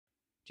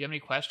you have any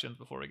questions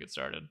before we get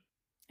started?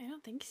 I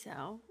don't think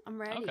so.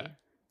 I'm ready. Okay.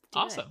 Do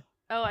Awesome. it.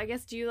 Oh, I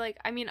guess do you like?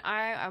 I mean,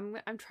 I'm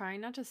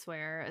trying not to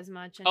swear as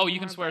much Oh, anymore. you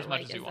can swear but, as much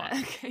like, as you is want.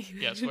 that okay?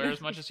 Yeah, swear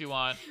as much as you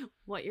want.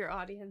 What your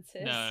audience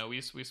is? No,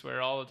 we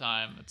swear all the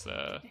time. It's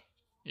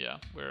yeah,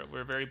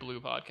 we're a very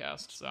blue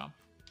podcast, so.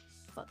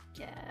 Fuck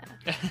yeah.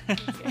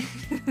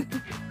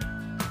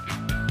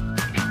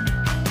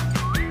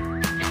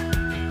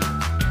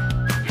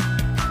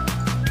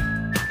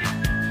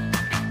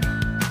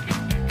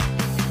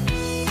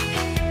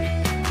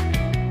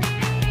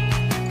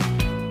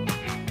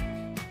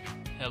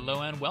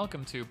 Hello and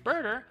welcome to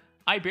Birder,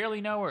 I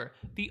Barely Know Her,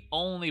 the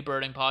only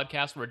birding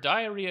podcast where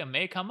diarrhea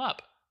may come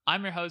up.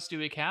 I'm your host,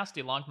 Dewey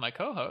Cassidy, along with my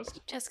co-host,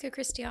 Jessica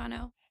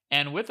Cristiano.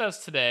 And with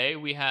us today,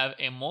 we have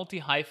a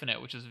multi-hyphenate,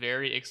 which is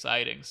very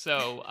exciting.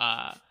 So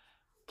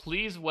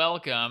please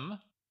welcome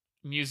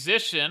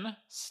musician,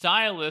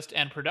 stylist,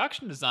 and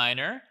production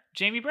designer,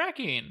 Jaime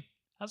Brackeen.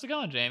 How's it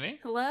going, Jaime?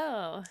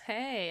 Hello.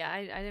 Hey,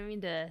 I didn't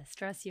mean to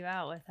stress you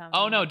out with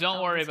Oh, no,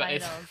 don't worry about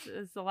it.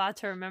 It's a lot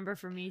to remember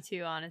for me,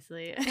 too,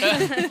 honestly.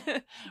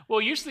 Well,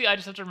 usually I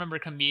just have to remember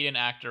comedian,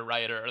 actor,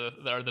 writer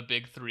are the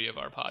big three of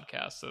our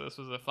podcast. So this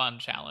was a fun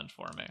challenge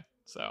for me.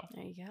 So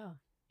there you go.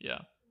 Yeah.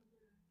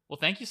 Well,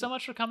 thank you so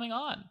much for coming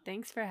on.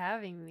 Thanks for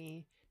having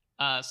me.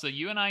 So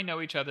you and I know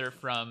each other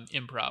from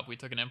improv. We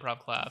took an improv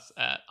class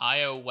at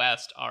IO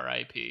West,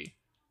 RIP.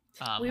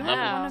 We were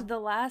one of the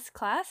last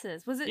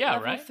classes. Was it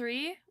level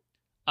 3?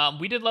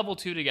 We did level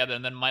 2 together,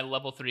 and then my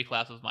level 3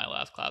 class was my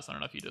last class. I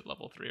don't know if you did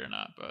level 3 or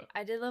not, but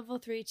I did level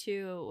 3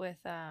 too with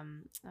oh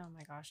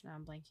my gosh, now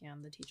I'm blanking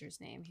on the teacher's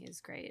name.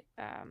 He's great.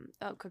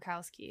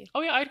 Kokowski.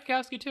 Oh yeah, I had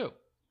Kokowski too.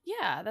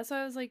 Yeah, that's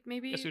why I was like,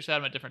 maybe. Guess we just had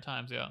him at different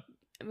times. Yeah.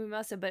 We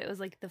must have, but it was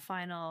like the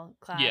final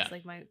class. Yeah.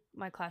 Like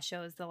my class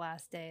show was the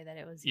last day that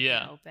it was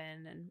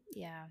open, and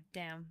yeah,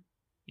 damn.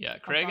 Yeah,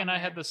 Craig and I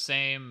had the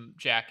same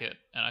jacket,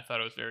 and I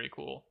thought it was very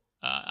cool.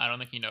 I don't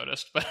think he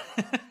noticed, but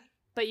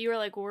but you were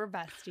like, we're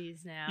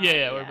besties now.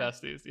 Yeah, we're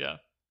besties. Yeah.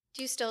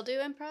 Do you still do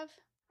improv?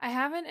 I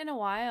haven't in a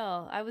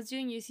while. I was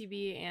doing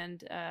UCB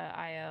and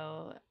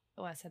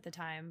IOS at the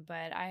time,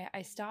 but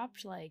I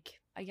stopped,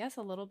 like, I guess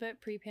a little bit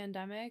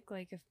pre-pandemic,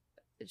 like if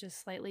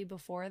just slightly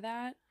before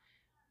that.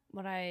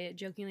 What I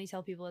jokingly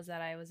tell people is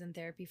that I was in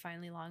therapy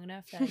finally long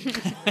enough that I needed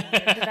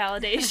the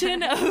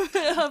validation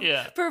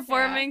of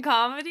performing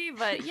comedy.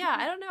 But yeah,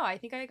 I don't know. I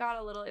think I got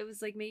a little, it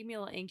was like made me a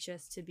little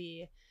anxious to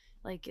be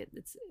like,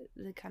 it's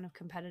the kind of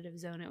competitive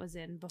zone it was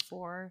in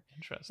before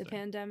the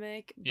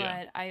pandemic.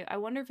 But I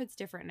wonder if it's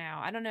different now.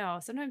 I don't know.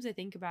 Sometimes I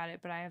think about it,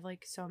 but I have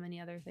like so many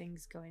other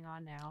things going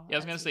on now. Yeah, I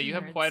was going to say, you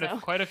have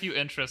quite a few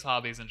interests,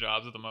 hobbies, and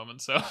jobs at the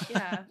moment. So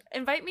yeah,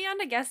 invite me on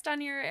to guest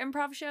on your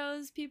improv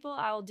shows, people.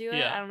 I'll do it.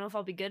 Yeah. I don't know if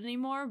I'll be good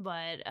anymore,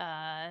 but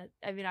I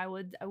mean, I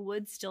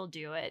would still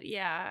do it.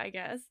 Yeah, I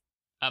guess.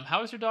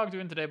 How is your dog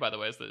doing today, by the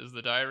way? Is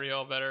the diarrhea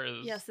all better?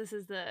 Yes, this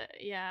is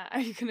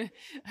I don't know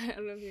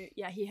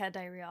if he had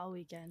diarrhea all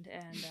weekend,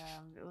 and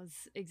it was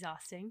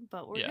exhausting,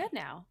 but we're good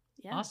now.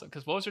 Yeah. Awesome.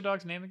 Because what was your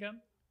dog's name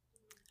again?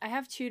 I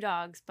have 2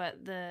 dogs,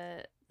 but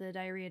the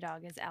diarrhea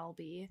dog is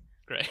Albie.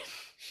 Great.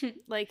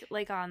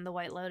 like on the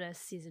White Lotus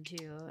season 2,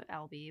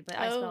 Albie. But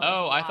I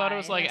thought it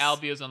was like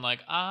Albie as in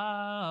like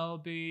I'll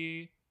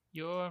be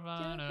your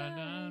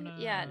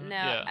yeah, no.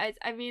 Yeah.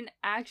 I mean,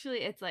 actually,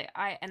 it's like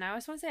I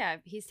always want to say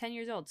he's 10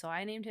 years old, so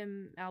I named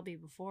him Albie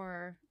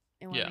before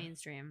it went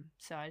mainstream.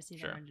 So I just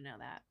need everyone to know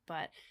that.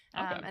 But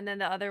and then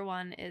the other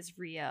one is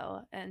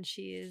Rio, and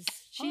she is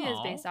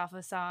based off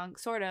a song,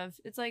 sort of.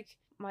 It's like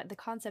the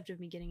concept of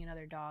me getting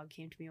another dog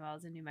came to me while I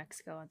was in New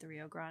Mexico at the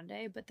Rio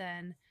Grande, but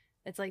then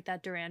it's like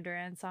that Duran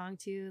Duran song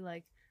too,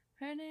 like.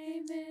 Her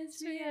name is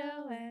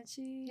Rio and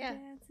she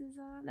dances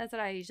on. That's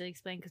what I usually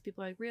explain because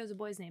people are like, Rio's a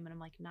boy's name. And I'm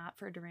like, not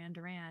for Duran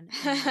Duran.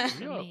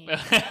 For me.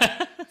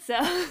 So,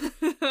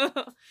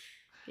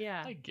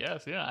 yeah. I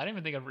guess, yeah. I didn't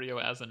even think of Rio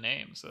as a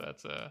name. So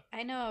that's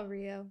I know a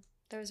Rio.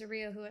 There was a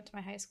Rio who went to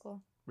my high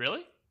school.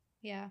 Really?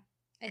 Yeah.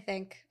 I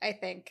think. I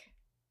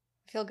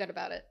feel good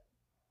about it.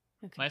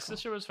 Okay, my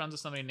sister was friends with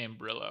somebody named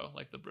Brillo,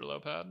 like the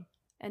Brillo pad.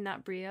 And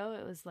not Brio.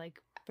 It was like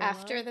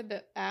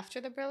Brillo?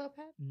 After the Brillo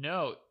pad?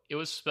 No, it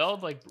was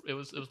spelled like it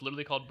was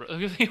literally called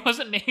Brillo. It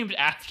wasn't named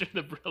after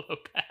the Brillo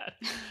pad.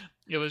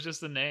 It was just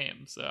the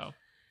name. So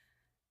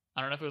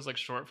I don't know if it was like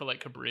short for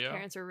like Cabrillo.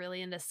 Parents are really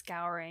into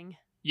scouring.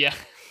 Yeah.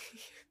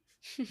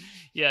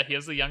 Yeah, he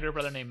has a younger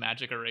brother named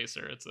Magic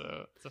Eraser. It's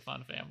a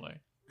fun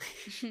family.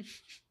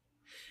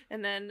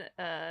 And then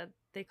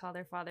they call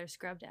their father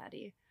Scrub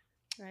Daddy,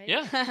 right?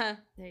 Yeah.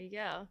 There you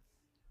go.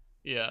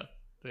 Yeah.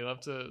 They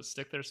love to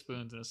stick their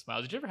spoons in a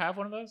smile. Did you ever have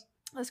one of those?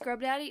 A Scrub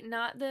Daddy?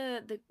 Not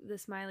the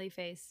smiley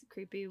face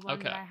creepy one,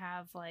 but I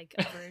have like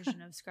a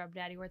version of Scrub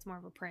Daddy where it's more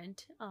of a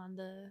print on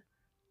the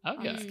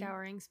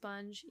scouring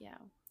sponge. Yeah.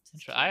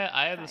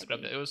 I had the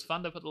Scrub Daddy. It was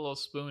fun to put the little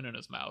spoon in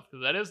his mouth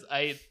because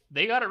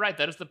they got it right.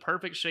 That is the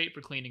perfect shape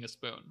for cleaning a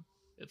spoon.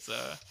 It's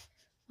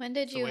When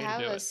did you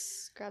have a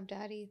Scrub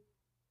Daddy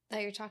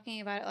that you're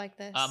talking about it like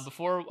this?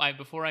 Before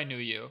I knew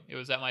you, it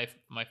was at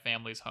my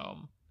family's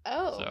home.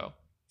 Oh.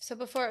 So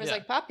before it was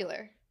like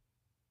popular.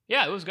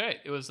 Yeah, it was great.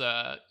 It was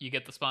you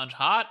get the sponge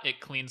hot, it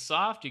cleans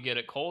soft. You get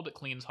it cold, it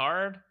cleans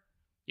hard.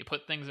 You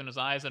put things in his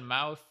eyes and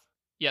mouth.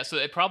 Yeah, so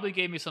it probably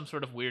gave me some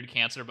sort of weird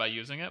cancer by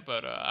using it,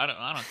 but I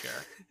don't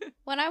care.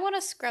 When I want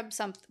to scrub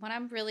something, when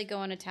I'm really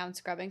going to town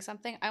scrubbing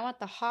something, I want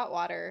the hot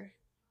water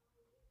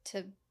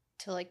to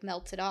like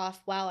melt it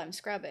off while I'm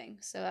scrubbing.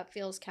 So that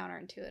feels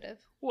counterintuitive.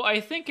 Well,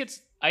 I think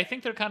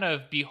they're kind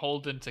of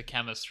beholden to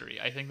chemistry.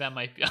 I think that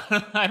might be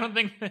I don't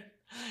think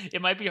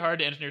it might be hard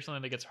to engineer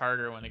something that gets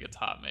harder when it gets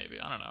hot, maybe.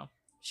 I don't know.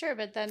 Sure,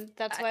 but then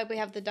that's why we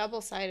have the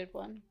double-sided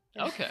one.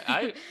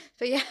 Okay.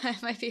 But yeah,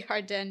 it might be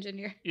hard to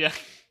engineer. Yeah.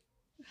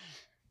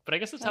 But I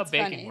guess that's how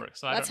baking funny.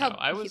 works. So I don't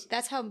know.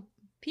 That's how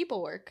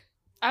people work.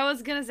 I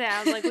was gonna say,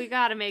 I was like, we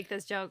gotta make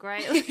this joke,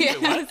 right?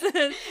 Wait, what?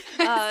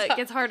 It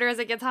gets harder as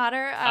it gets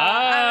hotter.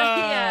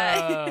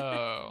 Yeah.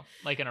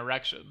 Like an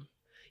erection.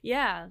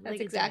 Yeah. That's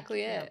like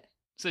exactly it. Yep.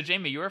 So,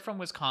 Jamie, you are from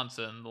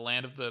Wisconsin, the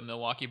land of the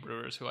Milwaukee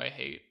Brewers, who I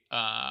hate.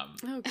 Oh,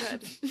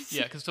 good.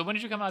 Yeah, so when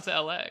did you come out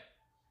to LA?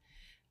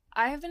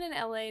 I have been in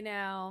LA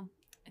now,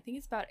 I think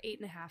it's about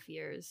 8.5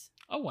 years.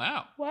 Oh,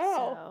 wow.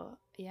 So,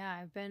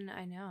 yeah,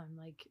 I know, I'm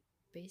like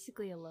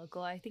basically a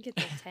local. I think it's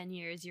like 10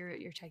 years you're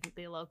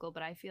technically a local,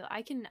 but I feel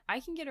I can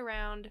get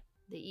around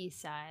the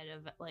east side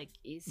of like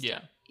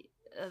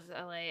of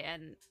LA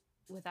and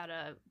without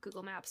a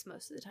Google Maps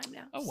most of the time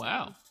now. Oh,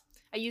 wow.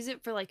 I use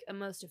it for like a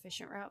most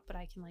efficient route, but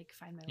I can like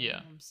find my way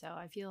home, so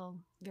I feel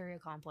very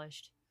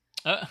accomplished.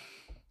 That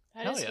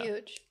is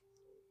huge.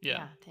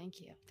 Yeah.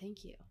 Thank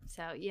you.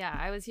 So yeah,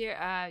 I was here.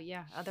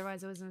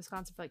 Otherwise I was in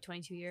Wisconsin for like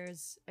 22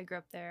 years. I grew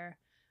up there.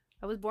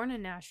 I was born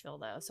in Nashville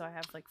though, so I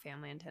have like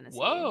family in Tennessee.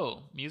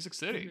 Whoa, Music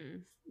City. Mm-hmm.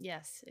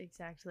 Yes,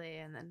 exactly.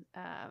 And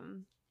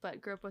then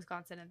but grew up in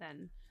Wisconsin, and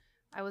then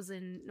I was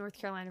in North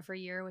Carolina for a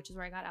year, which is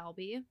where I got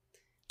Albie,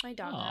 my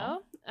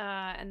doggo.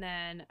 And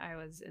then I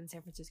was in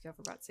San Francisco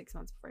for about 6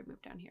 months before I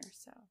moved down here.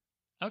 So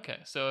okay,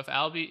 so if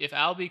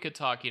Albie could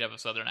talk, he'd have a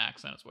southern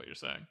accent, is what you're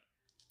saying.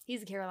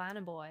 He's a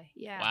Carolina boy.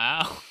 Yeah.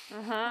 Wow.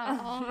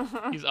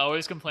 Uh-huh. He's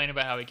always complaining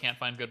about how he can't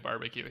find good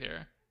barbecue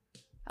here.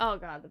 Oh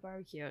god, the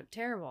barbecue,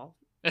 terrible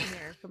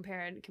here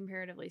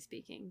comparatively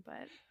speaking.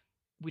 But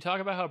we talk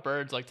about how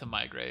birds like to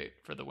migrate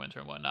for the winter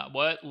and whatnot.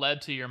 What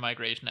led to your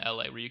migration to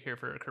LA? Were you here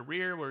for a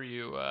career? Were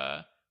you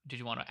did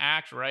you want to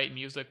act, write,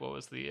 music? What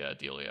was the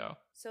dealio?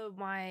 So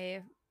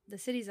the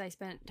cities I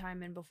spent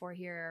time in before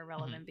here are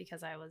relevant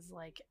because I was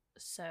like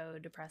so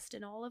depressed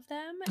in all of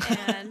them,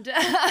 and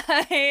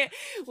I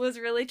was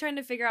really trying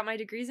to figure out my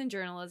degrees in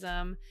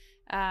journalism.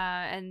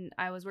 And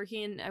I was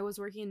working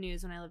in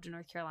news when I lived in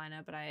North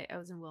Carolina, but I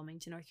was in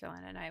Wilmington, North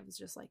Carolina, and I was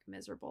just like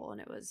miserable,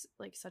 and it was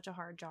like such a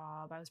hard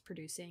job. I was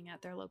producing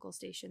at their local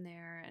station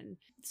there, and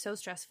so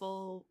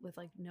stressful with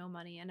like no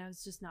money, and I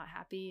was just not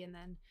happy. And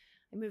then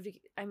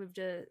I moved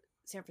to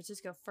San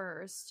Francisco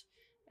first,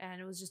 and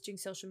it was just doing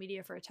social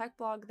media for a tech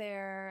blog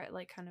there,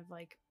 like kind of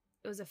like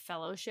it was a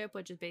fellowship,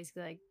 which is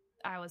basically like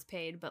I was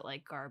paid but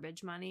like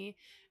garbage money,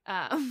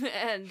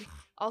 and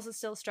also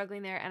still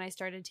struggling there. And I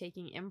started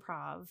taking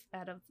improv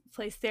at a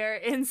place there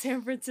in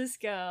San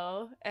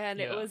Francisco,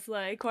 and it was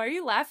like, why are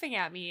you laughing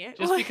at me?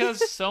 Just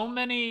because so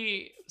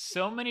many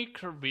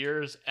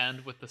careers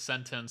end with the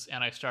sentence,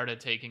 and I started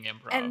taking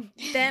improv, and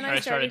then I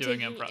started doing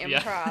improv.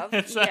 Yeah.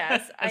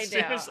 Yes, I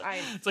know.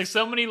 It's like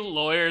so many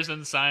lawyers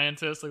and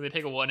scientists, like they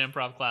take one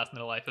improv class and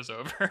their life is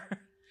over.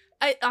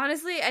 I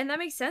honestly, and that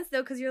makes sense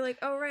though, because you're like,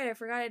 oh right, I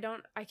forgot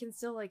I can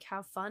still like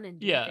have fun and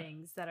do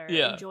things that are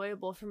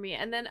enjoyable for me.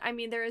 And then I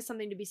mean, there is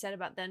something to be said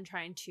about then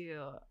trying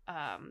to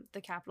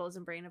the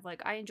capitalism brain of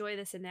like, I enjoy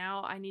this and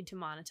now I need to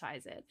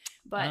monetize it.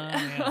 But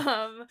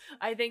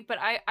I think, but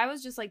I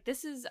was just like,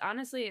 this is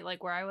honestly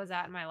like where I was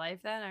at in my life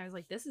then. I was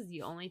like, this is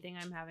the only thing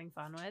I'm having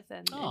fun with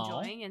and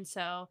enjoying. And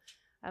so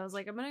I was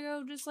like, I'm gonna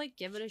go just like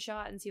give it a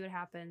shot and see what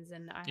happens.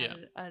 And I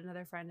had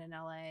another friend in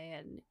LA,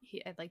 and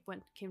I like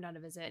came down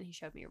to visit, and he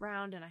showed me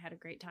around, and I had a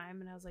great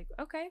time. And I was like,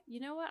 okay, you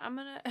know what? I'm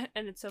gonna.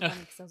 And it's so funny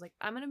because I was like,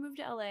 I'm gonna move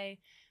to LA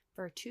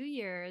for 2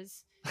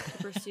 years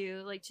to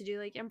pursue like to do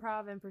like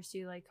improv and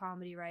pursue like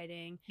comedy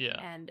writing. Yeah.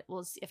 And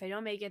we'll see if I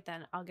don't make it,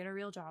 then I'll get a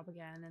real job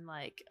again, and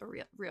like a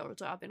real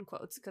job in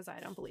quotes because I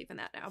don't believe in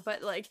that now.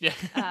 But like,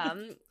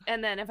 and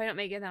then if I don't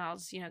make it, then I'll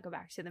just go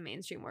back to the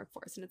mainstream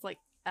workforce. And it's like,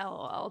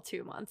 LOL,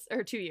 2 months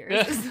or 2 years.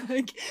 It's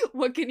like,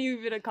 what can you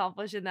even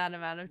accomplish in that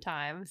amount of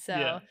time?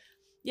 So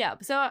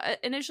so I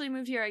initially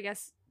moved here, I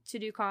guess, to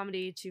do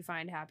comedy, to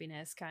find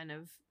happiness, kind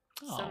of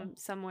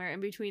somewhere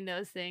in between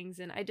those things.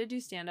 And I did do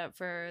stand-up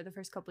for the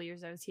first couple of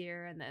years I was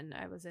here, and then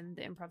I was in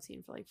the improv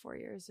scene for like 4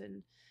 years,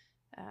 and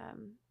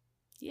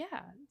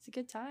it's a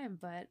good time.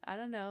 But I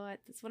don't know,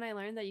 that's when I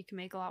learned that you can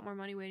make a lot more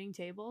money waiting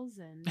tables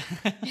and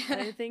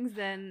other things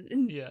than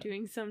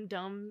doing some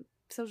dumb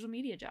social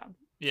media job.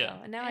 Yeah.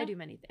 So, and now I do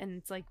many, and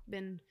it's like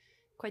been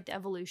quite the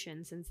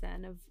evolution since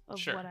then of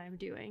what I'm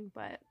doing.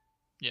 But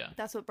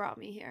that's what brought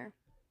me here.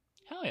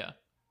 Hell yeah.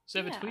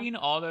 So between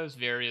all those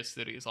various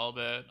cities, all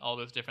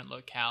those different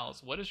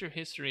locales, what is your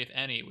history, if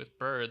any, with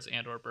birds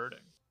and or birding?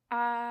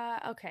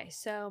 Okay,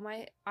 so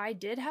I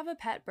did have a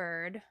pet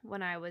bird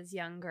when I was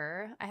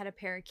younger. I had a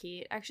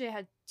parakeet. Actually, I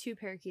had two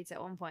parakeets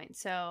at one point.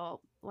 So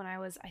when I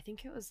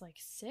think it was like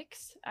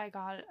 6, I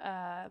got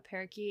a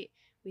parakeet.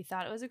 We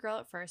thought it was a girl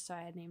at first, so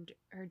I had named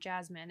her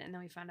Jasmine, and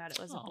then we found out it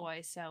was a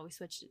boy, so we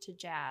switched it to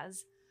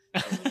Jazz.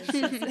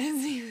 He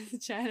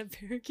was a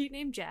parakeet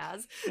named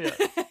Jazz. Yeah.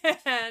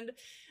 And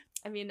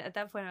I mean, at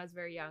that point I was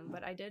very young,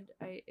 but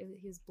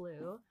he was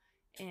blue,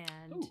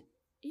 and Ooh.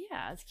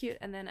 yeah, it's cute.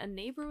 And then a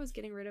neighbor was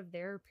getting rid of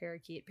their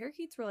parakeet.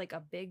 Parakeets were like a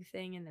big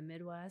thing in the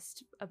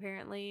Midwest,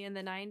 apparently, in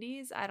the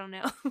 90s. I don't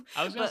know.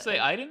 I was going to say,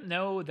 I didn't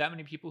know that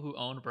many people who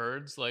owned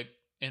birds, like,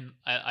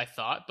 I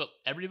thought, but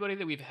everybody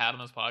that we've had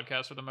on this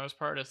podcast for the most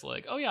part is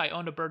like, oh yeah, I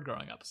owned a bird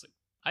growing up. It's like,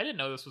 I didn't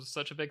know this was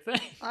such a big thing.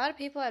 A lot of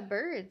people had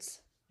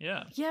birds.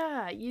 Yeah.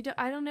 Yeah,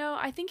 I don't know.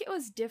 I think it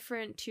was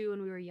different too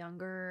when we were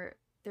younger.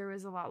 There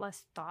was a lot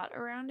less thought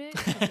around it.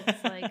 'Cause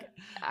it's like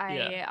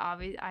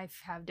I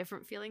have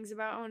different feelings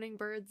about owning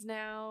birds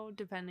now,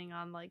 depending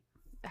on like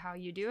how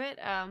you do it.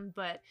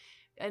 But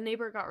a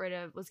neighbor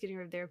was getting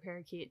rid of their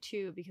parakeet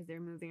too because they were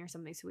moving or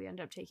something. So we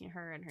ended up taking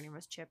her, and her name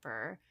was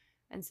Chipper.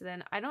 And so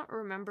then I don't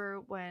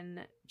remember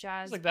when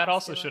Jazz. It's like that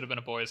also should have been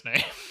a boy's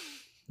name.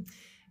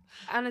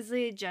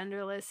 Honestly,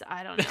 genderless.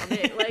 I don't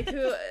know. Like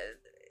who.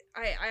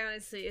 I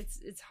honestly,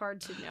 it's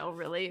hard to know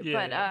really,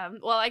 but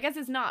well, I guess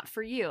it's not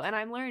for you, and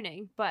I'm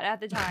learning. But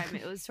at the time,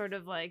 it was sort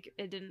of like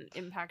it didn't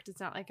impact. It's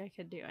not like I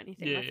could do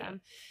anything with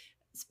them,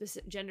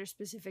 gender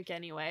specific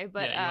anyway.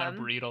 But you want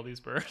to breed all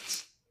these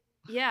birds.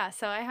 Yeah,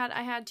 so I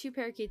had 2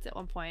 parakeets at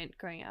one point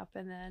growing up,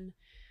 and then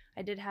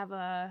I did have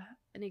an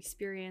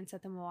experience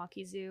at the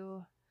Milwaukee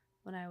Zoo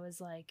when I was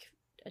like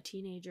a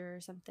teenager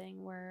or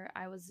something, where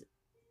I was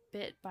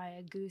bit by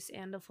a goose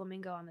and a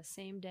flamingo on the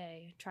same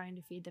day trying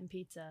to feed them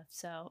pizza.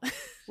 So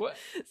what?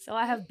 So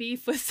I have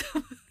beef with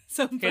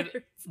some birds.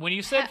 When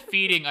you said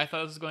feeding, I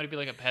thought this was going to be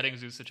like a petting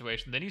zoo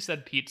situation. Then you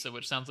said pizza,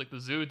 which sounds like the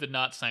zoo did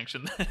not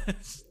sanction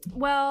this.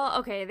 Well,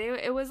 okay,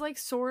 it was like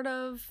sort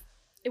of,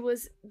 it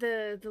was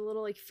the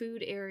little like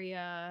food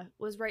area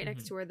was right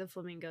next to where the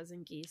flamingos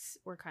and geese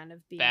were kind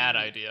of being bad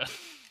idea.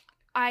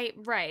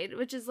 Right,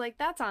 which is like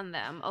that's on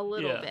them a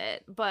little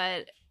bit,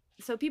 but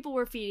so people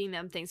were feeding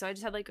them things. So I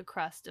just had like a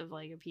crust of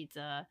like a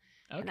pizza.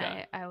 Okay.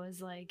 And I was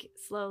like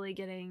slowly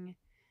getting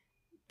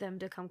them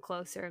to come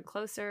closer and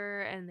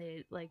closer, and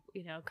they like,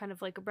 kind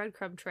of like a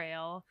breadcrumb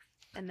trail.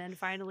 And then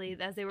finally,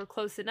 as they were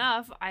close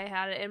enough, I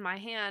had it in my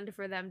hand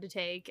for them to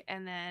take,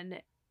 and then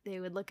they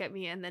would look at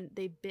me, and then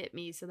they bit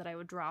me so that I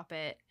would drop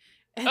it,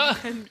 and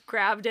then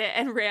grabbed it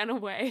and ran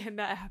away. And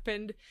that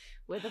happened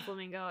with a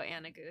flamingo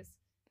and a goose.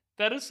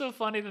 That is so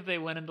funny that they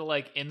went into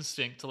like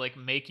instinct to like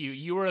make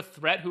you were a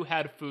threat who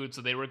had food,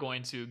 so they were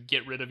going to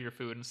get rid of your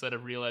food instead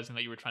of realizing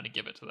that you were trying to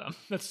give it to them.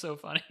 That's so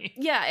funny.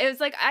 Yeah, it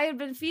was like I had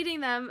been feeding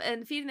them,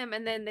 and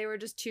then they were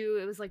just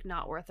it was like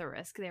not worth the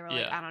risk. They were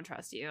like, I don't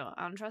trust you.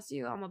 I'm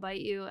gonna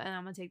bite you, and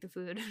I'm gonna take the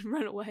food and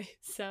run away.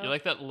 So you're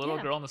like that little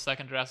girl in the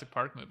second Jurassic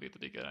Park movie at the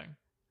beginning.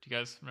 Do you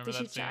guys remember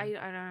that scene? I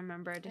don't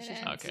remember. Did she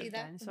see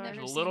that? There's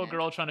a little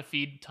girl trying to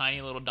feed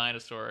tiny little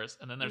dinosaurs,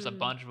 and then there's a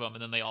bunch of them,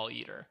 and then they all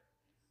eat her.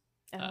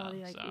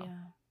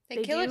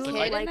 They kill a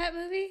kid in that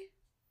movie?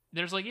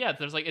 There's like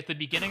at the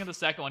beginning of the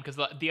second one, because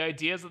the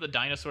idea is that the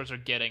dinosaurs are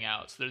getting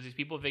out. So there's these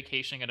people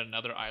vacationing at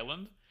another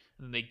island,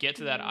 and then they get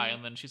to that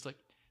island, and she's like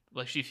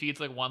she feeds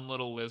like one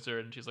little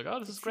lizard, and she's like, oh,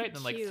 this is great. And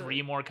then like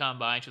 3 more come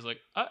by, and she's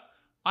like,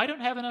 I don't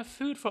have enough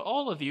food for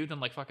all of you. Then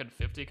like fucking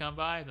 50 come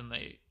by, then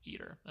they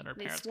eat her, and her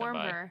parents come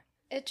by. Her.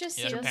 It just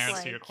seems her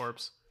parents see your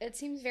corpse. It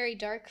seems very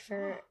dark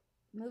for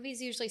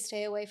movies. Usually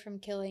stay away from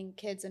killing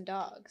kids and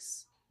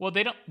dogs. Well,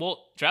 they don't.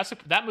 Well,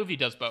 that movie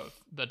does both.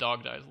 The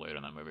dog dies later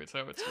in that movie,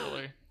 so it's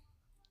really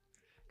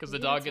because the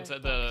dog gets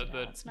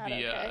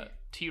the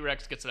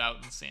T-Rex gets it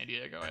out in San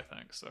Diego, I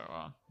think. So,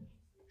 wow,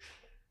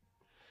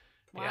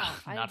 yeah,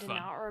 I did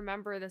not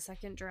remember the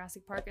second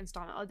Jurassic Park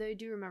installment. Although I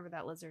do remember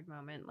that lizard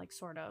moment, like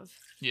sort of.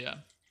 Yeah.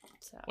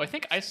 So. Well, I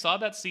think I saw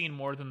that scene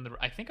more than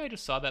I think I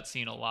just saw that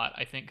scene a lot.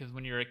 I think because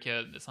when you're a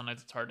kid,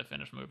 sometimes it's hard to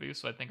finish movies,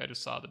 so I think I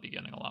just saw the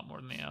beginning a lot more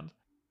than the end.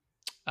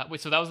 Wait,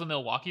 so that was the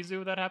Milwaukee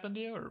Zoo that happened to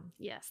you, or?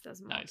 Yes, that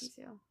was Milwaukee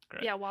Zoo.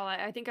 Great. Yeah, well,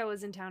 I think I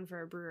was in town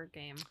for a Brewer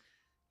game.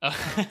 Oh.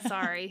 So,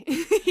 sorry.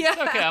 Yeah.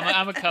 Okay,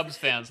 I'm a Cubs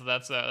fan, so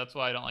that's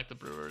why I don't like the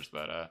Brewers.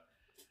 But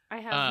I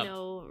have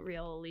no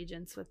real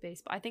allegiance with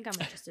baseball. I think I'm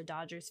just a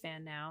Dodgers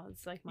fan now.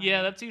 It's like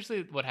that's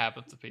usually what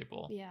happens to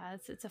people. Yeah,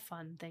 it's a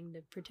fun thing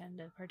to pretend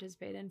to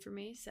participate in for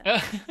me. So,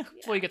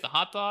 well, you get the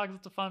hot dogs.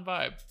 It's a fun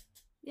vibe.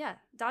 Yeah,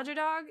 Dodger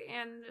dog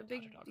and a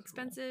big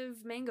expensive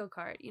mango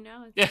cart,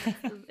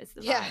 It's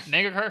the yeah.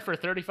 Mango cart for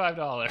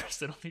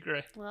 $35. It'll be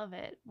great. Love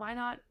it. Why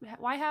not?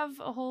 Why have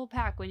a whole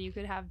pack when you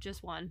could have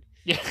just one?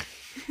 Yeah.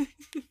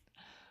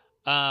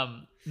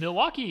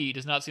 Milwaukee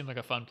does not seem like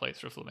a fun place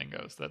for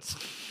flamingos.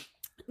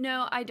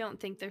 No, I don't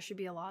think there should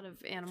be a lot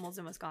of animals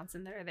in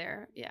Wisconsin that are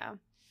there. Yeah.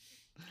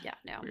 Yeah,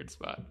 no. Weird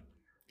spot.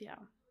 Yeah.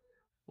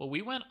 Well,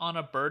 we went on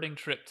a birding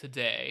trip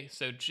today,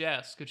 so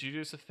Jess, could you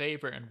do us a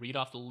favor and read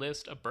off the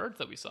list of birds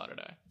that we saw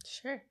today?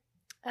 Sure.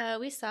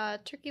 We saw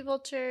turkey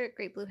vulture,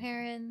 great blue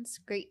herons,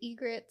 great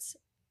egrets,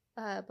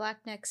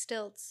 black-necked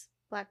stilts,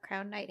 black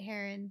crowned night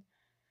heron,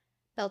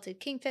 belted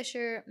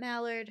kingfisher,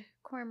 mallard,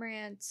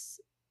 cormorants,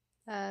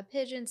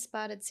 pigeon,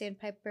 spotted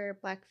sandpiper,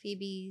 black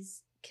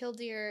phoebes,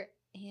 killdeer,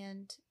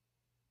 and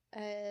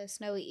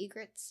snowy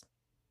egrets.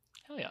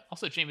 Hell yeah.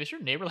 Also, Jamie, is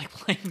your neighbor like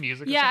playing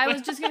music? Yeah, or I something?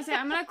 was just gonna say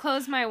I'm gonna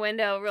close my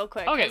window real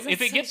quick. Okay, 'cause if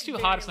it's, it gets like, too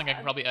hot, very it's something I can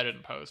loud. probably edit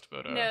and post.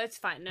 But No, it's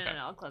fine. No, okay,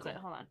 I'll close cool. it.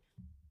 Hold on.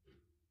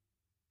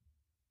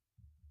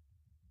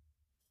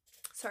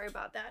 Sorry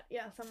about that.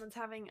 Yeah, someone's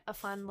having a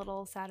fun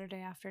little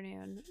Saturday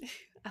afternoon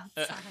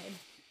outside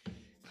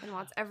and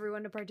wants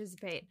everyone to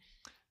participate.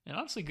 And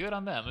honestly, good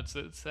on them. It's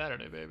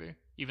Saturday, baby.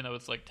 Even though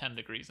it's like 10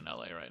 degrees in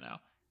LA right now.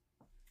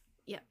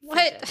 Yeah.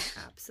 What?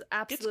 What?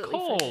 Absolutely.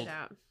 cold. frigid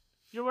out.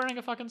 You're wearing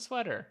a fucking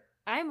sweater.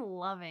 I'm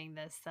loving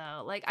this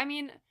though. Like, I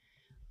mean,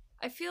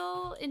 I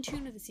feel in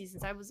tune with the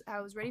seasons.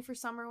 I was ready for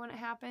summer when it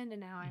happened, and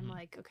now I'm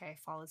like, okay,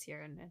 fall is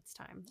here and it's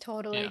time.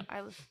 Totally.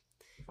 Yeah.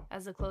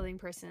 As a clothing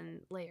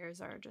person, layers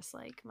are just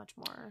like much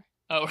more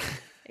Oh,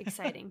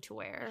 exciting to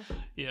wear.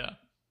 yeah.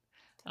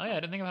 Oh yeah, I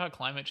didn't think about how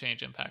climate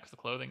change impacts the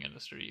clothing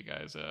industry. You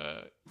guys,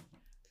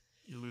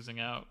 you're losing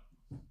out.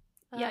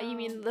 Yeah, you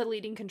mean the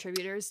leading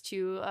contributors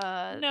to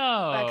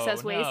No,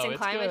 excess waste and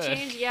it's climate good.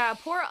 change? Yeah,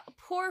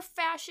 poor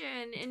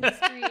fashion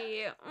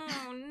industry.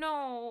 Oh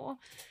no.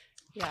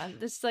 Yeah,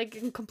 this is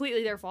like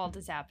completely their fault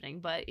is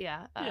happening, but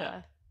yeah.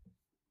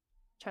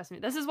 Trust me,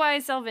 this is why I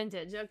sell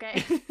vintage.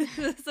 Okay,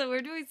 so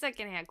we're doing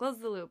secondhand. Close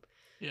the loop.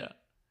 Yeah.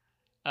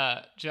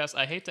 Jess,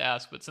 I hate to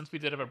ask, but since we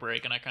did have a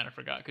break and I kind of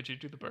forgot, could you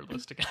do the bird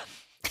list again?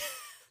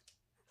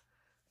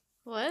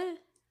 What?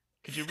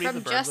 Could you read From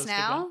the bird just list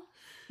now? again?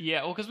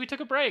 Yeah, well, because we took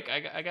a break.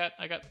 I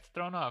got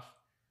thrown off.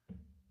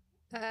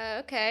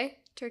 Okay.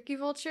 Turkey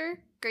vulture,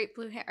 great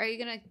blue hair. Are you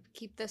gonna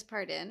keep this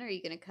part in, or are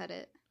you gonna cut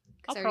it?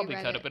 'Cause I'll I already probably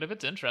read cut it, but if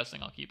it's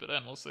interesting, I'll keep it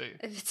in. We'll see.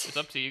 If It's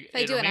up to you. if I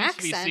It do an remains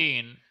to be accent.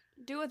 seen.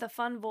 Do it with a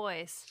fun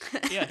voice.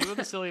 Yeah, do it with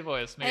a silly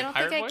voice. Maybe I a don't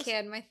pirate think I voice.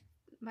 can.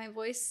 My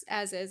voice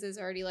as is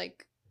already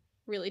like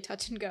really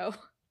touch and go.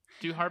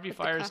 Do Harvey With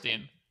the Firestein.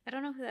 coughing. I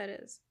don't know who that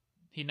is.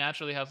 He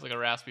naturally has like a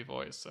raspy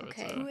voice, so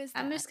Okay. it's. Who is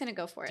I'm that? just gonna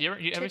go for it. Do you ever,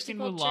 have you Turkey seen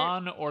vulture-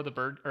 Mulan or the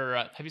bird, or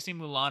have you seen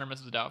Mulan or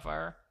Mrs.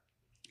 Doubtfire?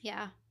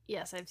 Yeah.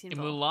 Yes, I've seen In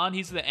both. Mulan,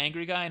 he's the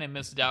angry guy, and in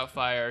Mrs.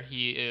 Doubtfire,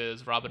 he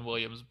is Robin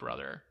Williams'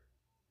 brother,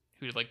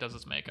 who like does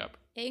his makeup.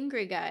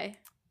 Angry guy.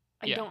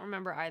 I Yeah. don't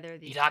remember either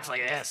of these. He talks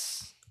like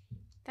this.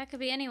 That could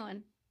be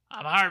anyone.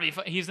 I'm Harvey.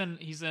 He's in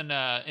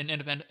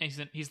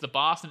Independent. He's the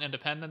boss in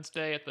Independence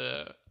Day at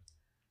the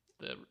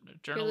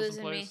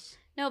journalism losing me. place.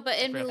 No, but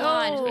in forgot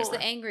Mulan, the- who's the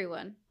angry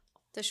one?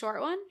 The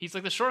short one? He's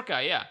like the short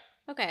guy. Yeah.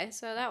 Okay,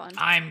 so that one.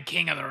 I'm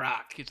king of the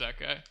rock. He's that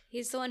guy.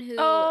 He's the one who.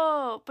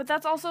 Oh, but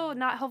that's also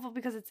not helpful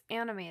because it's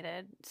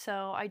animated,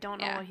 so I don't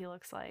know Yeah. what he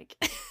looks like.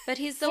 But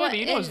he's the Well, one. but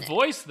you know his in-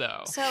 voice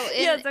though. So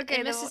in, Yeah, it's okay,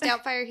 in though. Mrs.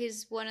 Doubtfire,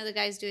 he's one of the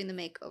guys doing the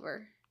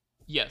makeover.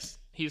 Yes,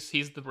 he's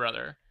the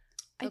brother.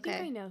 I think Okay.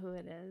 I know who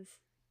it is.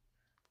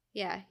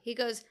 Yeah, he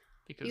goes.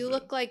 Because You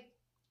look like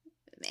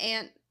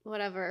Aunt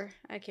whatever.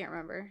 I can't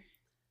remember.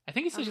 I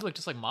think he says you look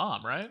just like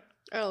mom, right?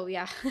 Oh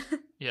yeah.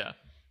 Yeah,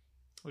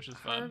 which is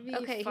fun. Harvey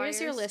Okay,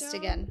 here's your list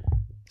Firestone? again.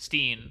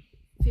 Steen.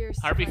 Fierce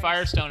Harvey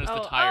Firestone is the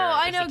tire.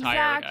 I is know the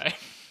tire exact.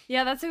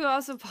 Yeah, that's who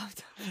also popped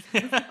up. I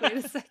was like, wait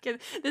a second.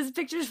 This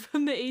picture's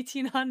from the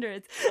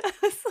 1800s. I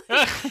was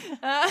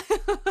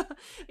like,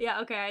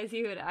 yeah, okay, I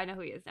see I know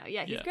who he is now.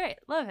 Yeah, he's Yeah. great.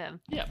 Love him.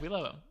 Yeah, we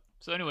love him.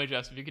 So anyway,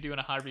 Jess, if you could do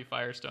a Harvey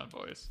Firestone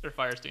voice or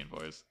Firestein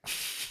voice.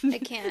 I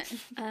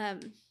can't.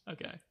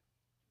 Okay.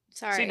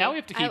 Sorry. See, now we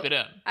have to keep it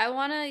in. I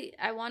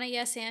wanna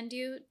yes and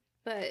you,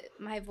 but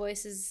my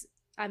voice is.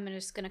 I'm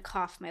just gonna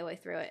cough my way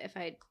through it if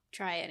I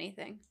try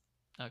anything.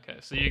 Okay,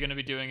 so you're gonna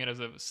be doing it as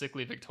a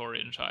sickly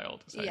Victorian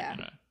child. Is how Yeah. You're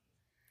gonna...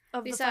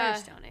 Of We the saw-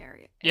 Firestone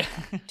area. Yeah.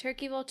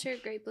 Turkey vulture,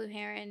 great blue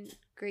heron,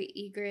 great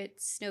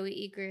egret, snowy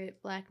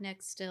egret,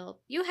 black-necked stilt.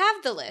 You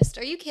have the list.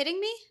 Are you kidding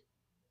me?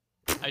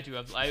 I do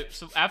have.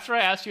 So after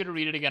I asked you to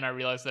read it again, I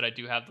realized that I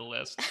do have the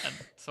list, and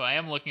so I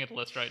am looking at the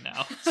list right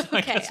now. So I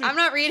Okay, guess I'm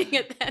not reading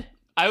it then.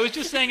 I was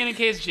just saying it in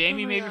case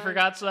Jamie Oh my maybe God.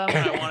 forgot some,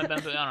 and I wanted them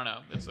to. I don't know.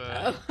 It's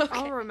a. Oh, okay.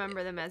 I'll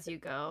remember them as you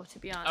go, to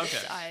be honest.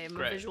 Okay, I am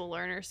great. a visual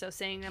learner, so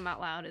saying them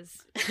out loud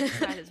is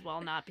might as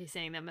well not be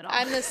saying them at all.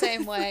 I'm the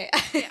same way.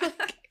 Yeah.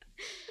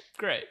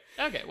 Great.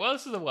 Okay. Well,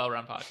 this is a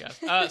well-run podcast.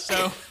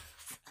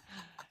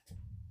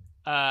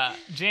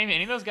 Jamie,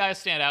 any of those guys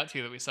stand out to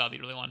you that we saw that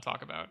you really want to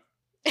talk about?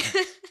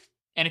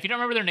 And if you don't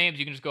remember their names,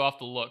 you can just go off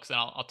the looks, and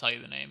I'll tell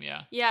you the name.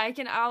 Yeah. Yeah, I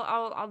can.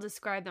 I'll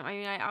describe them. I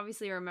mean, I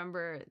obviously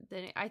remember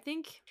the. I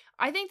think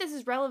this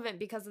is relevant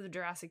because of the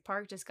Jurassic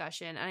Park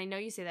discussion, and I know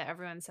you say that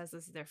everyone says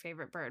this is their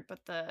favorite bird, but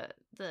the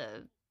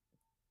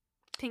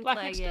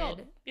Black-necked stilt.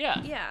 pink-legged,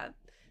 Yeah.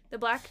 the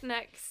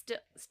black-neck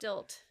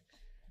stilt.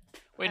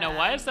 Wait, now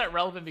why is that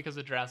relevant because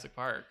of Jurassic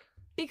Park?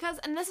 Because,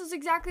 and this is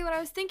exactly what I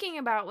was thinking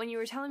about when you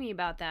were telling me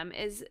about them,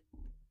 is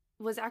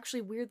was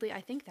actually weirdly,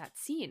 I think that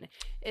scene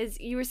is,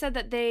 you were said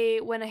that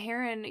when a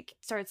heron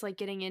starts like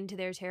getting into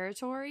their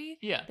territory,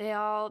 Yeah. they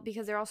all,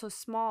 because they're all so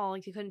small,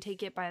 like they couldn't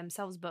take it by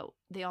themselves, but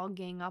they all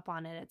gang up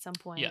on it at some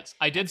point. Yes,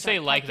 I did and say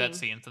start like that pecking.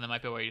 scene, so that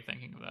might be why you're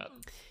thinking of that.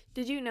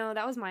 Did you know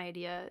that was my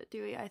idea,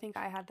 Dewey? I think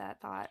I had that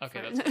thought.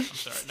 Okay, that's good.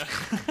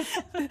 I'm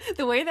sorry.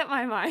 The way that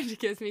my mind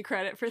gives me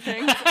credit for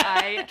things,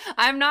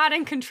 I'm not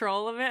in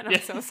control of it, and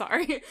I'm so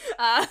sorry.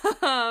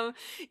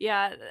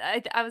 Yeah,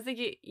 I was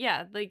thinking,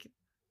 yeah, like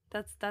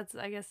that's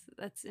I guess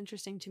that's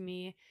interesting to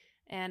me,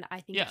 and I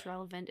think it's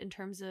relevant in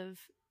terms of,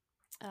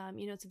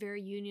 it's a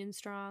very Union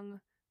strong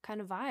kind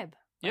of vibe.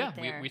 Yeah,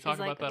 there. we talk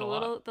about that a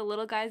lot. The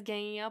little guys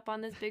ganging up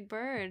on this big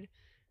bird,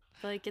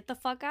 like, get the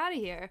fuck out of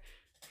here.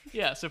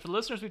 Yeah, so for the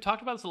listeners, we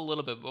talked about this a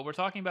little bit, but what we're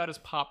talking about is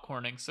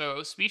popcorning.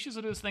 So species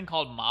will do this thing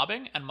called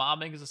mobbing, and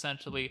mobbing is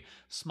essentially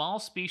small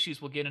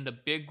species will get into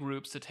big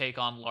groups to take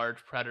on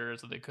large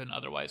predators that they couldn't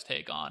otherwise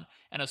take on.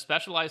 And a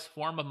specialized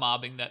form of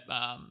mobbing that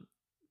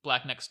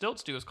black-necked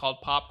stilts do is called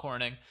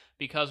popcorning,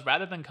 because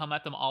rather than come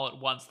at them all at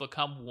once, they'll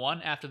come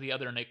one after the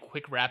other in a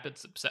quick, rapid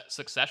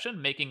succession,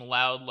 making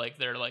loud, like,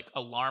 their like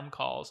alarm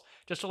calls,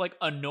 just to like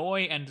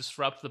annoy and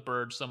disrupt the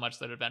bird so much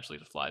that it eventually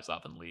just flies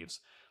off and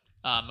leaves.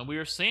 And we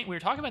were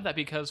talking about that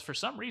because for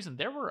some reason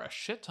there were a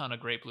shit ton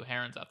of great blue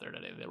herons out there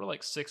today. There were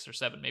like 6 or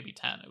 7, maybe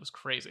 10. It was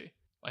crazy.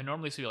 I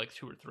normally see like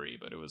 2 or 3,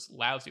 but it was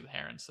lousy with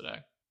herons today.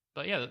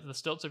 But yeah, the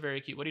stilts are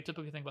very cute. What do you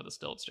typically think about the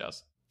stilts,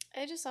 Jess?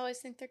 I just always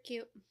think they're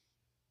cute.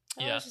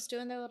 They're Yeah. always just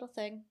doing their little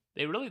thing.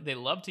 They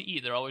love to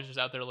eat. They're always just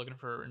out there looking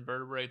for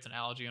invertebrates and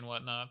algae and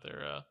whatnot.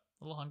 They're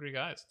little hungry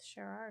guys.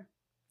 Sure are.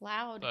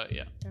 Loud. But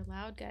yeah. They're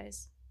loud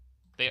guys.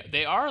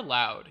 They are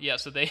loud. Yeah,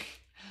 so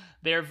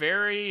they're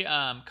very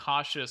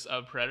cautious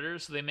of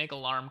predators, so they make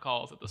alarm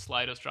calls at the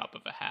slightest drop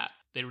of a hat.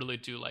 They really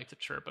do like to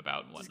chirp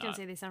about and I was whatnot. gonna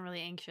say they sound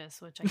really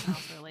anxious, which I can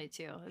also relate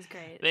to. It's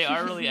great. They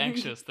are really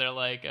anxious. They're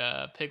like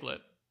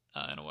Piglet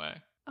in a way.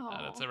 Oh,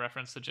 That's a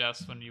reference to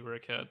Jess when you were a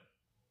kid.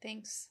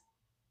 Thanks.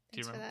 Do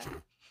you Thanks for remember?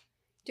 that.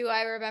 Do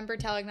I remember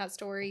telling that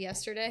story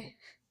yesterday?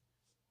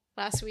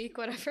 Last week,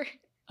 whatever.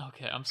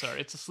 Okay, I'm sorry.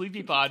 It's a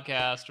sleepy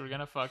podcast. We're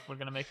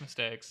gonna make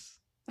mistakes.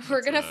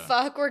 We're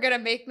gonna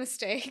make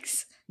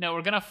mistakes. No,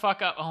 we're gonna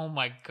fuck up. Oh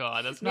my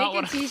god, that's not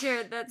what Make a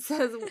t-shirt that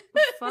says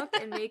 "fuck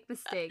and make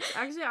mistakes."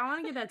 Actually, I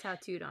want to get that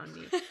tattooed on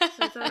me.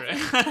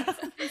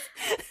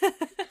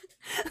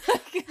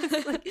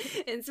 That's like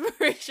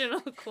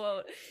inspirational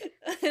quote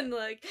and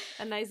like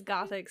a nice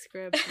gothic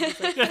script. It's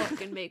like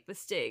 "fuck and make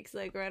mistakes."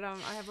 Like right on.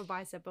 I have a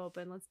bicep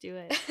open. Let's do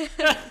it.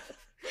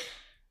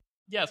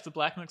 Yes, the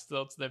black-necked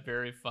stilts, they're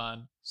very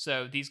fun.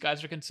 So these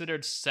guys are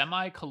considered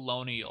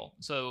semi-colonial.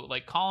 So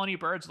like colony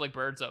birds, like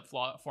birds that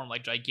form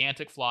like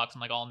gigantic flocks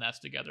and like all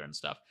nest together and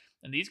stuff.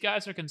 And these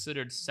guys are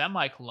considered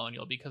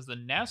semi-colonial because the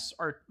nests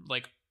are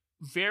like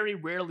very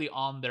rarely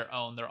on their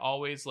own. They're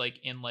always like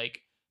in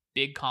like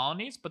big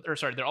colonies,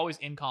 they're always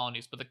in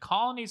colonies, but the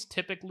colonies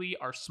typically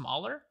are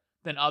smaller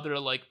than other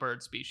like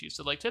bird species.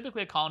 So like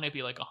typically a colony would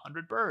be like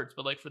 100 birds,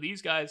 but like for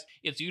these guys,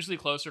 it's usually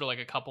closer to like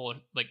a couple,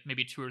 like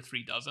maybe 2 or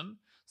 3 dozen.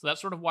 So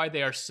that's sort of why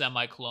they are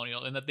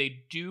semi-colonial, in that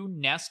they do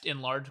nest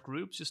in large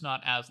groups, just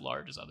not as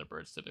large as other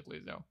birds typically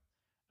do.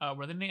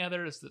 Were there any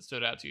others that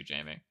stood out to you,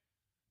 Jamie?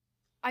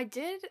 I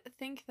did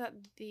think that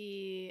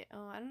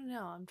I don't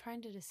know. I'm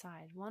trying to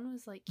decide. One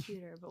was like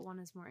cuter, but one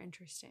is more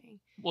interesting.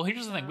 Well,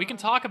 here's the thing. We can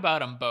talk about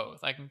them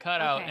both. I can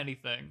cut out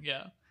anything.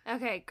 Yeah.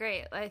 Okay,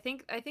 great. I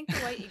think the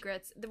white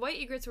egrets. The white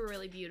egrets were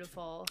really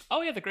beautiful.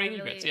 Oh yeah, the great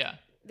egrets. Yeah.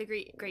 The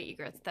great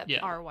egrets that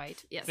are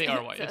white. Yes, they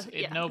are white. So,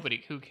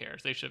 Nobody who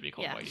cares. They should be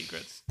called white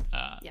egrets.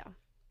 Yeah.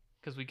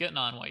 Because we get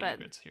non-white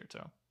egrets here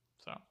too.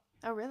 So.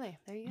 Oh really?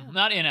 There you go.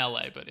 Not in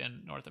LA, but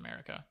in North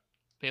America.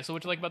 But yeah, so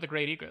what do you like about the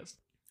great egrets?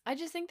 I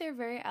just think they're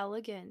very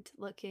elegant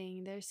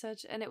looking. There's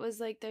such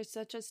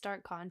a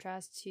stark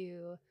contrast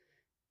to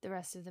the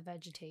rest of the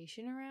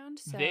vegetation around.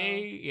 So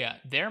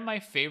they're my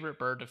favorite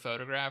bird to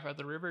photograph at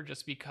the river,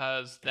 just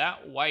because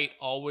that white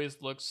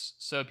always looks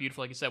so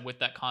beautiful, like you said, with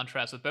that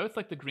contrast with both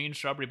like the green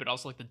shrubbery but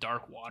also like the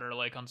dark water,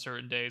 like on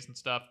certain days and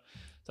stuff.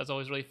 So that's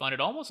always really fun. It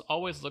almost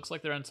always looks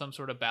like they're in some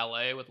sort of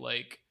ballet with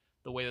like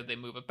the way that they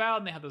move about,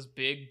 and they have those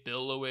big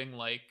billowing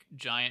like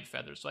giant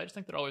feathers. So I just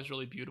think they're always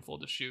really beautiful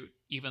to shoot,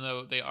 even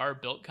though they are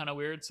built kind of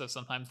weird. So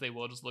sometimes they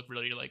will just look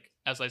really like,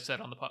 as I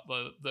said on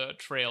the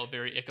trail,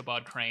 very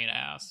Ichabod Crane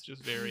ass,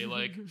 just very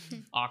like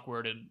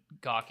awkward and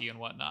gawky and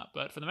whatnot.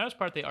 But for the most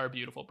part, they are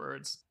beautiful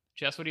birds.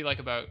 Jess, what do you think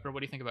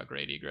about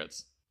great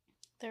egrets?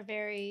 They're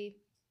very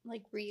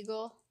like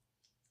regal,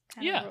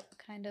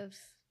 kind of,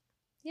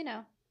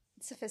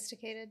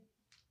 sophisticated.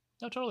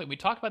 No, totally. We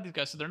talked about these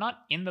guys, so they're not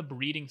in the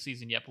breeding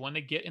season yet, but when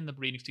they get in the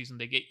breeding season,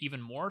 they get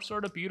even more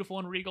sort of beautiful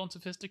and regal and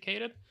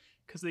sophisticated,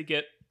 because they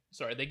get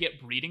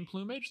breeding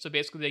plumage. So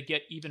basically they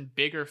get even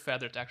bigger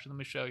feathers. Actually, let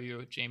me show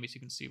you, Jamie, so you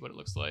can see what it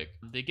looks like.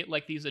 They get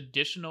like these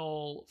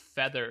additional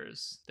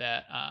feathers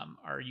that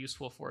are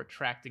useful for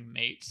attracting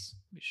mates.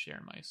 Let me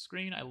share my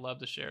screen. I love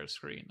to share a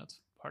screen.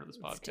 That's part of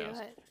this podcast.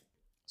 Do it.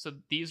 So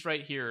these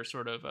right here are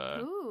sort of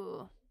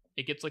Ooh.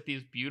 it gets like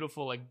these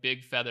beautiful like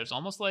big feathers,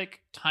 almost like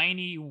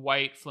tiny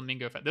white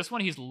flamingo feathers. This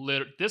one,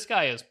 this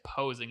guy is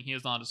posing. He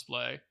is on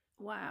display.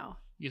 Wow.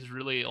 He's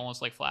really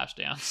almost like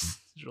Flashdance.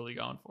 He's really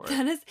going for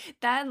it.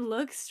 That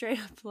looks straight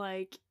up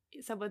like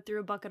someone threw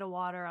a bucket of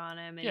water on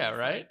him and Yeah, he's,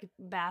 right? like,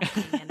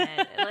 basking in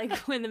it,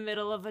 like in the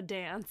middle of a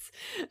dance.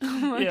 Oh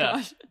my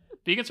gosh.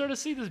 But you can sort of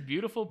see this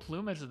beautiful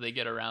plumage that they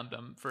get around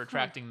them for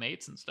attracting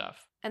mates and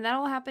stuff. And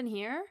that'll happen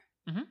here?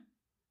 Mm-hmm.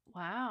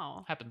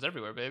 Wow. Happens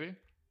everywhere, baby.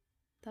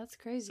 That's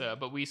crazy. So,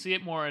 but we see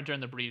it more during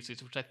the breeding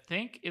season, which I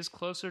think is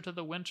closer to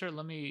the winter.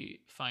 Let me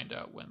find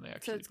out when they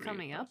actually So it's breed.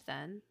 coming up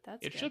then.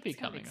 That's It good. should be It's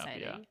kind of coming up,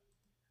 yeah. exciting.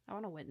 I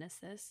want to witness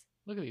this.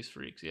 Look at these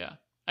freaks, yeah.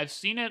 I've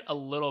seen it a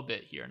little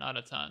bit here, not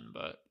a ton,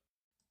 but...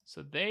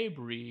 So they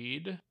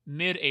breed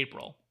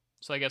mid-April.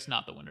 So I guess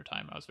not the winter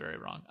time. I was very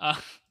wrong.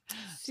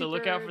 So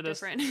look out for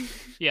this.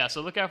 Yeah,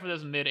 so look out for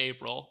this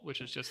mid-April,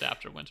 which is just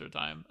after winter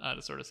time,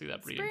 to sort of see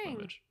that breeding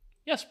plumage.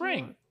 Yeah,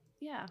 spring.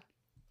 Yeah.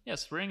 Yeah,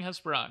 spring has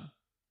sprung.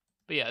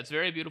 But yeah, it's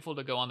very beautiful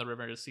to go on the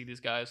river to see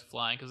these guys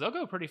flying, because they'll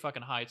go pretty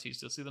fucking high too.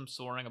 So you'll see them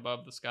soaring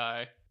above the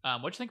sky.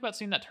 What'd you think about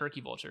seeing that turkey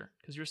vulture?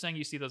 Because you were saying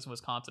you see those in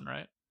Wisconsin,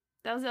 right?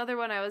 That was the other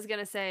one I was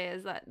gonna say.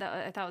 Is that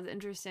I thought was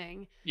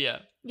interesting. Yeah.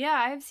 Yeah,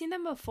 I've seen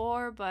them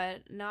before,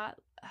 but not.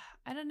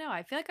 I don't know.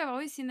 I feel like I've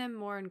always seen them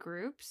more in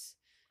groups.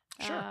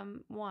 Sure.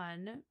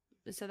 One.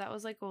 So that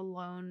was like a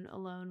lone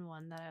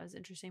one that I was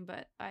interesting.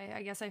 But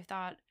I guess I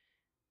thought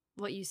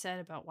what you said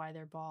about why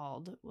they're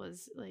bald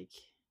was like.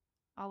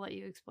 I'll let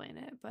you explain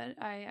it,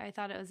 but I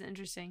thought it was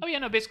interesting. Oh yeah,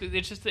 no, basically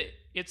it's just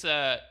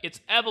it's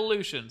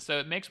evolution, so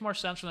it makes more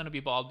sense for them to be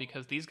bald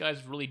because these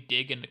guys really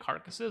dig into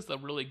carcasses. They'll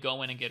really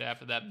go in and get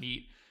after that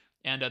meat,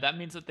 and that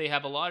means that they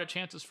have a lot of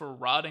chances for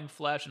rotting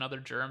flesh and other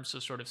germs to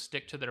sort of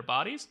stick to their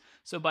bodies.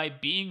 So by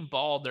being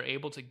bald, they're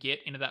able to get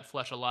into that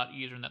flesh a lot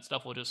easier, and that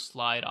stuff will just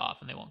slide off,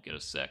 and they won't get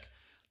as sick.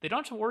 They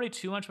don't have to worry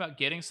too much about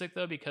getting sick,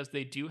 though, because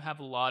they do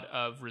have a lot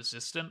of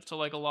resistance to,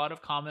 like, a lot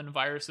of common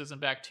viruses and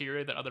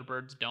bacteria that other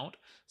birds don't.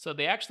 So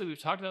we've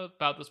talked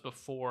about this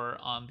before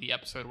on the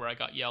episode where I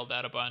got yelled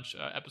at a bunch,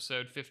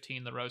 episode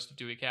 15, The Roast of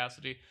Dewey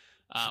Cassidy,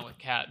 with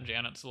Kat and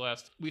Janet and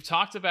Celeste. We've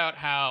talked about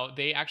how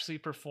they actually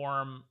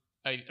perform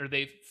they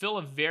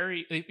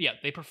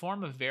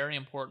perform a very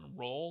important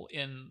role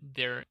in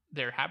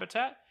their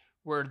habitat,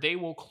 where they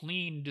will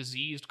clean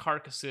diseased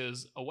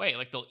carcasses away.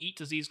 Like, they'll eat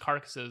diseased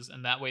carcasses,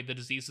 and that way the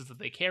diseases that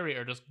they carry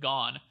are just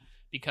gone,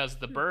 because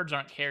the birds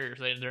aren't carriers.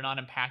 They're not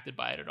impacted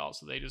by it at all.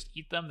 So they just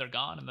eat them, they're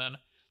gone, and then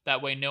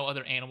that way no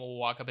other animal will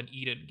walk up and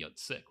eat it and get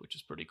sick, which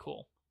is pretty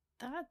cool.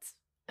 That's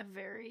a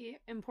very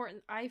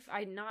important... I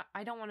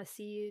don't want to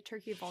see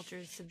turkey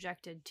vultures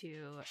subjected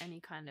to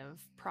any kind of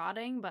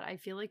prodding, but I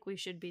feel like we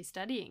should be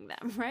studying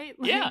them, right?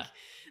 Like, yeah.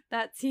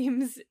 That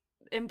seems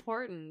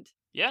important.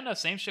 Yeah, no,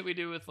 same shit we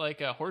do with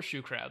like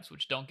horseshoe crabs,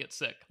 which don't get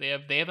sick. They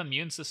have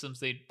immune systems.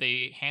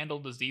 They handle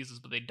diseases,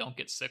 but they don't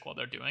get sick while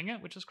they're doing it,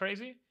 which is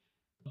crazy.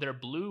 Their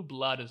blue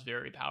blood is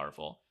very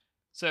powerful.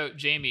 So,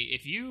 Jamie,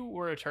 if you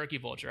were a turkey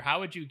vulture,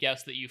 how would you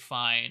guess that you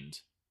find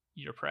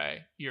your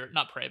prey?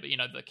 Not prey, but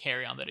the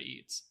carrion that it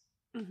eats.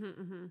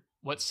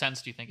 What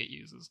sense do you think it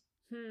uses?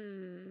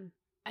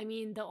 I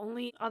mean, the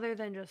only other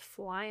than just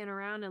flying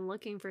around and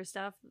looking for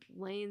stuff,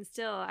 laying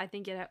still, I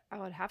think I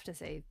would have to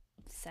say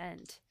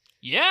scent.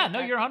 Yeah, no,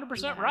 you're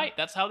 100% right.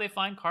 That's how they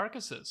find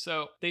carcasses.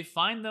 So they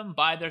find them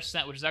by their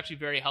scent, which is actually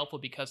very helpful,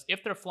 because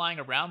if they're flying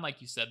around,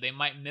 like you said, they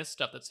might miss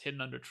stuff that's hidden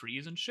under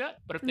trees and shit.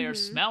 But if they're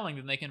smelling,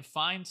 then they can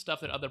find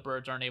stuff that other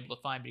birds aren't able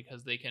to find,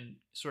 because they can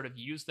sort of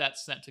use that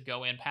scent to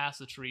go in past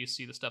the trees,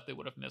 see the stuff they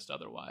would have missed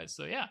otherwise.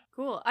 So yeah.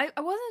 Cool. I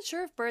wasn't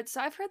sure if birds,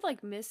 so I've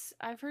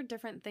heard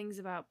different things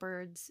about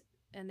birds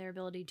and their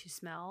ability to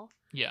smell.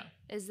 Yeah.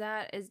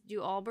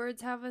 Do all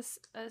birds have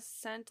a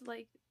scent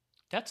like...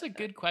 That's a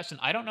good question.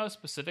 I don't know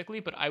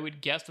specifically, but I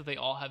would guess that they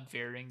all have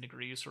varying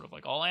degrees, sort of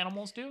like all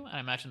animals do. And I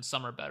imagine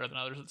some are better than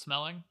others at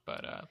smelling,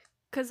 but...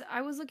 Because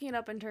I was looking it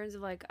up in terms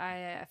of, like,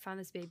 I found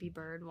this baby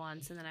bird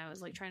once, and then I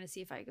was, like, trying to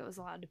see if I was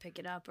allowed to pick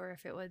it up or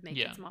if it would make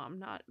its mom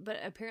not. But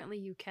apparently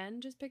you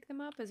can just pick them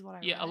up, is what I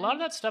read. Yeah, a lot of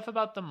that stuff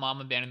about the mom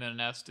abandoning the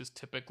nest is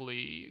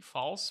typically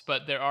false,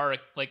 but there are,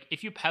 like,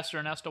 if you pester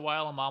a nest a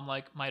while, a mom,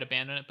 like, might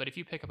abandon it, but if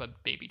you pick up a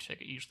baby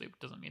chick, it usually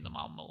doesn't mean the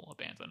mom will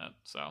abandon it,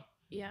 so...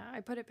 Yeah, I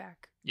put it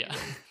back. Yeah.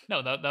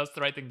 No, that was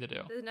the right thing to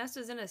do. The nest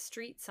was in a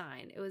street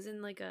sign. It was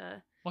in, like,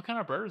 a... What kind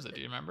of bird is it?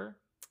 Do you remember?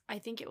 I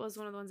think it was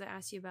one of the ones I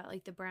asked you about,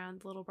 like the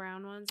little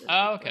brown ones.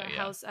 Oh, okay,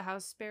 A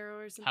house sparrow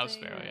or something. House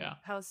sparrow,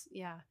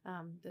 yeah.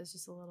 There's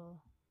just a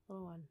little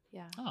one,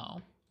 yeah.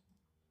 Oh.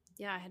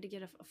 Yeah, I had to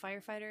get a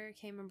firefighter,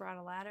 came and brought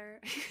a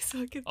ladder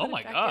so I could put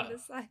it back in the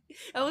side.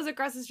 I was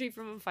across the street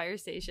from a fire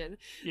station.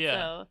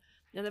 Yeah.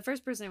 And the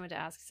first person I went to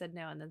ask said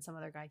no, and then some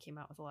other guy came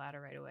out with a ladder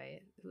right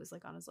away who was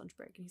like on his lunch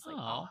break, and he's like,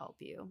 I'll help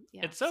you.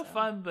 Yeah, it's so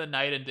fun, the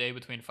night and day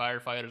between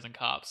firefighters and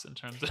cops in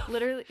terms of...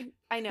 Literally,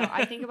 I know.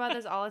 I think about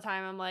this all the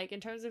time. I'm like,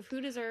 in terms of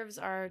who deserves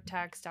our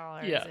tax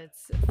dollars,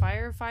 it's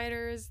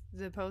firefighters,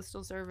 the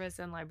postal service,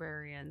 and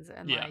librarians.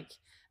 And like,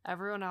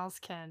 everyone else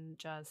can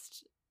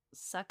just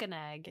suck an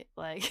egg.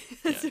 Like,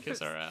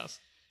 kiss our ass.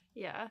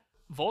 Yeah.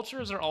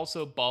 vultures are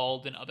also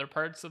bald in other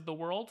parts of the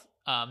world.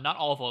 Not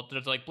all vultures.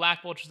 There's like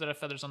black vultures that have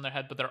feathers on their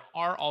head, but there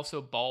are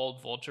also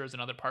bald vultures in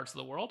other parts of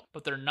the world.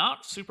 But they're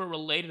not super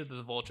related to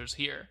the vultures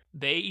here.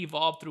 They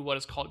evolved through what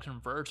is called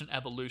convergent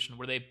evolution,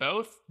 where they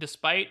both,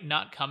 despite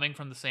not coming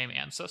from the same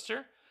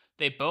ancestor,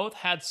 they both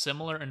had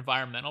similar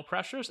environmental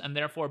pressures and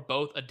therefore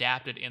both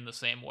adapted in the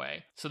same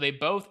way. So they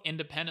both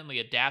independently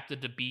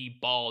adapted to be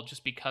bald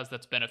just because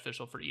that's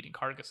beneficial for eating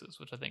carcasses,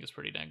 which I think is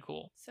pretty dang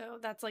cool. So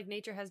that's like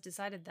nature has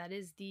decided that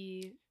is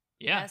the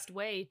Yeah. best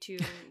way to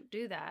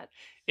do that.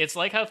 It's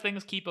like how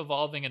things keep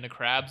evolving into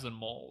crabs and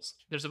moles.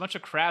 There's a bunch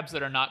of crabs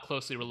that are not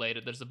closely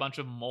related. There's a bunch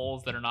of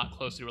moles that are not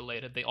closely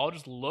related. They all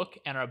just look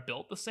and are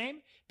built the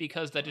same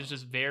because that is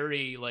just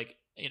very like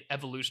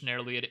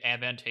evolutionarily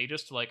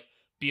advantageous to like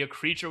be a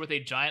creature with a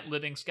giant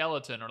living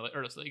skeleton or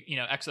you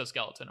know,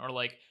 exoskeleton, or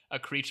like a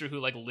creature who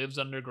like lives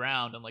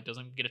underground and like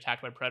doesn't get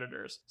attacked by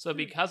predators. So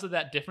because of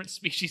that, different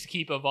species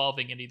keep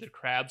evolving into either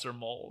crabs or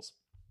moles.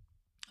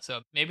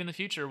 So maybe in the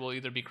future we'll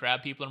either be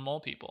crab people or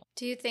mole people.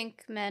 Do you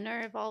think men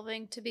are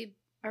evolving to be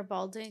are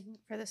balding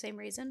for the same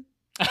reason?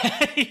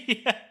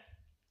 Yeah.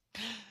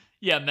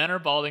 Yeah, men are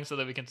balding so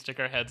that we can stick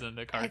our heads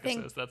into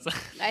carcasses.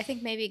 I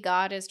think maybe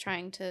God is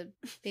trying to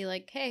be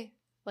like, hey,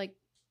 like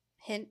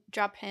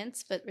drop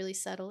hints, but really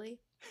subtly.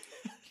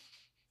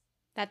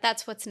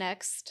 That's what's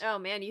next. Oh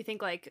man, you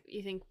think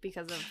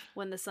because of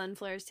when the sun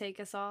flares take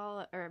us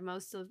all, or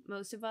most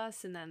of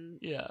us, and then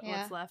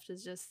what's left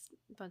is just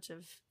a bunch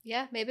of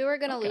maybe we're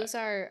gonna lose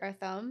our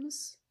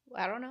thumbs.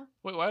 I don't know.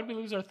 Wait, why would we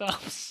lose our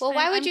thumbs? Well,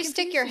 why would you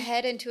stick your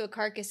head into a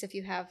carcass if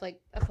you have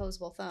like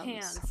opposable thumbs?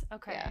 Hands.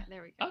 Okay,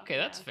 there we go. Okay,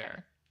 that's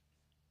fair.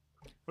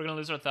 We're gonna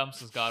lose our thumbs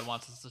because God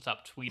wants us to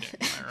stop tweeting.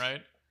 Am I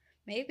right?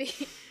 Maybe.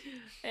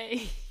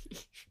 Hey.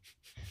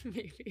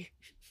 Maybe.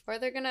 Or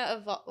they're gonna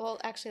evolve. Well,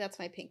 actually, that's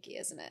my pinky,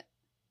 isn't it?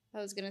 I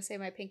was gonna say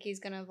my pinky's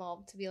gonna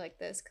evolve to be like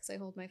this because I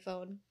hold my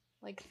phone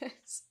like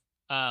this.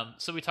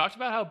 So we talked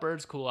about how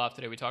birds cool off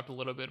today. We talked a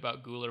little bit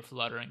about gular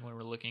fluttering when we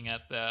were looking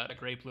at the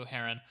great blue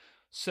heron.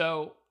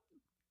 So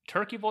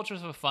turkey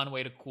vultures have a fun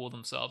way to cool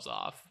themselves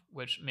off,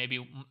 which maybe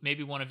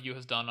one of you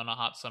has done on a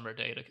hot summer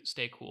day to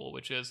stay cool,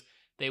 which is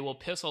they will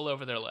piss all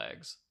over their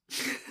legs.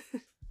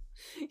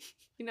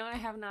 You know, I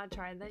have not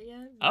tried that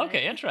yet.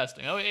 Okay,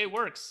 interesting. Oh, it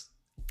works.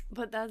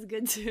 But that's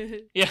good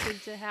to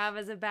have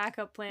as a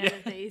backup plan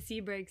if the AC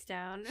breaks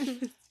down.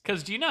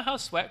 Because do you know how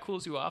sweat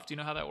cools you off? Do you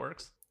know how that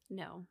works?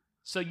 No.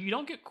 So you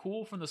don't get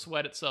cool from the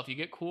sweat itself. You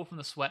get cool from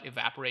the sweat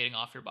evaporating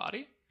off your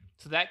body.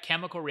 So that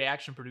chemical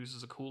reaction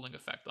produces a cooling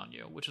effect on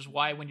you, which is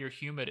why when you're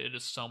humid, it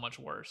is so much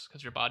worse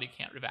because your body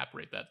can't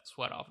evaporate that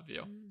sweat off of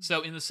you.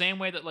 So in the same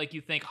way that like you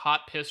think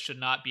hot piss should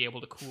not be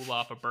able to cool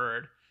off a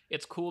bird,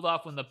 it's cooled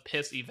off when the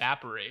piss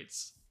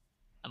evaporates.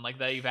 And like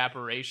that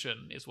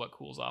evaporation is what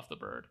cools off the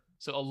bird.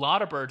 So a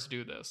lot of birds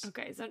do this.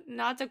 Okay, so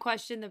not to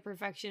question the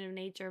perfection of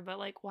nature, but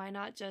like why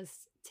not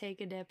just take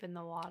a dip in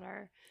the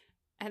water?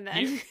 And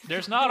then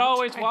there's not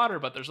always water,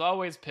 but there's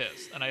always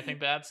piss. And I think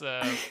that's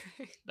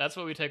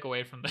what we take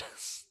away from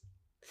this.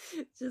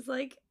 Just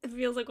like it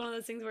feels like one of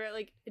those things where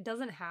like it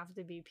doesn't have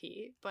to be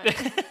pee, but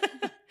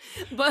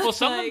well,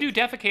 some of them do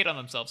defecate on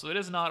themselves, so it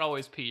is not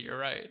always pee. You're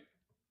right.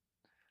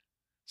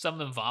 Some of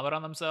them vomit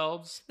on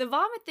themselves. The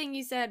vomit thing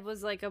you said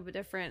was like a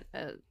different,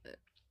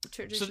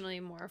 traditionally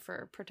more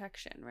for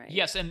protection, right?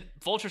 Yes, and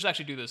vultures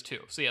actually do this too.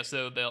 So yeah,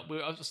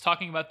 I was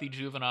talking about the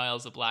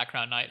juveniles of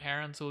black-crowned night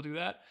herons who will do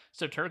that.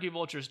 So turkey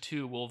vultures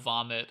too will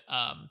vomit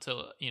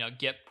to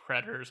get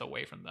predators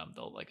away from them.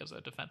 They'll like as a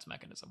defense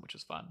mechanism, which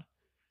is fun.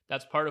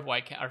 That's part of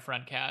why our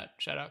friend Kat,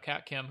 shout out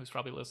Kat Kim, who's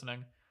probably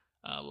listening,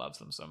 loves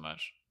them so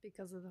much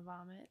because of the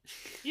vomit.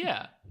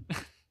 Yeah.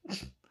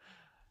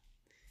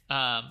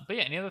 But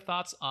yeah, any other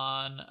thoughts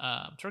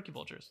on turkey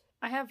vultures?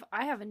 I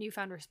have a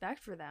newfound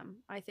respect for them.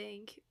 I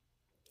think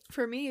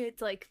for me,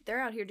 it's like they're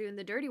out here doing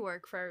the dirty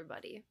work for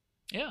everybody.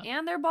 Yeah,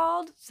 and they're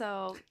bald,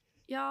 so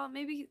y'all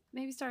maybe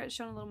start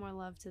showing a little more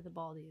love to the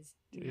baldies.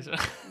 These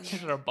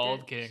are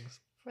bald kings.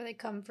 Before they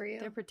come for you,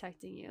 they're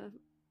protecting you.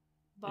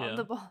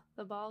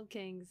 The bald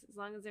kings, as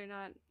long as they're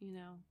not,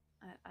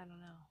 I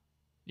don't know.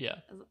 Yeah.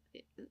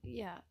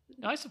 Yeah.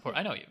 No, I support.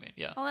 I know what you mean.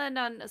 Yeah. I'll end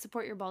on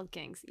support your bald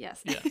kings.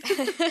 Yes. Yeah.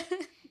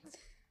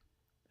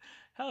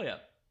 Hell yeah.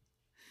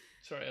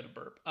 Sorry, I had a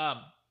burp.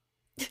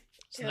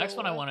 So the next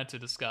one I wanted to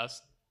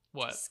discuss.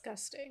 What?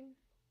 Disgusting.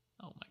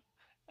 Oh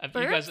my!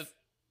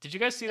 Did you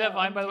guys see that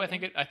Vine? By the way, I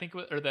think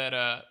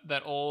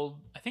that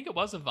old. I think it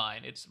was a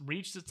Vine. It's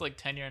reached its like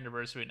 10-year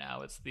anniversary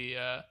now. It's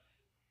the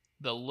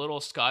little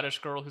Scottish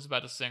girl who's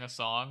about to sing a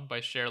song by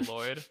Cher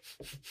Lloyd.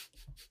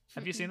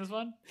 Have you seen this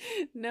one?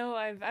 No,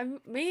 I'm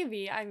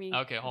maybe. I mean,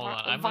 okay, hold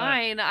on.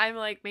 Vine. I'm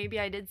like maybe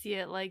I did see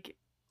it like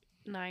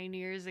 9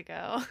 years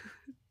ago.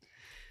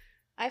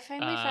 I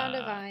finally found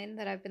a Vine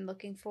that I've been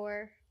looking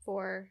for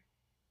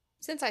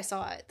since I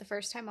saw it the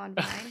first time on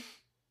Vine.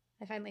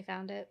 I finally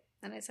found it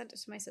and I sent it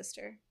to my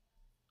sister.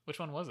 Which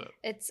one was it?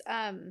 It's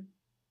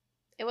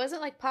it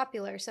wasn't like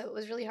popular, so it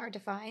was really hard to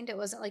find. It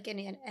wasn't like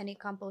any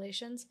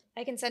compilations.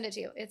 I can send it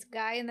to you. It's a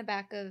guy in the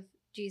back of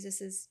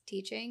Jesus's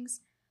teachings,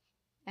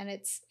 and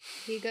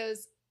he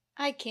goes,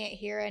 I can't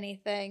hear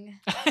anything.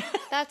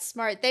 That's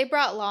smart. They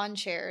brought lawn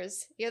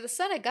chairs. You're the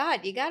son of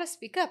God. You gotta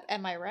speak up.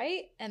 Am I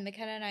right? And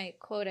McKenna and I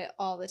quote it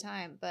all the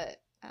time, but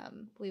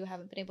we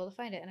haven't been able to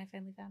find it, and I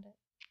finally found it.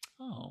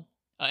 Oh.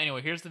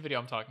 Anyway, here's the video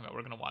I'm talking about.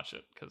 We're going to watch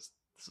it because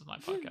this is my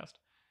podcast,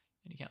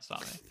 and you can't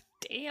stop me.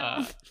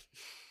 Damn.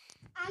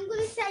 I'm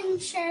gonna sing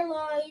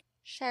Charlotte.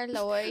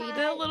 Charlotte.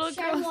 The little girl's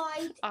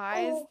Charlotte.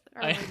 eyes Oh,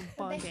 are I- like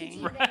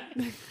bugging.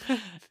 Right.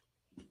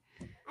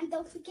 and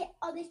don't forget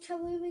all the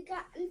trouble we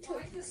got into.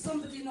 Why does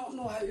somebody not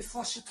know how to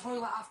flush a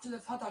toilet after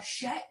they've had a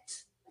shit?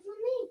 What do you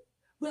mean?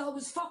 Well, it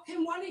was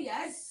fucking one of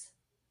yous.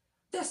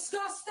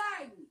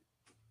 Disgusting!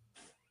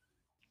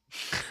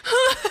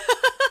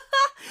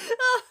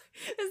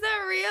 Is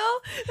that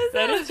real?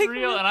 That is like,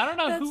 real, and I don't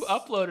know who that's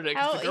uploaded it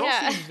because the girl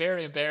yeah. seems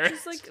very embarrassed.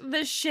 Just like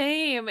the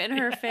shame in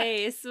her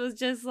face was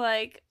just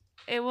like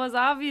it was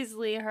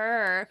obviously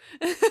her.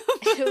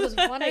 It was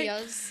one of Like,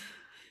 yours.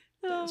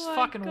 oh It's my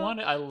fucking God. one.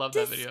 I love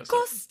that video.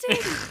 Disgusting.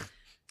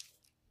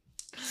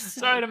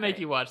 Sorry to make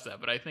you watch that,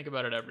 but I think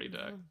about it every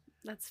day.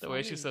 That's The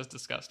way she funny. says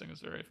disgusting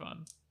is very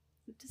fun.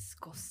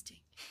 disgusting.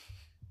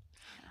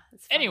 Yeah,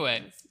 it's funny. Anyway,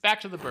 It's-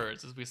 back to the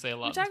birds, as we say a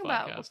lot we're in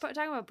this podcast.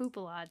 talking about poop a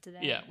lot today.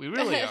 Yeah, we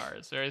really are.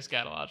 It's very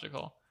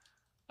scatological.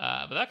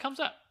 But that comes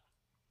up.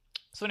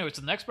 So anyway,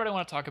 so the next bird I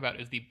want to talk about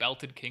is the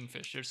belted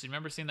kingfisher. So you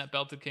remember seeing that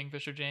belted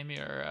kingfisher, Jamie,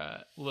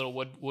 or little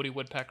woody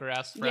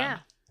woodpecker-ass friend? Yeah.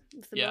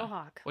 It's the Yeah.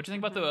 mohawk. What do you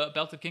think about the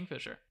belted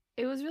kingfisher?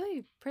 It was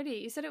really pretty.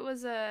 You said it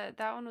was that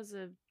one was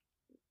a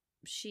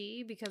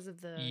she because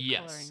of the Yes.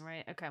 coloring,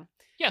 right? Okay.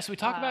 Yeah, so we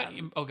talk about...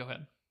 Um, Oh, go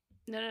ahead.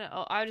 No.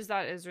 Oh, I just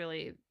thought it was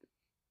really.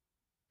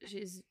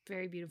 She's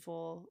very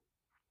beautiful.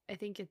 I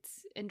think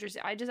it's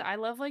interesting. I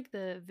love like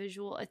the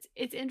visual.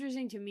 It's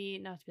interesting to me,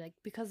 not to be like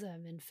because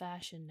I'm in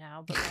fashion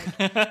now, but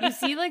like you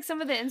see like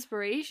some of the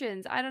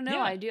inspirations. I don't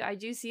know. Yeah. I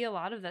do see a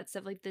lot of that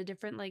stuff, like the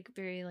different like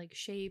very like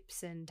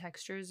shapes and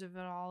textures of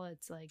it all.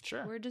 It's like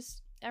Sure. we're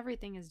just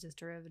everything is just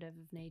derivative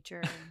of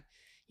nature. And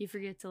you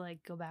forget to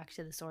like go back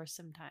to the source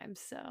sometimes.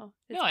 So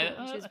it's No,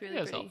 cool. I She's think really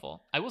that's pretty.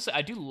 helpful. I will say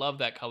I do love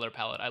that color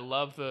palette. I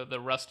love the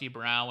rusty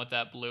brown with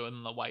that blue and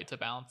then the white to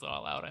balance it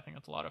all out. I think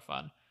it's a lot of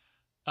fun.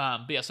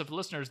 But yeah, so for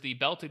listeners, the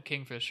belted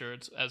kingfisher,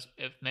 it's, as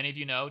if many of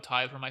you know,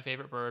 tied for my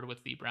favorite bird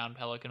with the brown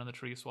pelican and the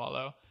tree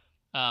swallow.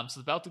 So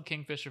the belted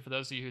kingfisher, for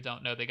those of you who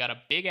don't know, they got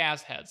a big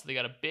ass head. So they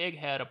got a big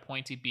head, a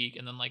pointy beak,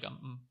 and then like a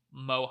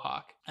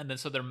mohawk. And then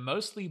so they're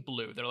mostly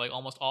blue. They're like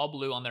almost all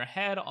blue on their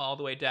head, all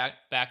the way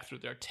back through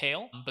their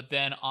tail. But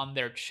then on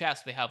their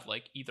chest, they have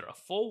like either a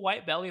full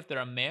white belly if they're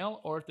a male,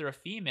 or if they're a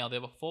female, they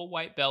have a full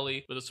white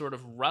belly with a sort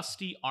of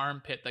rusty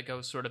armpit that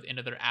goes sort of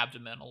into their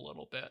abdomen a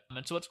little bit.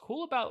 And so what's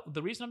cool about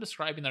the reason I'm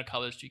describing their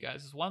colors to you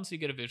guys is one, so you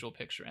get a visual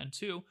picture, and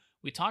two,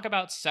 we talk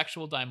about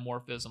sexual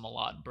dimorphism a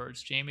lot in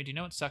birds. Jamie, do you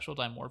know what sexual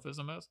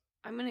dimorphism is?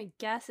 I'm gonna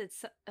guess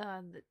it's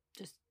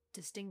just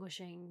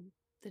distinguishing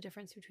the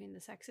difference between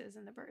the sexes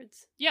and the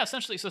birds. Yeah,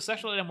 essentially. So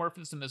sexual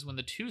dimorphism is when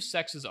the two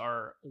sexes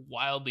are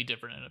wildly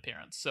different in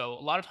appearance. So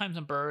a lot of times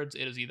in birds,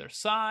 it is either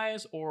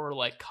size or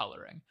like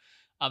coloring.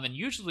 And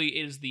usually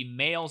it is the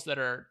males that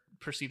are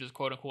perceived as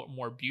quote unquote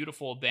more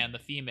beautiful than the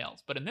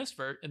females. But in this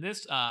bird,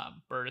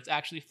 it's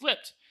actually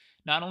flipped.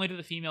 Not only do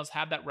the females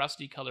have that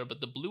rusty color,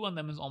 but the blue on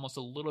them is almost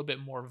a little bit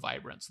more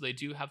vibrant. So they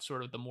do have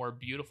sort of the more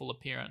beautiful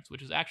appearance,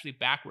 which is actually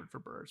backward for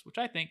birds, which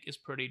I think is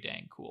pretty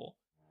dang cool.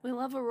 We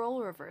love a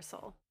role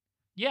reversal.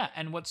 Yeah,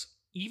 and what's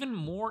even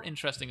more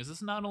interesting is this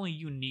is not only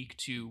unique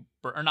to,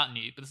 or not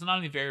neat, but it's not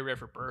only very rare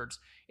for birds,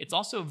 it's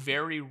also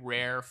very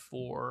rare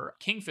for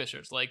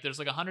kingfishers. Like there's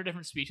like 100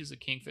 different species of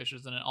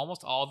kingfishers, and in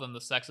almost all of them,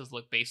 the sexes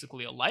look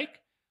basically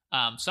alike.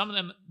 Some of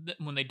them,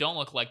 when they don't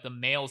look like, the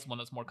male is the one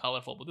that's more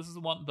colorful, but this is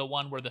the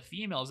one where the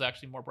female is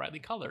actually more brightly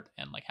colored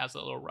and like has that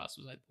little rust,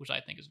 which I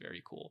think is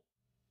very cool.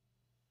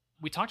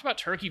 We talked about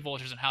turkey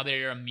vultures and how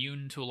they are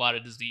immune to a lot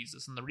of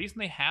diseases. And the reason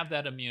they have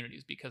that immunity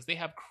is because they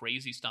have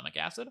crazy stomach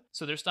acid.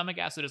 So their stomach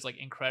acid is like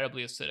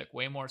incredibly acidic,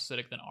 way more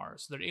acidic than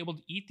ours. So they're able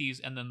to eat these,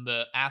 and then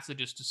the acid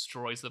just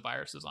destroys the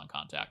viruses on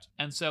contact.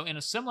 And so in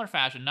a similar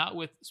fashion, not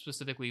with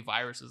specifically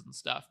viruses and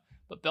stuff,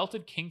 but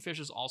belted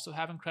kingfishers also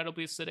have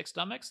incredibly acidic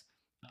stomachs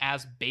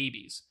as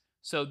babies.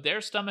 So their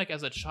stomach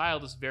as a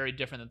child is very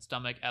different than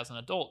stomach as an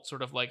adult,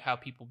 sort of like how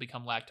people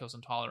become lactose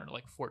intolerant at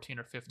like 14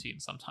 or 15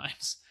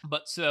 sometimes.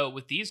 But so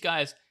with these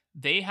guys,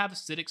 they have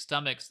acidic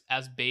stomachs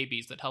as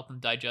babies that help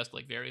them digest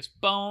like various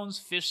bones,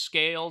 fish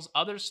scales,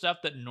 other stuff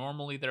that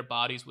normally their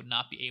bodies would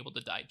not be able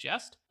to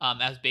digest.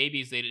 As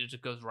babies, it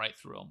just goes right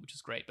through them, which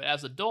is great. But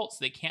as adults,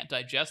 they can't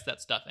digest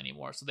that stuff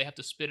anymore, so they have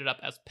to spit it up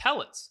as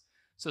pellets.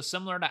 So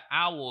similar to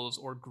owls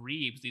or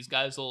grebes, these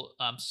guys will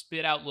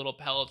spit out little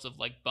pellets of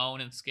like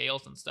bone and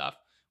scales and stuff,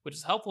 which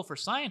is helpful for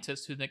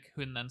scientists who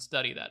can then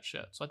study that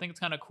shit. So I think it's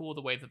kind of cool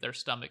the way that their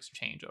stomachs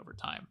change over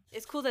time.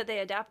 It's cool that they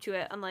adapt to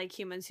it, unlike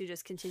humans who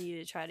just continue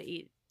to try to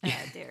eat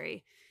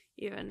dairy,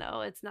 even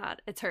though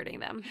it's hurting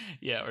them.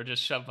 Yeah, or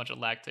just shove a bunch of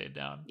lactate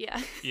down.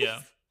 Yeah. Yeah.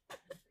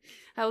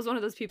 I was one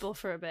of those people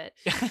for a bit.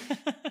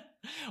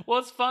 Well,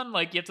 it's fun.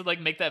 Like, you have to like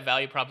make that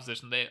value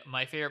proposition.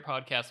 My favorite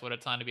podcast, What a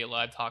Time to Be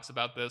Alive, talks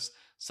about this.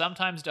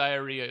 Sometimes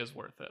diarrhea is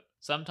worth it.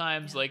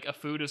 Sometimes like a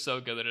food is so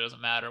good that it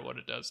doesn't matter what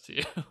it does to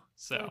you.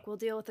 So Like, we'll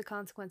deal with the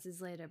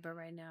consequences later, but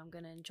right now I'm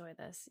gonna enjoy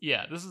this.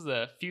 yeah, this is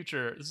a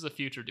future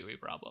Dewey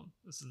problem.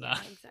 This is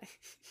not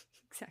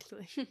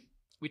Exactly.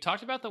 We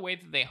talked about the way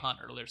that they hunt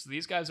earlier. So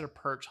these guys are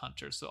perch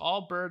hunters. So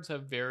all birds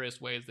have various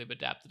ways they've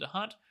adapted to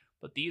hunt,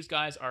 but these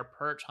guys are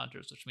perch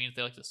hunters, which means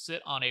they like to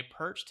sit on a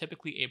perch,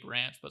 typically a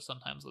branch, but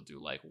sometimes they'll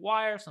do like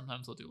wire,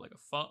 sometimes they'll do like a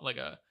phone, like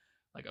a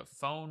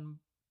phone,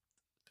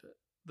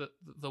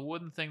 the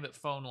wooden thing that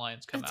phone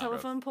lines come out of.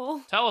 Telephone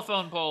pole.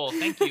 Telephone pole.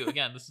 Thank you.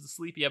 Again, this is a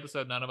sleepy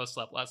episode. None of us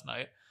slept last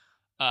night.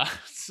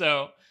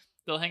 So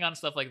they'll hang on to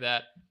stuff like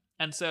that.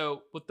 And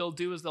so what they'll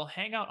do is they'll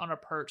hang out on a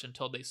perch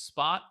until they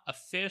spot a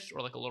fish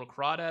or like a little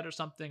crawdad or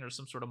something or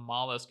some sort of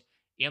mollusk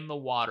in the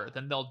water.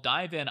 Then they'll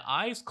dive in,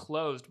 eyes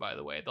closed, by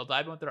the way. They'll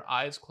dive in with their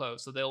eyes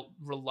closed. So they'll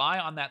rely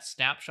on that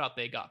snapshot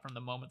they got from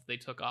the moment they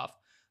took off.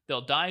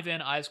 They'll dive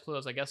in, eyes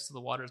closed, I guess so the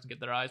water doesn't get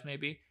their eyes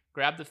maybe,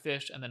 grab the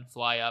fish, and then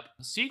fly up.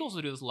 Seagulls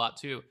will do this a lot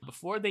too.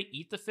 Before they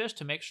eat the fish,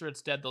 to make sure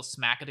it's dead, they'll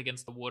smack it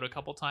against the wood a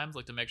couple times,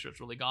 like to make sure it's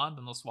really gone,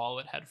 then they'll swallow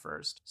it head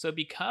first. So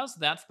because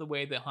that's the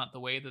way they hunt, the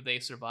way that they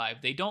survive,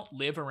 they don't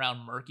live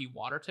around murky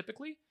water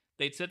typically.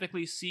 They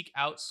typically seek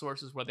out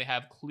sources where they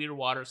have clear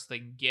water so they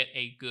can get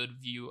a good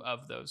view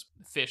of those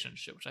fish and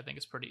shit, which I think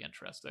is pretty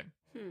interesting.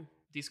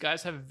 These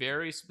guys have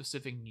very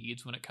specific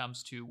needs when it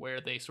comes to where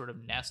they sort of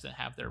nest and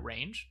have their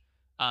range.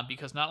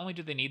 Because not only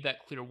do they need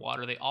that clear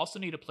water, they also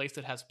need a place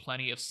that has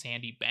plenty of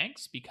sandy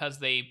banks because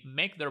they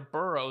make their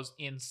burrows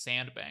in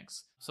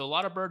sandbanks. So a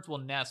lot of birds will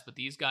nest, but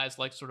these guys,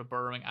 like sort of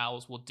burrowing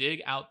owls, will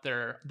dig out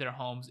their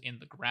homes in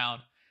the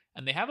ground.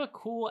 And they have a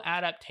cool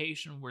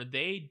adaptation where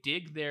they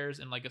dig theirs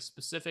in like a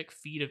specific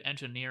feat of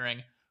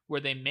engineering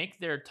where they make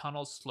their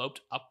tunnels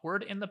sloped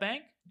upward in the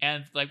bank.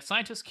 And like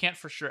scientists can't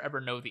for sure ever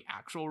know the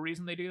actual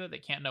reason they do that. They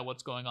can't know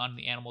what's going on in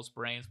the animals'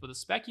 brains, but the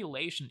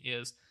speculation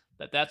is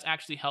that that's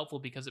actually helpful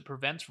because it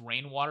prevents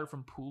rainwater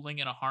from pooling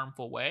in a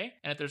harmful way.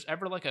 And if there's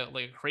ever like a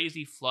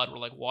crazy flood where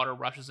like water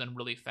rushes in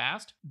really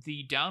fast,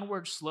 the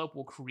downward slope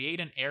will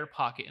create an air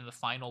pocket in the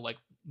final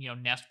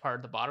nest part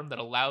at the bottom that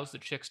allows the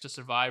chicks to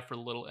survive for a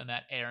little in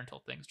that air until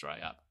things dry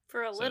up.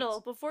 For a So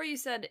little. Before you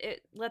said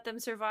it let them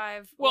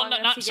survive Well, long not-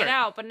 enough not- to sorry. get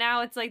out, but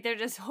now it's like they're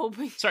just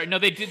hoping. Sorry, no,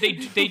 they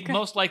Okay.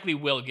 most likely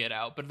will get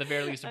out, but at the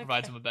very least it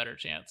provides Okay. them a better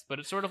chance. But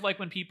it's sort of like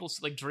when people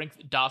like drink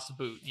Das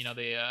Boot,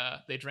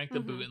 they drink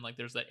the boot Mhm. and like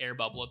there's that air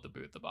bubble at the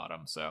boot at the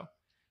bottom. So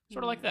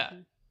sort of like that.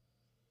 Mhm.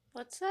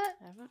 What's that?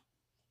 I haven't-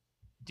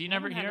 Do you I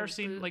never haven't had ever a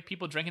seen boot. like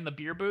people drinking the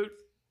beer boot?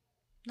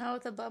 No,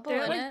 with a bubble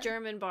They're in like it.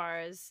 German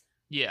bars.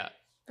 Yeah.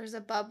 There's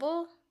a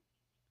bubble.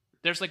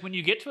 There's like when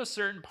you get to a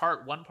certain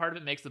part, one part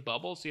of it makes the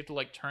bubble, so you have to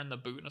like turn the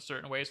boot in a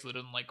certain way so it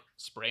doesn't like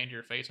spray into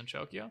your face and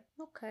choke you.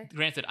 Okay.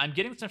 Granted, I'm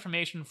getting this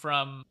information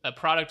from a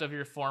product of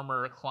your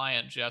former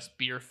client, Jess,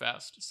 Beer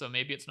Fest, so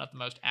maybe it's not the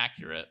most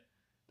accurate,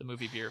 the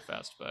movie Beer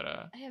Fest, but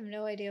I have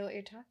no idea what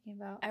you're talking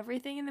about.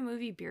 Everything in the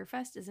movie Beer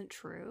Fest isn't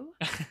true.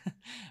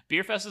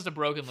 Beer Fest is a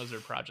Broken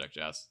Lizard project,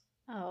 Jess.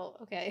 Oh,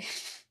 okay.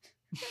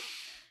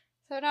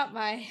 So not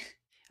my.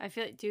 I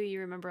feel like, do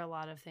you remember a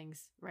lot of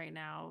things right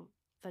now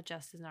that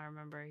Jess does not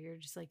remember? You're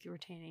just like you're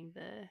retaining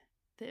the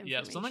information.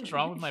 Yeah, something's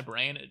wrong with my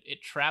brain.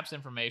 It traps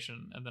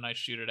information and then I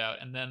shoot it out.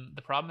 And then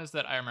the problem is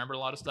that I remember a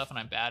lot of stuff and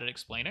I'm bad at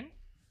explaining.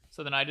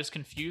 So then I just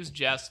confuse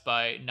Jess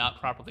by not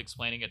properly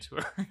explaining it to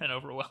her and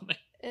overwhelming.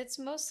 It's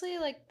mostly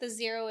like the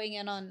zeroing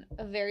in on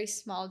a very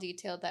small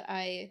detail that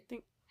I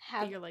think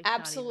have you're, like, not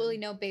absolutely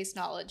even- no base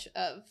knowledge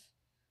of.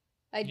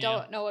 I Yeah.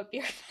 don't know what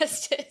Beer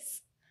Fest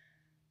is.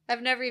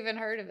 I've never even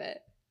heard of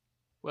it.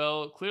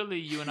 Well, clearly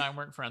you and I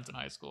weren't friends in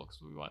high school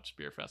because we watched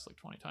Beer Fest like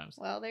 20 times.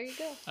 Well, there you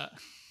go.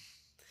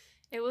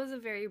 It was a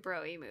very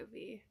bro-y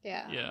movie.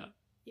 Yeah. Yeah.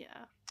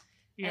 Yeah.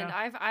 Yeah.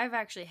 And I've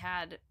actually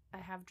I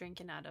have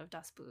drinking out of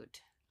Das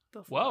Boot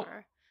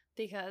before.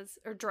 Because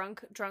or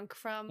drunk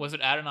from Was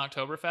it at an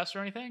Oktoberfest or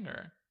anything?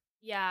 Or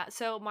Yeah,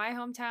 so my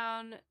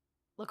hometown,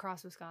 La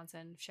Crosse,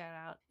 Wisconsin, shout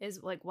out,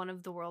 is like one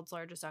of the world's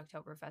largest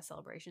Oktoberfest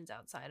celebrations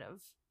outside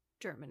of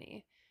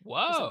Germany. Or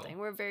whoa. something.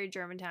 We're a very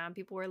German town.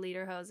 People wear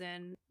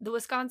lederhosen. The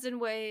Wisconsin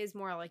way is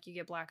more like you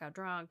get blackout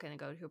drunk and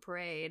go to a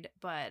parade.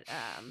 But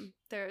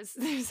there's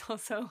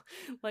also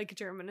like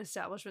German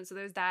establishments. So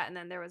there's that, and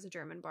then there was a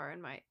German bar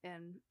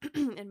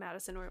in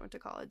Madison where I went to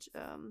college.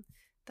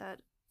 That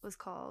was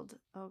called,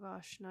 oh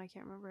gosh, no, I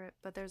can't remember it.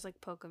 But there's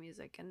like polka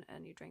music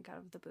and you drink out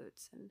of the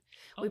boots. And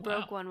we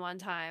broke one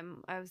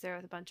time. I was there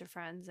with a bunch of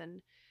friends,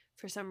 and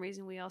for some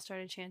reason we all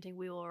started chanting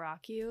 "We Will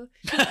Rock You."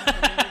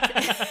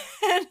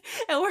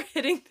 And we're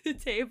hitting the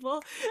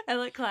table and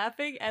like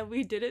clapping, and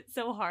we did it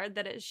so hard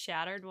that it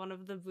shattered one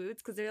of the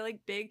boots because they're like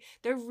big.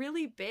 They're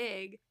really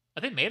big.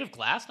 Are they made of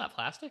glass, not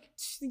plastic?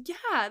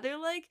 Yeah, they're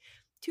like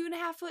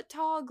 2.5 foot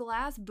tall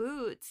glass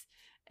boots,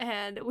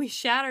 and we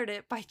shattered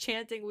it by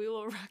chanting "We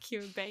Will Rock You"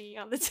 and banging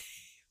on the table.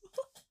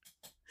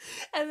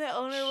 And the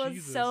owner was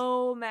Jesus.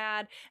 so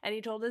mad, and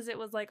he told us it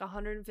was like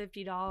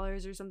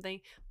 $150 or something.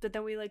 But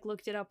then we like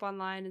looked it up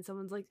online, and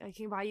someone's like, "I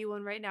can buy you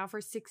one right now for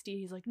 $60."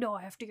 He's like, "No,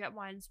 I have to get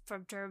mine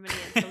from Germany."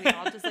 And so we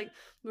all just like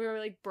we were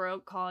like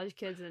broke college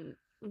kids and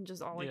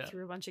just all like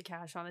threw a bunch of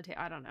cash on the table.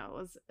 I don't know.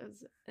 It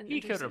was an He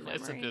could interesting replace.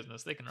 It's a memory.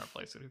 business. They can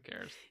replace it. Who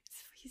cares?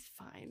 He's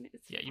fine.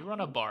 It's You fine. run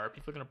a bar.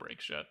 People are gonna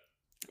break shit.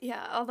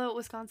 Yeah, although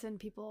Wisconsin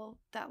people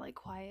that like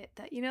quiet,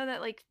 that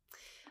that like,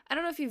 I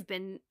don't know if you've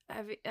been,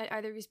 have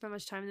either of you spent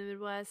much time in the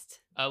Midwest?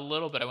 A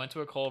little bit. I went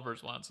to a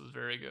Culver's once. It was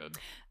very good.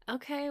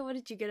 Okay, what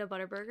did you get, a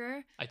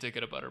Butterburger? I did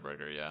get a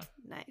Butterburger, yeah.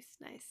 Nice.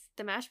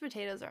 The mashed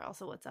potatoes are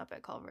also what's up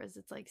at Culver's.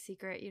 It's like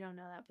secret. You don't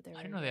know that, but they're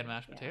I didn't know they had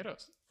mashed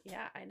potatoes.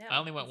 Yeah, I know. I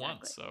only went exactly.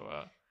 once,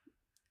 so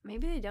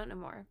Maybe they don't no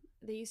more.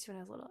 They used to when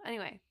I was little.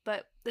 Anyway,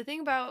 but the thing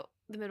about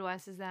the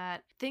Midwest is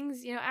that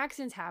things,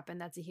 accidents happen.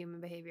 That's a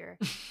human behavior.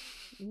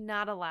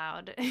 Not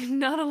allowed.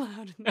 Not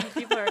allowed.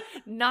 People are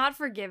not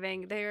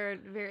forgiving. They are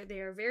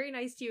very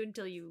nice to you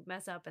until you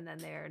mess up, and then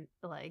they're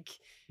like,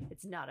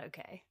 it's not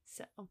okay.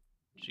 So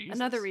Jesus.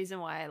 Another reason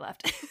why I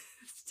left.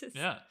 It's just,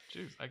 yeah,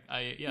 jeez.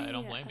 I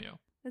don't blame you.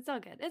 It's all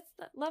good. It's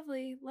a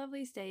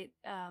lovely state.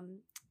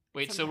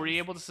 Wait, so were you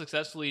sometimes. able to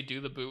successfully do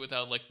the boot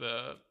without like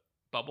the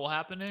bubble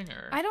happening,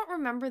 or? I don't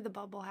remember the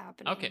bubble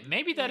happening. Okay,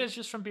 maybe that is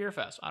just from Beer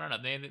Fest. I don't know.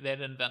 They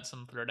did invent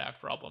some third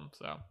act problem,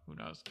 so who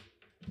knows?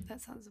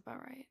 That sounds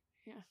about right.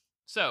 Yeah.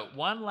 So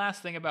one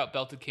last thing about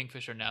belted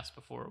kingfisher nests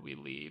before we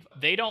leave.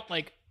 They don't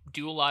like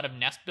do a lot of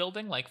nest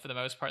building. Like for the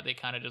most part, they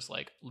kind of just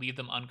like leave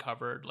them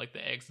uncovered, like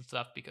the eggs and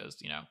stuff,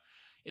 because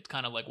it's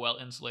kind of like well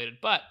insulated.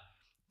 But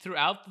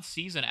throughout the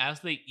season, as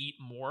they eat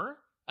more,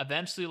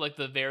 eventually like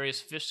the various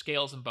fish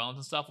scales and bones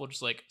and stuff will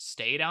just like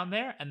stay down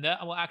there, and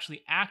that will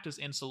actually act as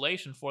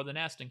insulation for the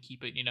nest and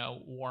keep it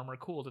warm or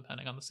cool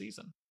depending on the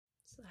season.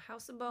 It's the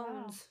House of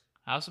Bones.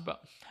 Wow.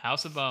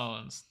 House of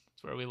Bones.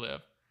 That's where we live.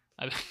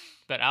 I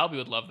bet Albie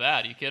would love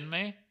that. Are you kidding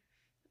me?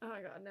 Oh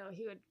my god, no,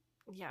 he would.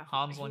 Yeah,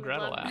 Hansel and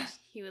Gretel ass.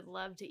 He would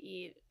love to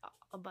eat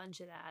a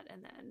bunch of that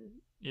and then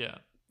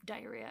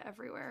diarrhea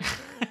everywhere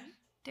for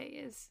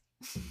days.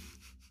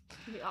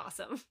 It'd be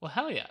awesome. Well,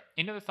 hell yeah.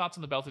 Any other thoughts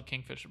on the belted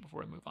kingfisher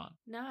before we move on?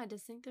 No, I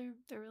just think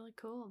they're really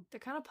cool. They're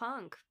kind of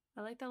punk.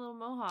 I like that little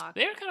mohawk.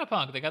 They're kind of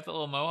punk. They got the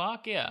little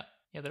mohawk. Yeah,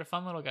 they're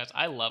fun little guys.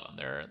 I love them.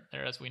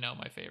 They're as we know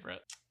my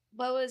favorite.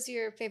 What was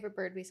your favorite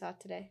bird we saw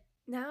today?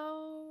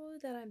 Now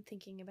that I'm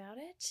thinking about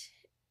it,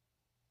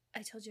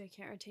 I told you I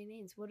can't retain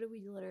names. What did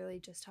we literally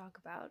just talk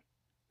about?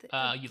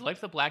 You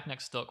liked the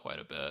black-necked stilt quite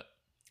a bit.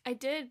 I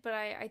did, but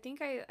I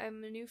think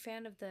I'm a new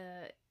fan of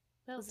the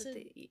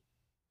Belted.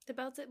 The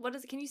belted. What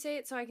is it? Can you say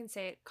it so I can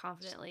say it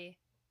confidently?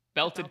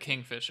 Belted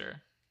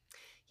kingfisher.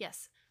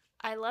 Yes,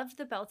 I loved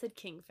the belted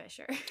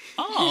kingfisher.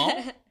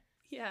 Oh,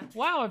 yeah.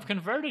 Wow! I've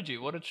converted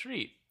you. What a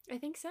treat. I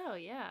think so.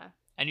 Yeah.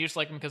 And you just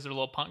like them because they're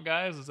little punk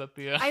guys? Is that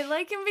the? I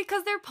like them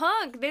because they're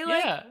punk. They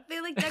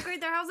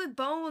decorate their house with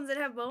bones and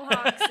have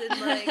mohawks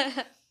and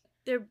like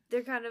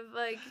they're kind of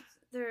like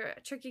they're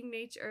tricking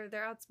nature, or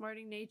they're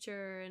outsmarting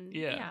nature, and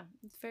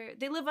it's fair.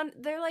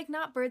 They're like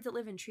not birds that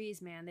live in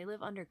trees, man. They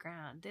live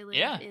underground. They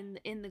live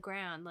in the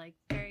ground, like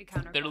very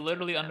counterculture. They're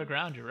literally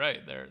underground. You're right.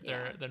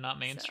 They're not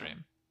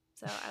mainstream.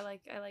 So I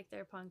like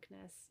their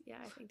punkness. Yeah,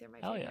 I think they're my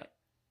Hell favorite. yeah.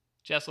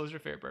 Jess, what was your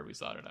favorite bird we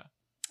saw today?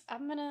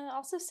 I'm gonna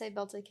also say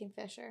belted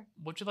kingfisher.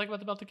 What'd you like about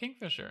the belted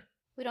kingfisher?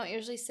 We don't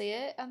usually see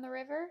it on the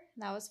river.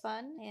 And that was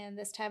fun. And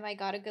this time I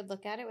got a good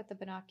look at it with the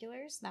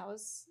binoculars. And it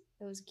was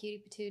a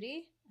cutie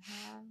patootie.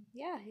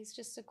 Yeah, he's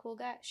just a cool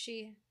guy.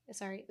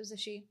 It was a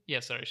she. Yeah,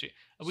 sorry, she.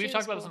 We've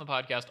talked about this on the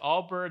podcast.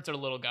 All birds are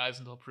little guys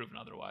until proven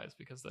otherwise,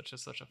 because that's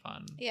just such a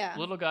fun. Yeah.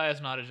 Little guy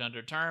is not a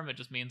gender term. It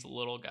just means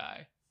little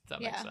guy. If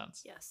that makes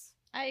sense. Yes.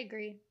 I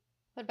agree.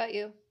 What about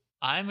you?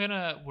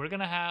 We're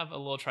gonna have a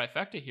little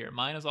trifecta here.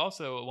 Mine is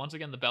also once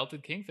again the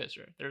belted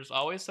kingfisher. They're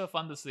always so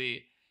fun to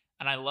see,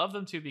 and I love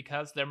them too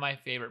because they're my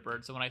favorite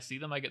bird. So when I see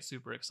them, I get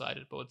super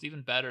excited. But what's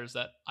even better is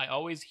that I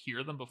always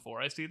hear them before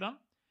I see them.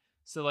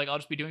 So like I'll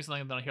just be doing something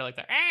and then I'll hear like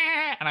the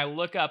and I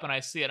look up and I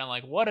see it. And I'm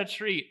like, what a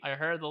treat! I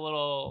heard the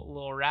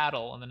little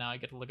rattle, and then now I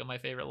get to look at my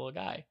favorite little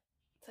guy.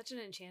 Such an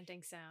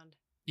enchanting sound.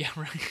 Yeah,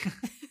 right.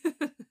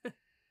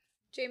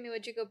 Jamie,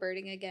 would you go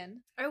birding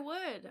again? I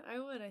would.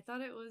 I thought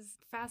it was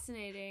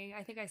fascinating.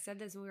 I think I said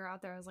this when we were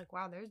out there. I was like,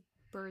 wow, there's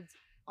birds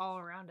all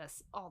around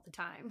us all the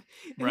time.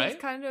 And Right? it's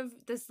kind of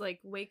this like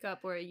wake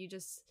up where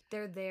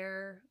they're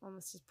there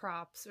almost as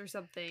props or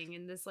something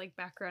in this like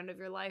background of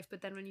your life.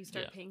 But then when you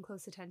start paying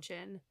close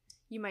attention,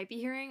 you might be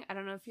hearing, I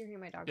don't know if you're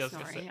hearing my dog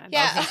snoring.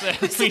 I was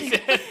gonna say, we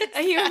did.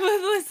 And you're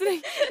both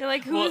listening. You're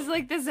like, who's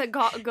like this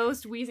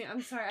ghost wheezing?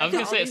 I'm sorry. I was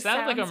gonna say it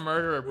sounded like a sounds.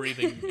 murderer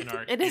breathing in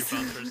our It is.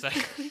 earphones for a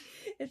second.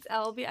 It's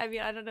Albie. I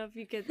mean, I don't know if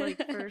you could, like,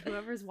 for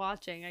whoever's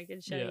watching, I can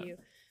show Yeah. you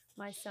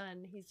my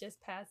son. He's just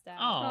passed out.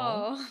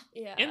 Oh, Oh.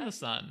 Yeah. in the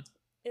sun.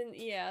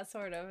 Yeah,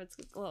 sort of. It's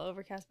a little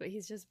overcast, but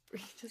he just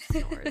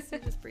snores. He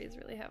just breathes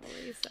really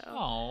heavily. So,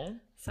 Oh,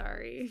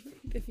 sorry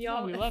if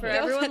y'all, we love for it.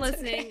 everyone No,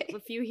 that's listening, okay.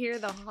 if you hear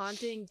the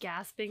haunting,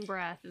 gasping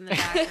breath in the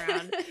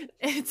background,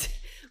 it's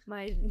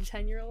my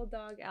 10-year-old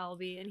dog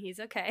Albie, and he's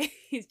okay.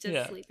 He's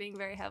just sleeping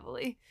very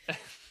heavily.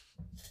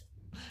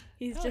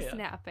 He's Hell just yeah.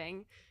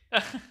 napping.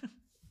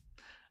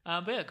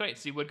 But yeah, great.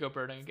 So you would go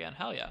birding again.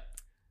 Hell yeah.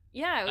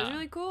 Yeah, it was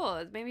really cool.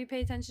 It made me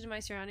pay attention to my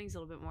surroundings a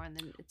little bit more, and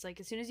then it's like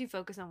as soon as you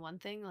focus on one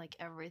thing, like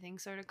everything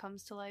sort of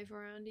comes to life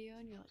around you,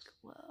 and you're like,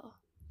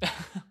 whoa.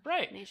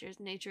 Right.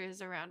 Nature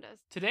is around us.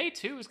 Today,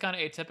 too, was kind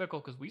of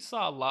atypical because we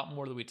saw a lot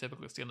more than we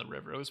typically see on the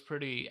river. It was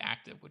pretty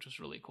active, which was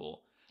really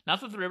cool.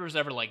 Not that the river's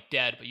ever, like,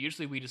 dead, but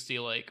usually we just see,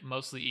 like,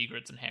 mostly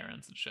egrets and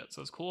herons and shit.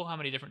 So it's cool how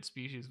many different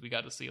species we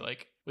got to see.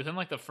 Like, within,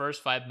 like, the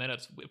first 5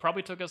 minutes, it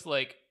probably took us,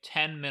 like,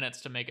 10 minutes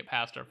to make it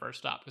past our first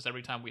stop because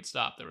every time we'd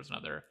stop, there was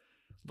another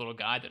little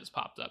guy that just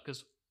popped up.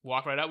 Because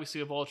walk right out, we see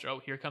a vulture. Oh,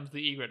 here comes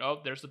the egret.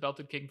 Oh, there's the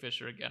belted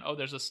kingfisher again. Oh,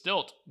 there's a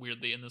stilt,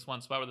 weirdly, in this one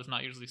spot where there's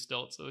not usually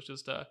stilt. So it's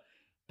just a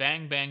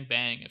bang, bang,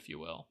 bang, if you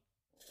will.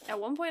 At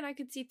one point, I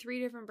could see 3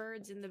 different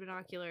birds in the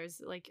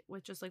binoculars, like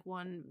with just like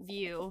one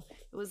view.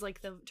 It was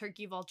like the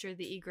turkey vulture,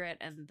 the egret,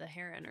 and the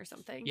heron or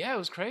something. Yeah, it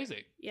was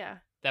crazy. Yeah.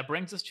 That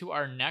brings us to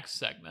our next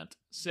segment.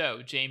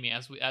 So, Jamie,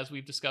 as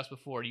we've discussed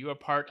before, you are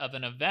part of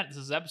an event. This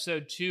is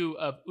episode 2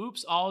 of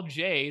Oops All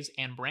Jays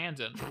and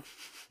Brandon,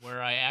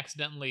 where I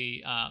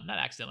accidentally, not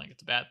accidentally,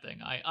 it's a bad thing.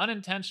 I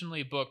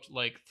unintentionally booked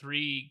like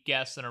 3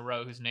 guests in a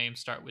row whose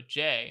names start with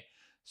J.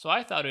 So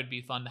I thought it would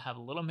be fun to have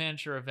a little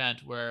miniature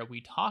event where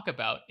we talk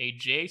about a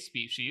jay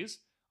species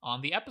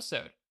on the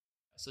episode.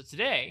 So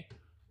today,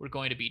 we're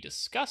going to be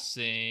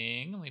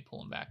discussing, let me pull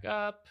them back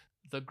up,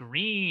 the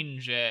green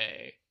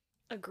jay.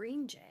 A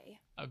green jay.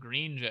 A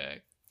green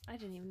jay. I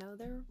didn't even know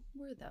there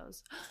were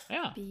those.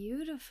 Yeah.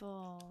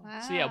 Beautiful.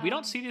 Wow. So yeah, we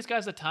don't see these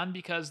guys a ton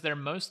because they're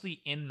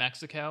mostly in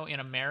Mexico.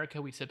 In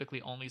America, we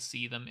typically only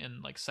see them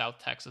in like South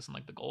Texas and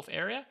like the Gulf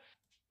area.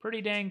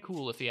 Pretty dang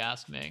cool if you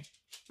ask me.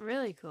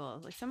 Really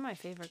cool. Like some of my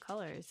favorite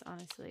colors,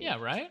 honestly.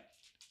 Yeah, right?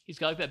 He's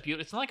got like that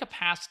beautiful, it's not like a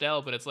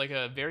pastel, but it's like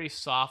a very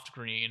soft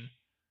green. And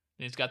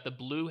he's got the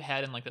blue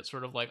head and like that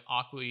sort of like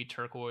aqua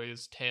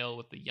turquoise tail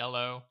with the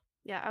yellow.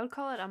 Yeah, I would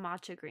call it a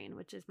matcha green,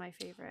 which is my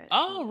favorite.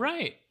 Oh,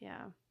 right.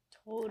 Yeah.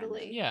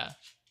 Totally. Yeah.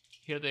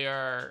 Here they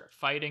are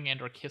fighting and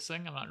or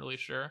kissing. I'm not really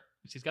sure.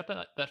 He's got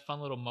that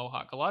fun little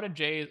mohawk. A lot of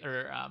jays,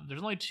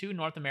 there's only 2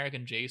 North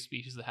American jay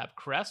species that have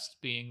crests,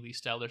 being the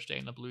Stellar's jay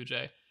and the blue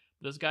jay.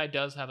 This guy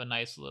does have a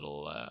nice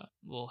little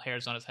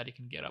hairs on his head he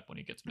can get up when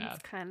he gets mad.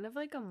 It's kind of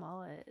like a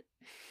mullet.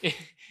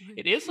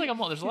 It is like a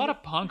mullet. There's a lot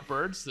of punk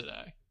birds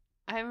today.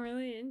 I'm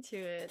really into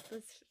it.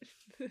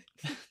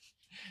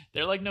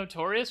 They're like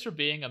notorious for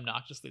being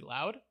obnoxiously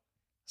loud.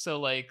 So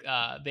like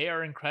they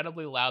are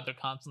incredibly loud. They're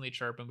constantly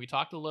chirping. We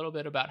talked a little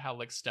bit about how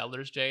like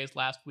Stellar's jays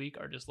last week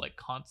are just like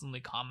constantly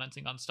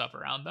commenting on stuff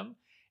around them.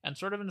 And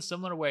sort of in a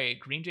similar way,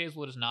 green jays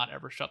will just not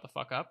ever shut the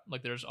fuck up.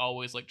 Like there's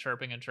always like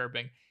chirping and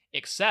chirping,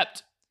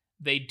 except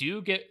they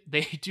do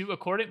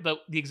according the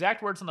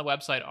exact words on the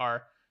website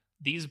are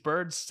these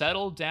birds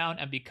settle down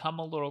and become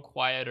a little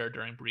quieter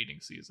during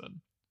breeding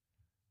season,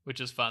 which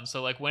is fun.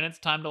 So like when it's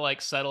time to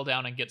like settle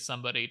down and get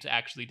somebody to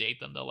actually date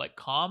them, they'll like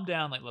calm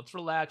down, like let's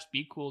relax,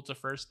 be cool, it's a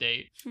first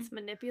date. It's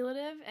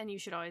manipulative, and you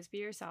should always be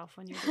yourself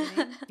when you're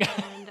dating.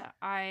 And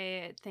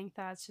I think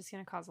that's just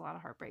going to cause a lot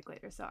of heartbreak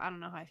later. So I don't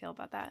know how I feel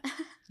about that.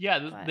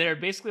 Yeah, they're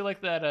basically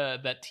like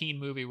that teen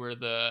movie where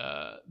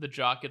the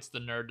jock gets the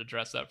nerd to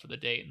dress up for the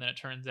date, and then it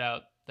turns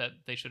out that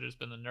they should have just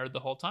been the nerd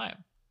the whole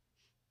time.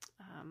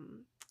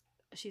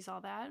 She's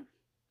all that.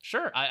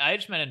 Sure, I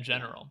just meant in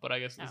general, but I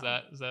guess is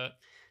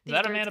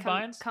that Amanda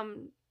Bynes?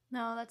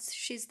 No,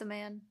 she's the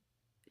man.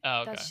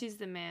 Oh, okay. She's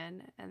the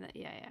man, and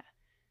yeah,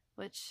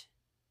 which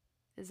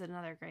is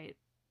another pretty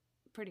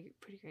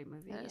great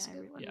movie. That is a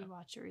good one. We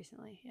watched it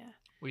recently. Yeah,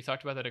 we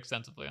talked about that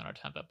extensively on our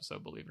 10th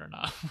episode, believe it or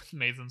not, with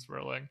Mason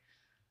Swirling.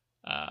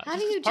 How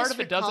do you just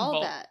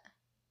recall that?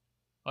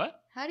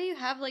 What? How do you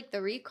have like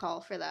the recall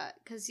for that?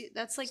 Because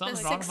that's like Something's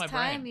the wrong with 6th my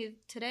time brain.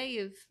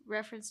 you've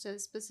referenced a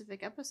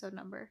specific episode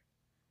number.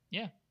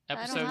 Yeah, don't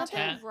episode have nothing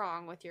 10.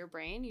 wrong with your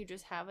brain. You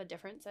just have a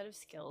different set of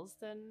skills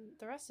than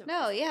the rest of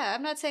No, us. yeah,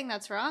 I'm not saying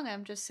that's wrong.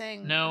 I'm just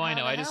saying. No, I how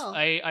know. the hell?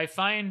 I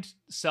find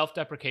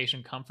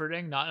self-deprecation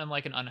comforting, not in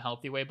like an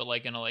unhealthy way, but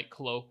like in a like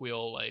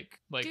colloquial like.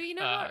 Do you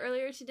know how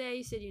earlier today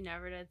you said you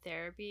never did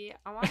therapy?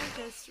 I want to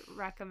just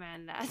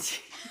recommend that.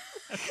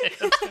 Okay,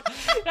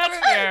 that's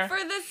fair. For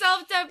the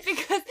self-dep,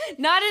 because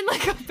not in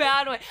like a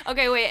bad way.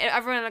 Okay, wait,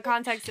 everyone, the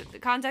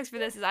context for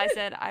this is I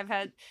said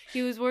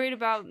he was worried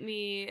about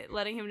me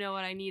letting him know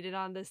what I needed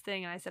on this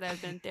thing, and I said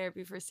I've been in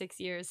therapy for 6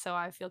 years, so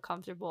I feel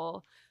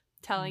comfortable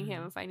telling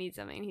him if I need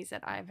something. And he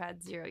said I've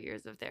had 0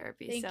 years of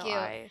therapy. Thank so you.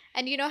 I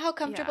And you know how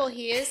comfortable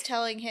he is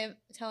telling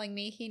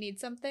me he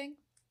needs something?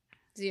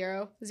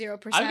 0%.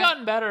 I've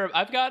gotten better.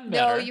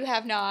 No, you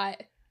have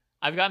not.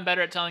 I've gotten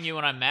better at telling you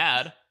when I'm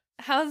mad.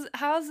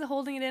 How's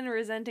holding it in and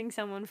resenting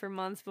someone for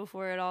months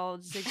before it all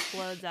just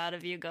explodes out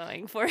of you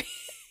going for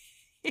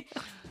you?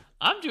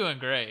 I'm doing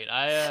great.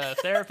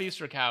 Therapy's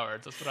for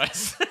cowards. That's what I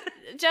said.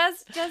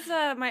 Just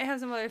might have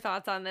some other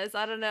thoughts on this.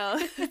 I don't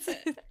know.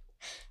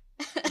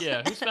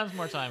 Yeah, who spends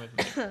more time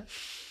with me?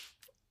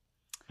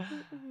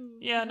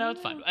 Yeah, no,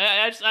 it's fine.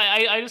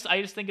 I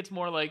just think it's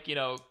more like, you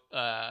know,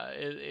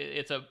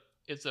 it's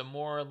a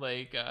more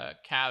like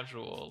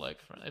casual, like,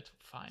 it's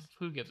fine.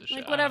 Who gives a shit?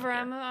 Like, I don't whatever. care.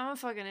 I'm a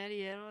fucking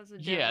idiot. What's the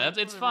Yeah, difference?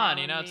 it's What's fun, wrong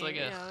you know, with it's like me?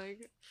 a- You know,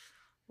 like,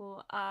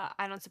 well,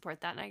 I don't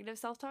support that negative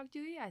self-talk,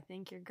 Dewey. I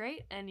think you're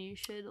great, and you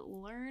should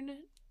learn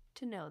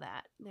to know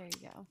that. There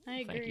you go. I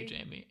agree. Thank you,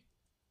 Jamie.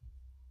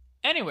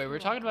 Anyway, we're You're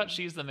talking about welcome.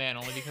 She's the Man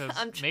only because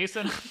I'm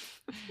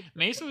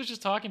Mason was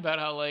just talking about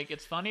how, like,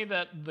 it's funny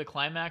that the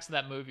climax of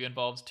that movie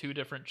involves two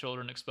different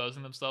children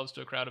exposing themselves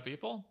to a crowd of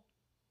people.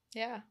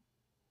 Yeah.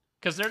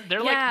 Because they're Yeah,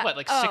 like, what,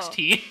 like oh.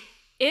 16?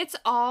 It's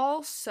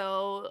all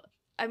so.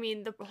 I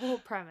mean, the whole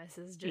premise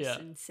is just Yeah.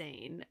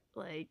 insane.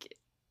 Like,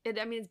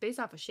 I mean, it's based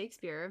off a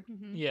Shakespeare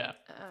Yeah.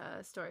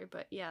 story,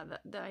 but yeah,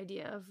 the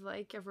idea of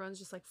like everyone's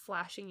just like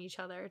flashing each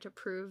other to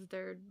prove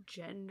their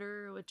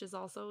gender, which is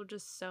also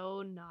just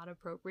so not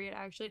appropriate.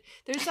 Actually,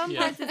 there's some Yeah.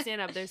 parts that stand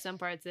up, there's some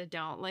parts that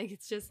don't. Like,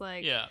 it's just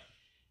like Yeah.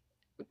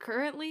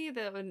 currently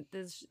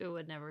it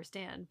would never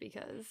stand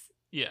because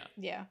Yeah.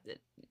 Yeah.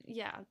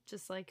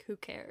 just like who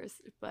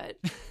cares? But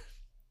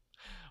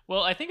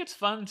Well, I think it's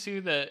fun,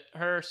 too, that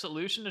her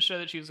solution to show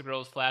that she was a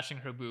girl is flashing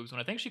her boobs, when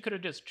I think she could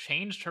have just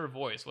changed her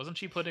voice. Wasn't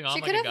she putting on,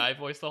 She like, a could've- guy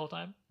voice the whole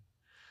time?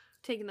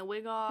 taking the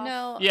wig off.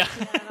 No. Yeah.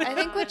 I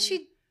think what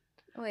she.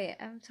 Wait,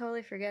 I'm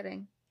totally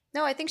forgetting.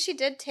 No, I think she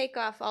did take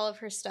off all of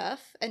her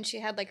stuff, and she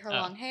had like her Oh.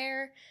 long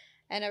hair,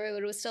 and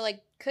everyone was still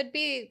like, could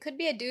be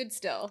a dude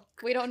still.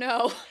 We don't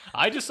know.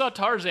 I just saw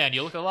Tarzan.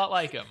 You look a lot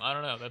like him. I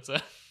don't know. That's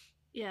a...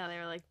 Yeah, they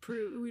were like,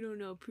 prove. We don't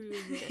know. Prove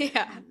it.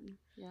 Yeah.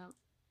 Yeah.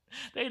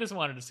 They just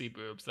wanted to see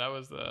boobs. That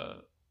was the...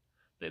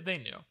 They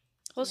knew.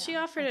 Well, she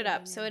Yeah, offered I it think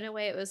up, I so know. in a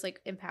way, it was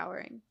like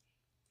empowering.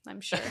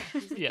 I'm sure.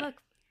 She's like, Yeah. look,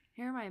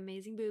 here are my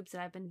amazing boobs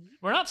that I've been.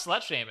 We're not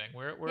slut-shaming.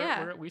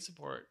 Yeah. We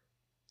support.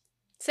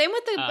 Same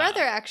with the Uh,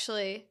 brother,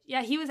 actually.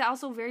 Yeah, he was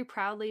also very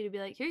proudly to be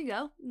like, here you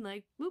go. And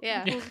like, whoop,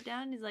 Yeah. he pulls it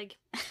down. He's like,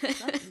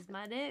 this is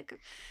my dick.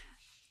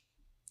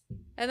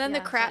 And then Yeah,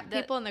 the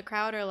so people in the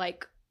crowd are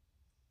like,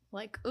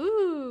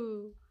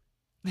 ooh,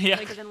 Yeah.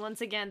 But then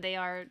once again, they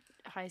are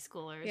high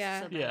schoolers.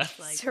 Yeah. So Yeah. that's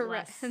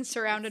like and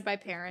surrounded by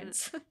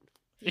parents.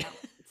 Yeah.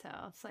 So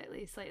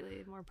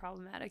slightly more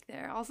problematic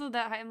there. Also,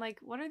 that I'm like,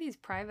 what are these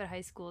private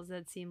high schools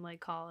that seem like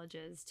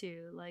colleges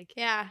too? Like,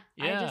 Yeah.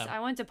 Yeah. I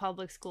went to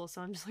public school,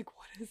 so I'm just like,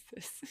 what is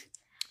this?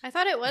 I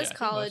thought it was Yeah, I think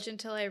college most-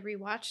 until I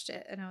rewatched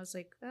it, and I was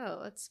like,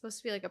 oh, it's supposed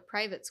to be like a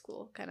private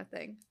school kind of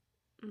thing.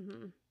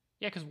 Mm-hmm.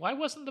 Yeah, because why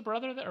wasn't the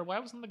brother there? Or why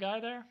wasn't the guy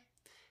there?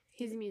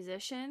 He's a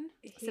musician.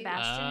 He-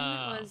 Sebastian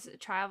Ah. was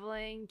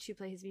traveling to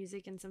play his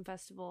music in some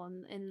festival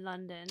in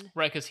London.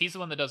 Right, because he's the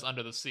one that does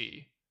Under the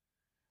Sea.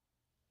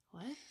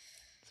 What?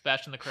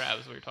 Sebastian the Crab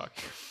is what you're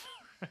talking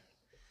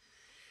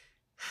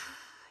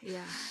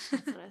Yeah,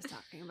 that's what I was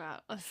talking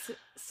about. All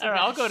right,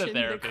 I'll go to Sebastian the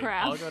therapy.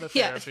 crab. I'll go to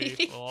Yeah.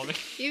 therapy. We'll all be-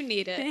 You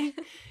need it. Thank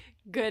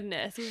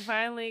goodness, we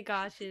finally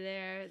got you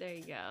there. There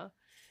you go.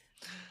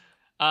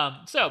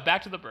 So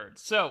back to the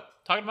birds. So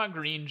talking about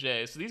green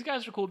jays. So these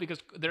guys are cool because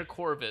they're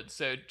corvids.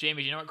 So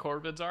Jamie, do you know what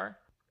corvids are?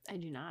 I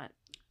do not.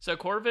 So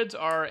corvids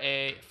are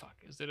I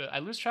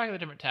lose track of the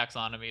different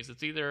taxonomies.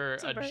 It's either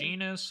It's a a bird.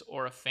 genus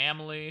or a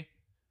family.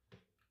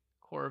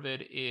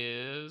 Corvidae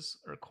is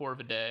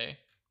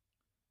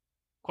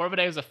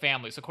a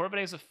family. So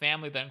Corvidae is a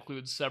family that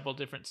includes several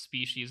different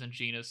species and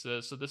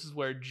genuses. So this is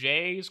where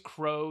jays,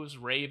 crows,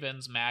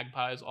 ravens,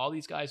 magpies, all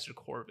these guys are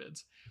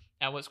corvids.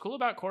 And what's cool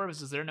about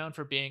corvids is they're known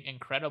for being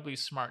incredibly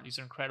smart. These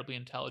are incredibly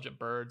intelligent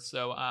birds.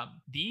 So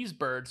these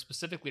birds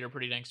specifically are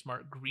pretty dang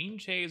smart. Green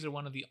jays are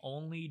one of the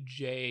only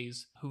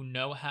jays who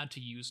know how to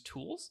use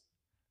tools.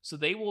 So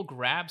they will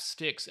grab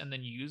sticks and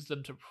then use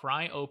them to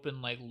pry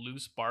open like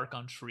loose bark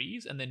on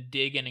trees and then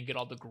dig in and get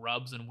all the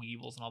grubs and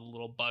weevils and all the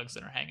little bugs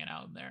that are hanging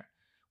out in there,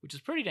 which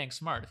is pretty dang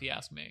smart if you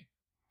ask me.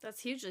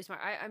 That's hugely smart.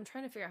 I'm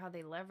trying to figure out how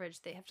they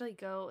leverage. They have to like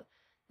go.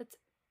 That's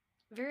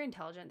very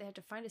intelligent. They have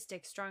to find a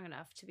stick strong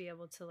enough to be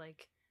able to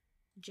like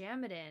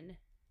jam it in,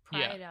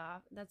 pry Yeah. it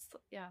off.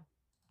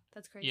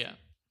 That's crazy. Yeah.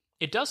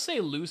 It does say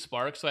loose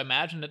bark, so I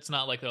imagine it's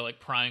not like they're like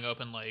prying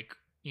open like,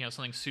 you know,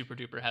 something super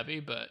duper heavy,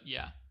 but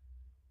yeah.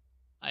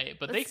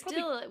 But they still,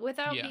 probably,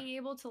 without yeah. being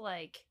able to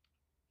like,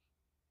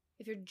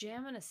 if you're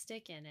jamming a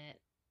stick in it,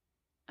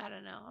 I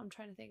don't know. I'm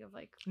trying to think of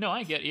like. No,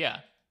 I get, yeah.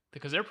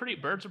 Because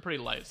birds are pretty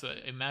light, so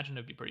I imagine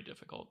it'd be pretty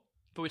difficult.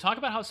 But we talk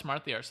about how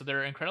smart they are. So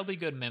they're incredibly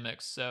good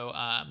mimics. So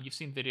you've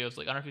seen videos,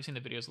 like, I don't know if you've seen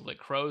the videos of like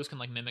crows can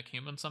like mimic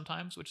humans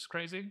sometimes, which is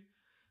crazy.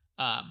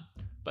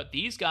 But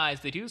these guys,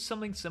 they do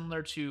something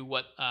similar to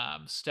what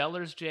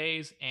Stellar's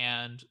jays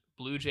and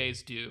blue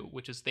jays do,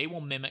 which is they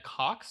will mimic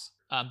hawks.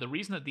 The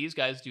reason that these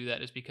guys do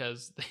that is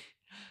because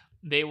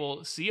they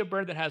will see a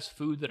bird that has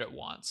food that it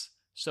wants.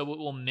 So it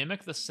will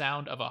mimic the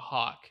sound of a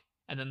hawk.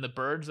 And then the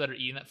birds that are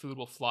eating that food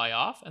will fly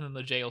off, and then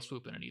the jay will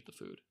swoop in and eat the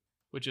food,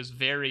 which is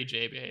very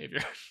jay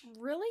behavior.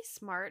 Really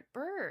smart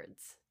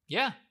birds.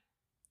 Yeah.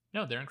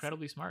 No, they're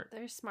incredibly smart.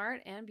 They're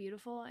smart and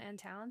beautiful and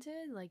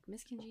talented. Like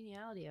Miss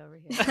Congeniality over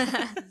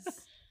here.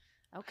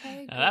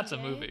 Okay, Now, that's a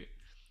Green Day. movie.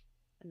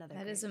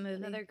 That is a movie.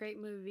 Another great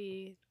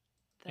movie.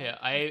 that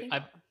Yeah, think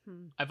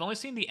I've only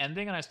seen the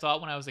ending, and I saw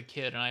it when I was a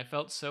kid, and I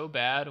felt so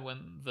bad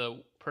when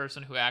the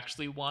person who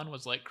actually won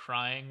was like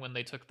crying when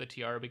they took the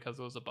tiara because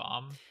it was a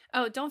bomb.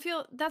 Oh, don't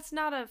feel that's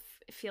not a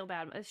feel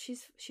bad.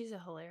 She's a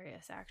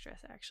hilarious actress.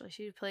 Actually,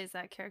 she plays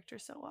that character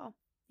so well.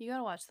 You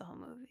gotta watch the whole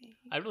movie.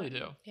 I really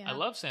do. Yeah. I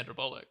love Sandra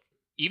Bullock.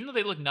 Even though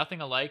they look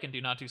nothing alike and do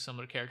not do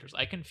similar characters,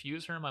 I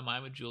confuse her in my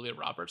mind with Julia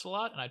Roberts a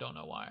lot, and I don't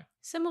know why.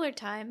 Similar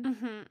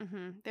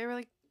time. They were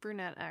like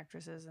brunette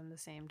actresses in the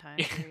same time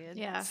period.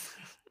 Yeah.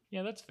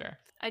 Yeah, that's fair.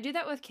 I do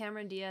that with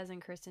Cameron Diaz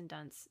and Kristen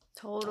Dunst.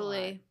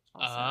 Totally.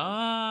 Also.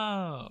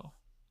 Oh.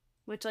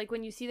 Which, like,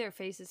 when you see their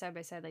faces side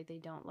by side, like, they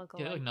don't look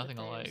alike. Yeah, they look but nothing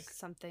there's alike.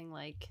 Something,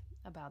 like,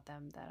 about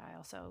them that I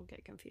also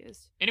get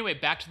confused. Anyway,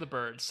 back to the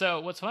birds. So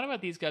what's fun about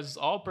these guys is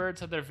all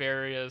birds have their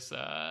various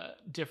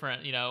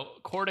different,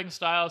 courting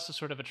styles to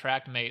sort of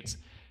attract mates.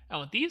 And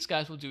what these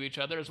guys will do each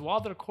other is while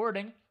they're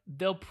courting,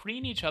 they'll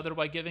preen each other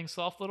by giving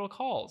soft little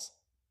calls.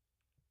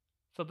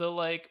 So they'll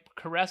like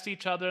caress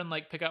each other and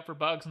like pick out for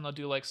bugs, and they'll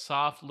do like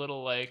soft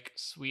little like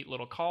sweet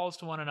little calls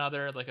to one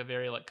another, like a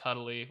very like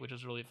cuddly, which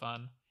is really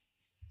fun.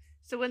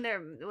 So when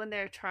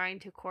they're trying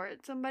to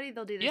court somebody,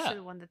 they'll do this to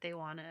the one that they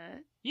want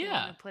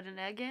to put an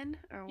egg in,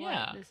 or what?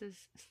 Yeah.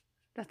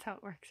 That's how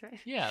it works, right?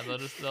 Yeah, they'll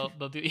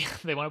do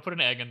they want to put an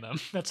egg in them.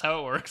 That's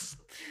how it works.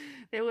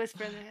 They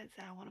whisper in their heads,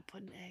 "I want to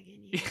put an egg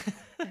in you."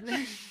 And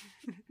then...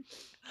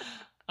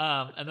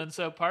 And then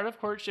so part of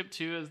courtship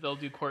too is they'll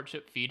do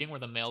courtship feeding, where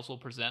the males will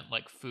present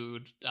like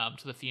food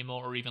to the female,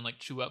 or even like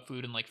chew up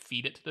food and like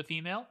feed it to the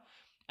female.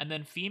 And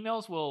then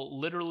females will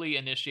literally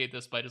initiate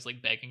this by just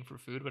like begging for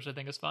food, which I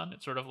think is fun.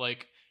 It's sort of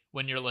like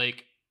when you're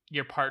like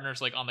your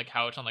partner's like on the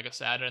couch on like a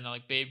Saturday, and they're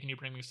like, "Babe, can you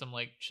bring me some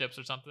like chips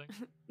or something?"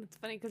 It's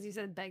funny because you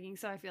said begging,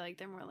 so I feel like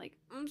they're more like,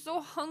 "I'm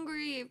so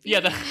hungry. Yeah,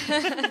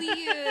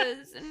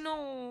 Please,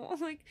 no,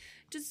 like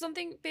just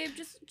something, babe.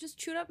 Just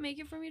chew it up, make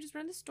it for me. Just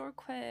run to the store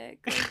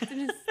quick.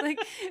 Like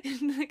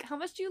how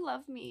much do you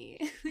love me?"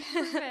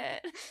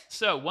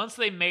 So once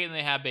they mate and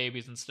they have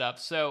babies and stuff,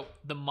 so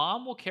the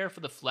mom will care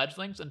for the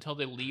fledglings until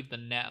they leave the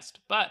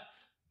nest, but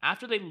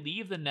after they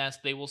leave the nest,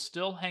 they will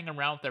still hang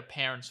around with their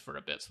parents for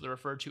a bit, so they're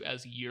referred to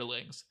as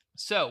yearlings.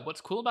 So what's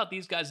cool about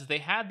these guys is they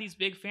have these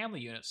big family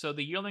units, so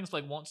the yearlings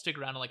like won't stick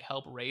around and like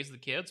help raise the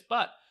kids,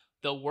 but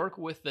they'll work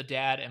with the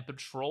dad and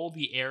patrol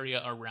the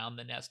area around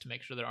the nest to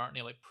make sure there aren't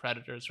any like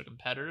predators or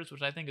competitors,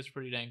 which I think is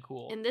pretty dang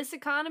cool. In this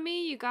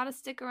economy, you gotta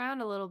stick around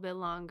a little bit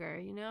longer,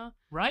 you know?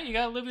 Right? You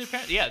gotta live with your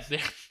parents.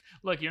 Yeah,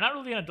 look, you're not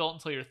really an adult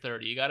until you're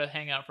 30. You gotta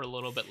hang out for a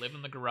little bit, live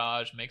in the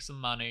garage, make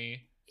some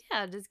money.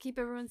 Yeah, just keep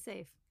everyone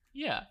safe.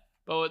 Yeah.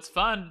 But what's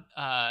fun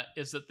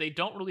is that they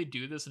don't really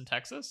do this in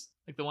Texas.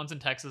 Like the ones in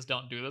Texas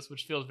don't do this,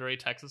 which feels very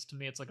Texas to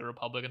me. It's like a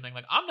Republican thing.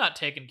 Like, I'm not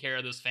taking care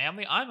of this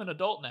family. I'm an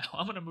adult now.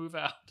 I'm going to move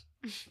out.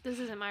 This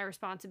isn't my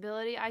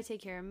responsibility. I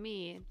take care of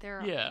me.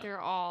 They're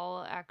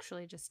all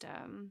actually just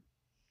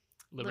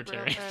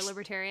libertarians.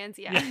 Libertarians,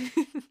 yeah.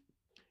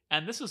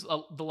 And this is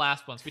the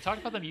last one. So we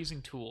talked about them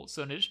using tools.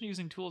 So in addition to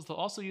using tools, they'll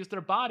also use their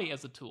body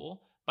as a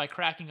tool by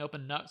cracking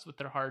open nuts with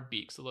their hard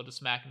beak. So they'll just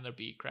smack in their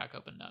beak, crack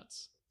open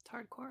nuts. It's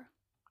hardcore.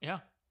 Yeah.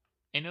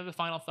 Any other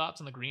final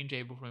thoughts on the green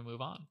jay before we move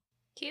on?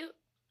 Cute.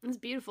 It's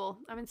beautiful.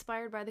 I'm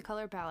inspired by the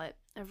color palette.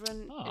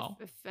 Everyone,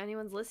 if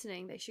anyone's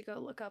listening, they should go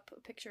look up a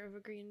picture of a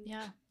green.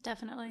 Yeah,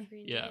 definitely.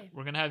 Green Yeah, jay.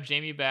 we're going to have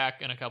Jamie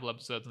back in a couple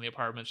episodes, and the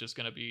apartment's just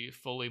going to be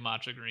fully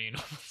matcha green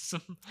with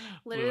some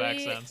blue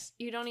accents.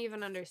 You don't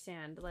even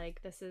understand.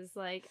 Like, this is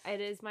like,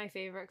 it is my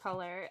favorite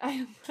color.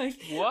 I'm like,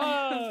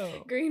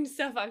 Whoa! green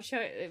stuff. I'm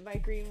showing my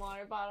green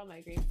water bottle,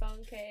 my green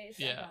phone case.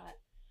 Yeah.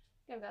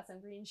 I've got some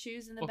green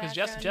shoes in the Well,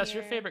 background. because Jess,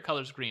 your favorite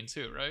color is green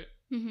too, right?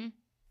 Mm-hmm.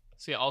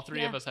 So yeah, all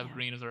three of us have Yeah.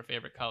 green as our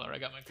favorite color. I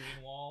got my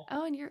green wall.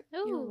 Oh, and your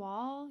Ooh.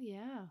 wall,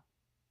 yeah.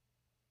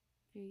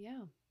 There you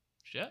go.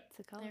 Shit. It's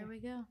a color. There we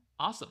go.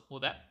 Awesome.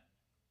 Well,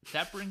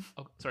 that brings.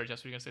 Oh, sorry,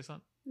 Jess, were you gonna say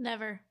something?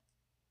 Never.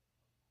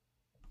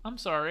 I'm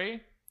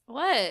sorry.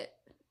 What?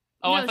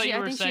 Oh, No, I thought you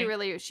were think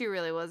saying. she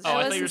really was. Oh, I thought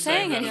wasn't you were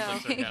saying that saying like,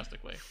 anything.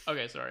 sarcastically.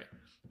 Okay, sorry.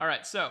 All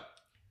right, so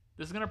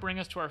this is gonna bring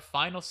us to our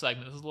final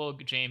segment. This is a little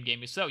James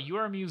game. So you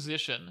are a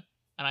musician,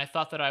 and I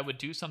thought that I would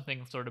do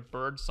something sort of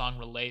bird song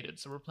related.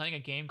 So we're playing a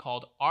game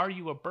called Are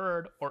You a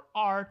Bird or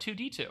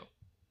R2D2?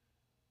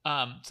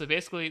 So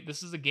basically,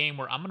 this is a game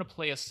where I'm gonna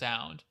play a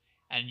sound,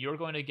 and you're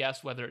going to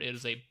guess whether it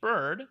is a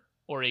bird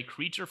or a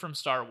creature from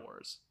Star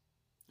Wars.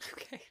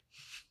 Okay.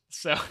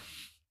 So.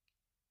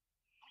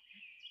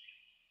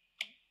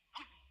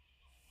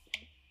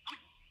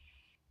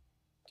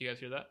 Do you guys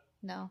hear that?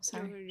 No,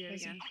 sorry. Do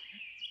it again.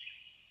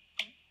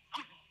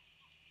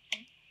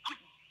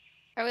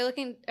 Are we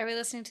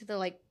listening to the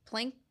like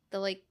plink, the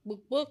like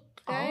whoop whoop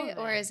guy,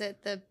 or is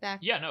it the back?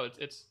 Yeah, no,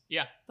 it's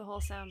yeah. The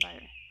whole sound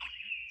bite.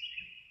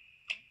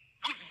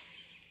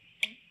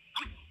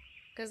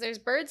 Because there's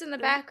birds in the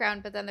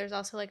background, but then there's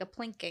also like a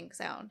plinking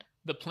sound.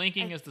 The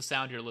plinking is the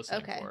sound you're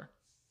listening for.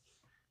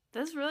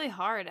 That's really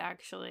hard,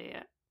 actually.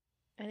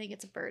 I think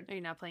it's a bird. Are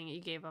you not playing it?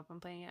 You gave up on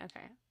playing it?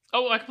 Okay.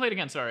 Oh, I can play it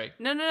again. Sorry.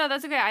 No,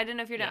 that's okay. I didn't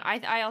know if you're Yeah.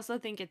 done. I also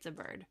think it's a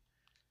bird.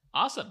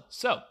 Awesome.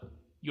 So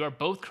you are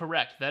both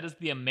correct. That is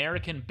the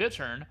American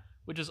bittern,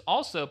 which is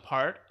also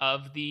part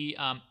of the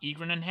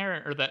egret and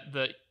heron, or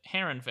the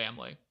heron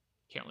family.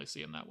 Can't really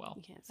see them that well.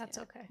 You can't see That's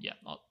it. okay. Yeah,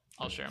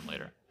 I'll share them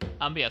later.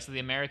 But yeah, so the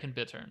American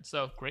bittern.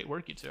 So great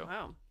work, you two.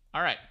 Wow.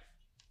 All right.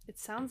 It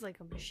sounds like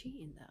a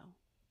machine, though.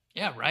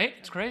 Yeah, right?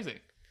 It's crazy.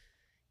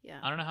 Yeah.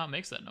 I don't know how it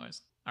makes that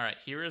noise. All right,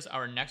 here is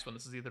our next one.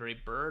 This is either a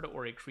bird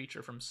or a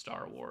creature from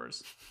Star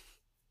Wars.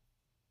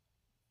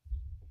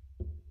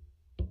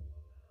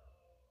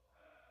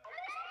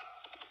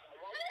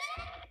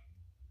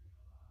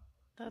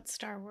 That's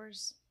Star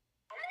Wars.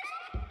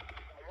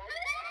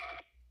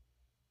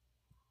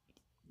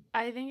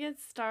 I think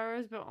it's Star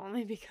Wars, but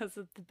only because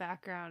of the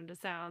background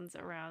sounds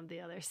around the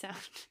other sound.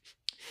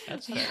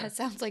 That's Yeah, fair. it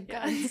sounds like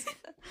Yeah.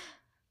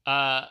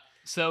 guns.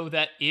 So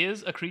that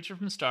is a creature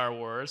from Star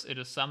Wars. It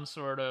is some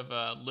sort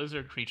of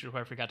lizard creature who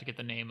I forgot to get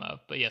the name of.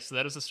 But yes, so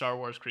that is a Star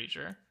Wars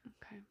creature.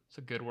 Okay.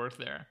 So good work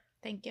there.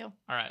 Thank you.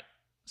 All right.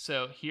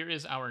 So here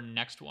is our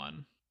next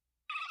one.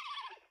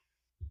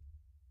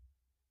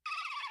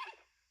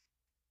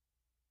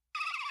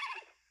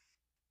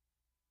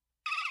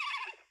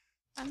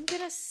 I'm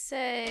gonna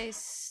say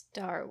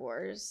Star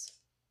Wars.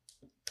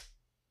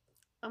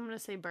 I'm gonna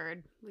say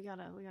bird. We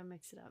gotta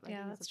mix it up. I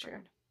Yeah, think it's that's a true.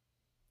 bird.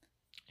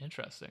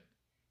 Interesting.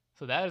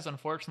 So that is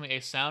unfortunately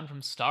a sound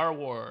from Star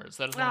Wars.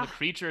 That is one of the Ah.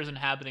 creatures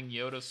inhabiting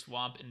Yoda's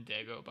swamp in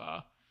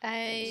Dagobah.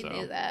 I So-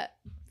 knew that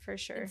for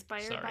sure.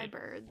 Inspired by Sorry.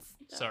 birds.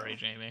 Sorry, Oh,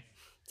 Jamie.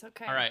 it's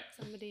okay. All right.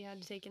 Somebody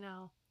had to take an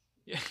L.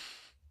 Yeah.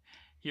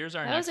 Here's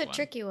our That next was a one.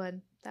 tricky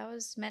one. That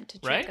was meant to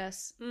Right? trick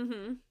us.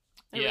 Mm-hmm.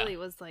 It Yeah. really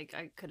was like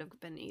I could have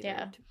been either.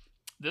 Yeah.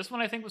 This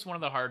one I think was one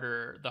of the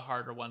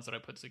harder ones that I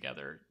put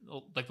together.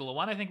 Like the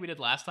one I think we did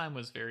last time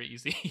was very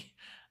easy.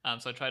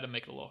 So I tried to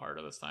make it a little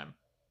harder this time.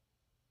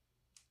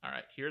 All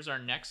right, here's our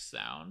next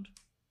sound.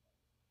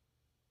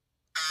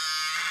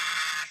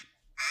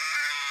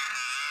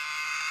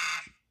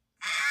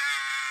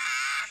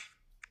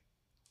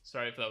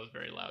 Sorry if that was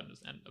very loud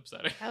and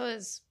upsetting. That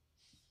was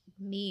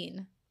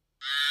mean.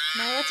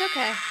 No, that's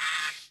okay.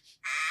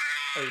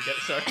 Oh, you get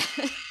it?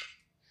 Sorry.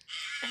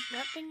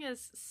 That thing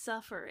is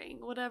suffering.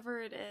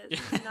 Whatever it is,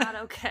 it's not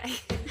okay.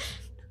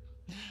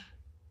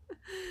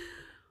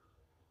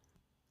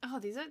 Oh,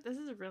 this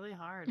is really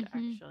hard Mhm.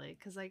 actually,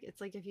 because like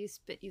it's like if you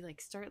you like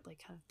start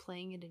like kind of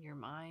playing it in your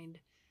mind.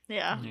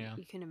 Yeah. Yeah.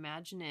 You can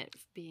imagine it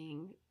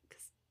being.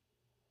 Cause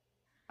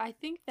I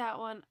think that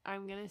one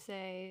I'm gonna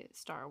say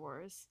Star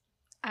Wars.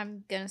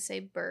 I'm gonna say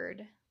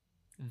bird.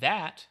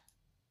 That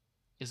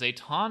is a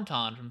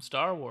tauntaun from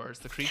Star Wars,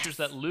 the creatures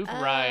that Luke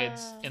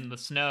rides in the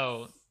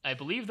snow. I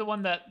believe the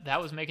one that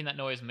was making that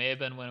noise may have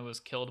been when it was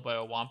killed by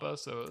a wampa,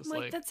 so it was Like,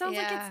 like that sounds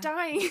like Yeah, it's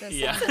dying. that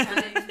Yeah. sounds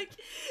dying. Like,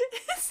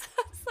 it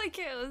sounds like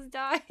it was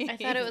dying. I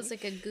thought it was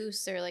like a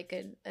goose or like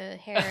a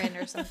heron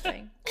or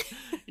something.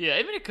 Yeah,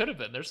 even it could have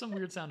been. There's some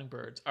weird sounding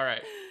birds. All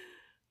right.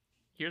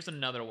 Here's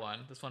another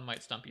one. This one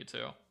might stump you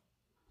too.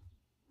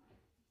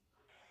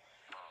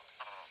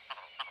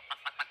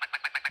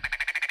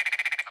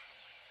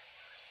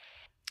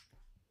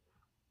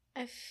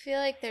 I feel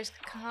like there's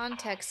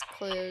context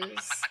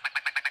clues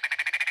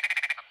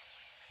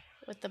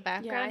with the Yeah, I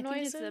background think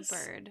noises. it's a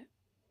bird.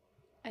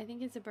 I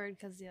think it's a bird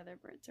because the other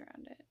birds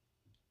around it.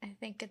 I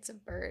think it's a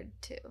bird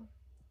too.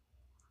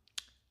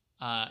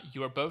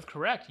 You are both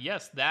correct.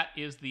 Yes, that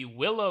is the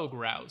willow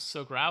grouse.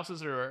 So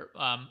grouses are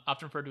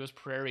often referred to as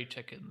prairie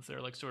chickens.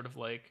 They're like sort of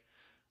like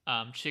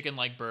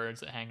chicken-like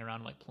birds that hang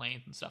around like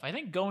plains and stuff. I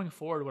think going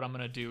forward, what I'm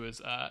going to do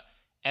is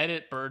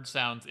edit bird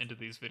sounds into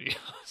these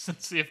videos and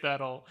see if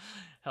that'll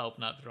help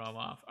not throw them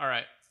off. All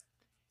right,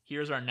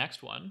 here's our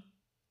next one.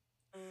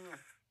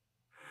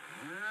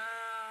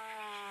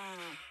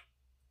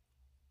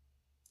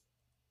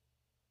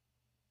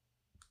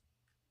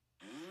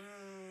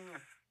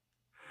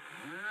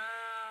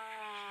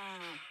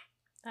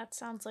 That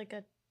sounds like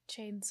a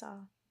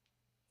chainsaw.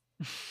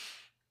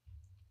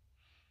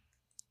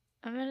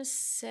 I'm gonna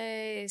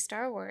say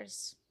Star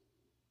Wars.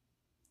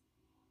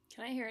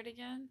 Can I hear it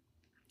again?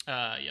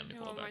 Yeah, let me Maybe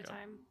pull one it more back up.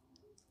 time.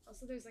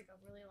 Also, there's like a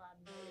really loud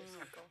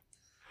motorcycle.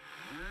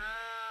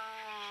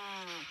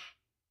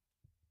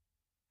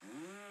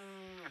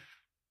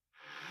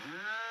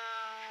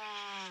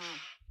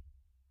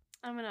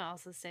 I'm gonna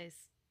also say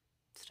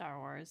Star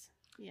Wars.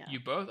 Yeah. You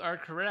both are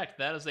correct.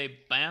 That is a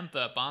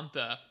bantha,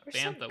 We're so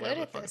bantha, good whatever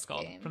the at fuck this it's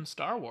called, game. from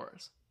Star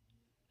Wars.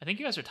 I think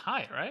you guys are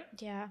tied, right?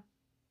 Yeah.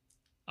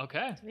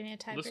 Okay. Do we need a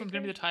tiebreaker? This one's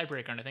gonna be the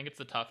tiebreaker, and I think it's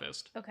the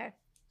toughest. Okay.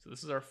 So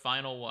this is our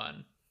final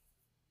one.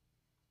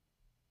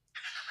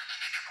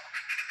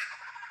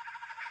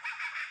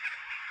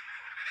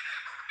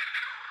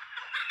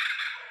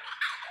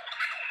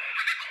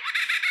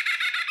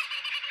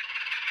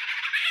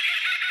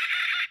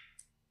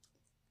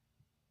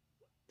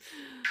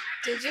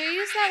 Did you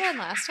use that one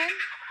last time?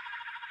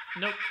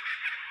 Nope.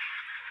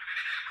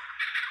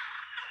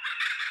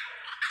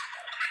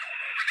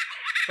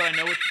 But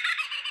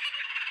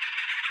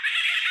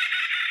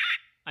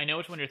I I know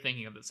which one you're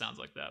thinking of that sounds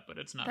like that, but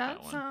it's not That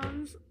that one.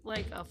 sounds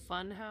like a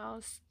fun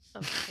house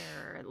of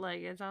terror.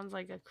 Like, it sounds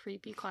like a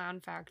creepy clown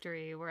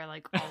factory where,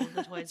 like, all of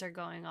the toys are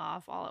going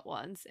off all at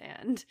once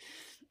and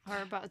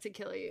are about to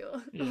kill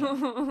you.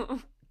 Yeah.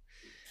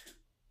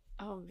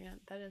 Oh, man,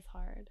 that is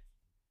hard.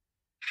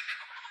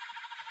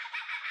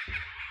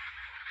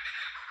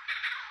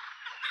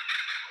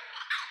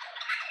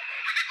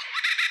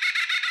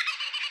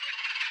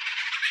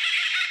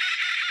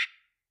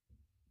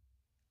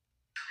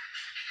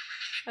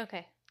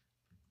 Okay.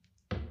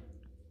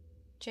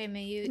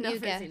 Jaime, you Enough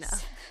is guess.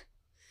 enough.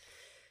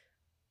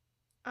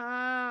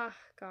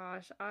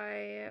 Gosh,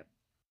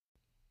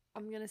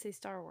 I'm gonna say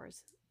Star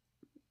Wars.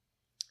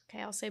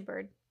 Okay, I'll say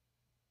bird.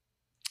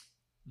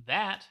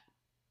 That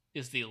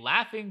is the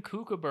Laughing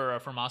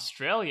Kookaburra from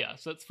Australia.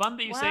 So it's fun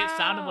that you say it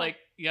sounded Wow. like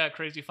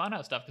crazy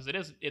funhouse stuff,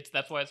 because it's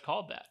that's why it's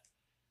called that.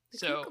 The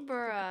So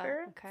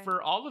Kookaburra. Okay.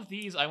 for all of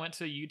these, I went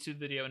to a YouTube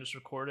video and just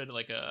recorded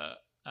like a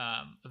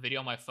video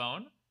on my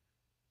phone.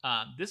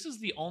 This is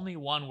the only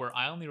one where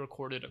I only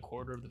recorded a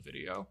quarter of the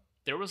video.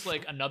 There was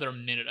like another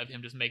minute of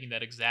him just making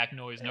that exact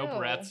noise, no Ew.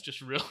 breaths,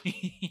 just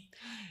really,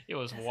 it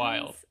was That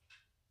wild.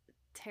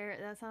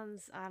 That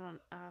sounds. I don't.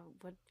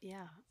 What?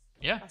 Yeah.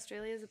 Yeah.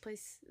 Australia is a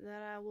place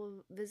that I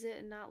will visit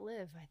and not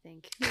live, I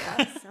think.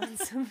 Based on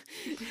some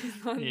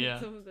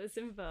of this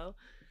info.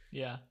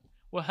 Yeah.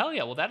 Well, hell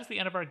yeah. Well, that is the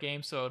end of our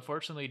game. So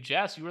unfortunately,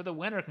 Jess, you were the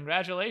winner.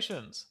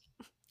 Congratulations.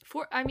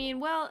 I feel.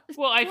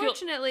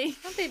 fortunately,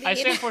 I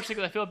say unfortunately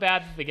because I feel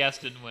bad that the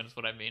guest didn't win. Is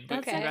what I mean. But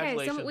that's okay.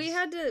 congratulations. So we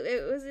had to.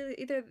 It was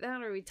either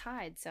that or we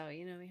tied. So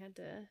we had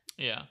to.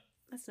 Yeah.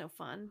 That's no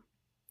fun.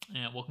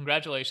 Yeah. Well,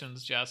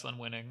 congratulations, Jess, on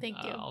winning.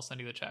 Thank you. I'll send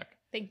you the check.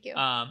 Thank you.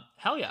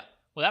 Hell yeah.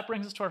 Well, that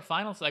brings us to our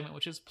final segment,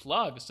 which is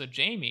plugs. So,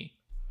 Jamie,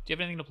 do you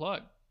have anything to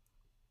plug?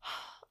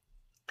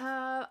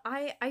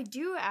 I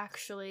do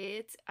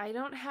actually. I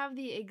don't have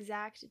the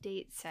exact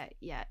date set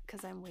yet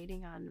because I'm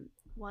waiting on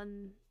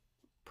one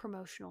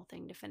promotional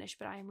thing to finish,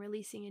 but I am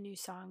releasing a new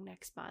song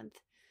next month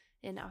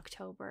in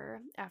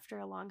October after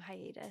a long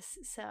hiatus.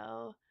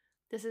 So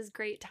this is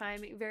great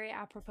timing, very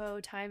apropos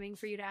timing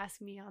for you to ask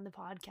me on the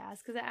podcast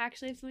because I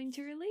actually have something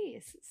to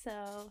release.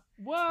 So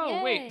Whoa,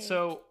 yay. wait.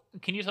 So,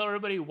 can you tell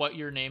everybody what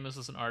your name is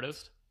as an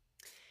artist?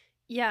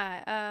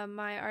 Yeah,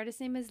 my artist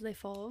name is Le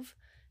Fauve,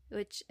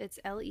 which it's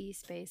LE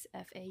space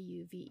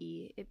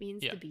FAUVE. It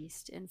means the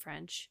beast in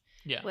French.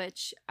 Yeah.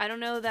 Which I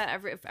don't know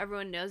that if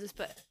everyone knows this,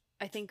 but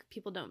I think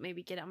people don't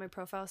maybe get it on my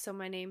profile. So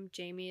my name,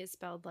 Jamie, is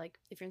spelled like,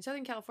 if you're in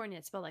Southern California,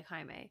 it's spelled like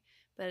Jaime.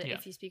 But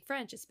if you speak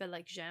French, it's spelled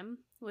like J'aime,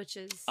 which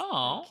is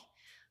like,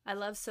 I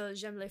love, so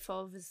J'aime les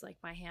fauves is like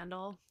my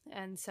handle.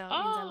 And so it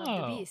means I love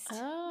the beast.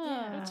 Oh.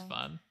 Yeah. That's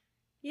fun.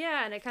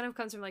 Yeah, and it kind of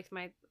comes from like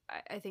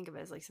I think of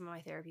it as like some of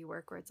my therapy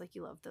work where it's like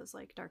you love those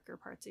like darker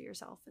parts of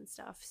yourself and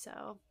stuff.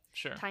 So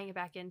Sure. tying it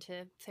back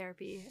into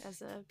therapy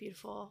as a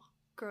beautiful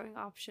growing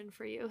option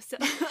for you. So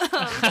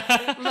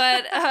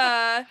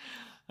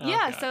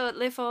yeah, so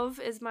Le Fauve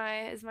is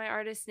my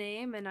artist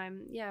name, and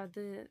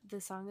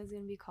the song is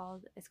gonna be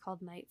called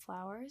Night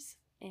Flowers,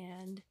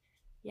 and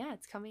yeah,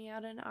 it's coming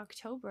out in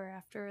October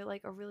after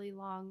like a really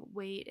long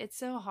wait. It's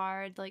so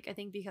hard, like I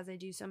think because I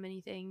do so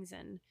many things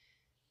and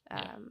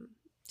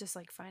just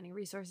like finding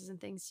resources and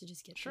things to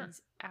just get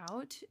things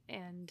out,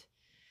 and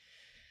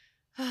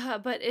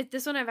but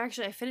this one I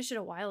finished it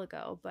a while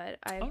ago, but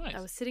I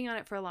was sitting on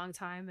it for a long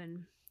time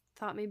and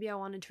thought maybe I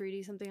wanted to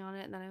redo something on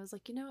it, and then I was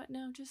like, you know what,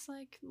 no, just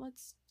like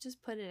let's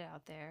just put it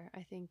out there.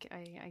 I think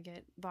I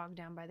get bogged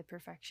down by the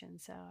perfection,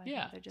 so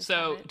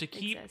so to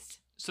keep exist.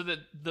 So that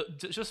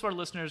just so our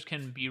listeners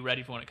can be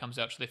ready for when it comes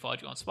out, should they follow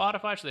you on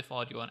Spotify, should they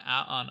follow you on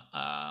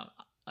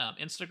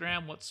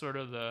Instagram? What's sort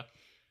of the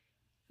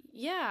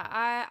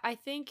I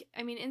think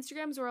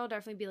Instagram's where I'll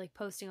definitely be like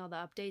posting all the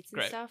updates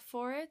and stuff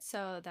for it,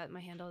 so that my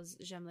handle is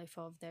J'aime les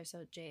fauves there,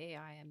 so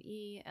JAIME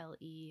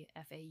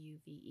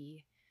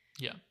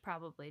Yeah.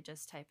 Probably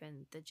just type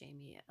in the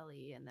Jamie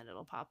LE and then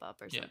it'll pop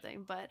up or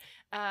something. But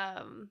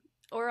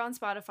or on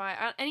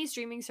Spotify, any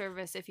streaming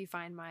service, if you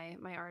find my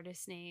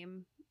artist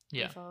name,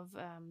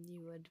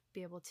 you would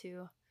be able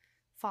to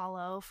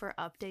follow for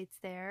updates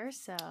there.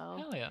 So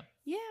hell yeah.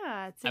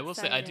 Yeah, it's I will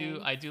say I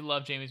do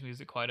love Jamie's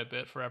music quite a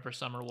bit. Forever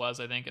Summer was,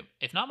 I think,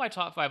 if not my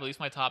top 5, at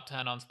least my top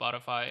 10 on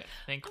Spotify. I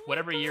think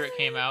whatever year it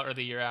came out or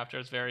the year after,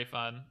 it's very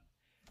fun.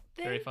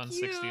 Very fun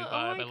 60s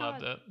vibe. I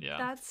loved it. Yeah.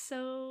 That's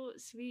so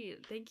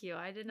sweet. Thank you.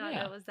 I did not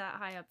know it was that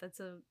high up. That's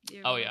one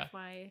of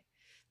my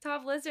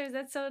top listeners.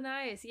 That's so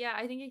nice. Yeah,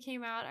 I think it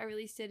came out. I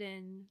released it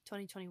in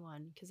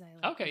 2021 because I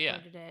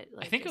recorded it.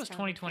 Like, I think it was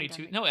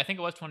 2022. No, I think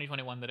it was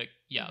 2021 that it.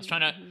 Yeah, I was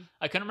trying to.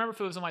 I couldn't remember if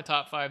it was in my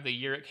top 5 the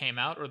year it came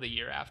out or the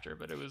year after,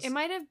 but it was. It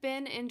might have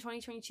been in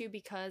 2022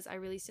 because I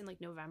released in like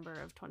November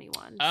of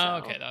 21. Oh,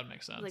 okay, that would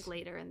make sense. Like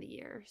later in the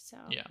year. So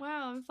yeah.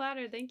 Wow, I'm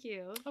flattered. Thank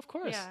you. Of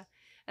course. Yeah.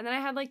 And then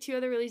I had like 2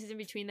 other releases in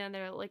between then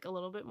that are like a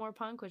little bit more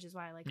punk, which is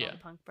why I like all the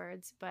punk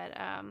birds. But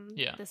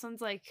this one's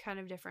like kind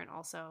of different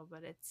also,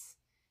 but it's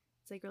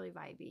like really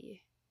vibey.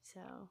 So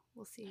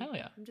we'll see. Hell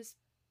yeah. I'm just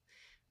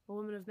a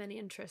woman of many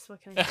interests.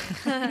 What can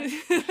I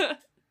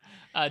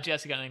say?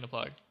 Jess, you got anything to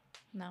plug?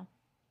 No,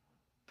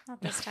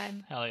 not this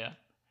time. Hell yeah.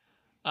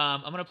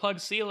 I'm going to plug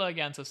SELA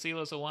again. So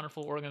SELA is a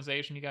wonderful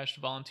organization you guys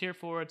should volunteer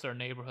for. It's our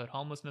neighborhood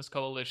homelessness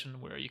coalition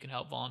where you can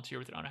help volunteer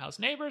with your own house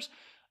neighbors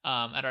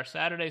at our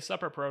Saturday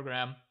supper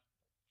program,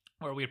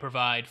 where we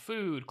provide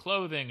food,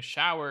 clothing,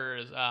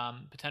 showers,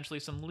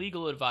 potentially some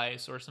legal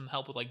advice or some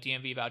help with like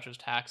DMV vouchers,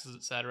 taxes,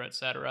 et cetera, et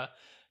cetera.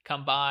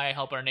 Come by,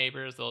 help our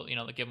neighbors. They'll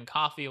give them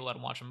coffee, let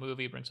them watch a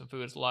movie, bring some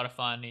food. It's a lot of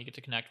fun. You get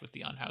to connect with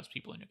the unhoused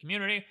people in your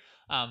community.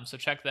 So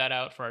check that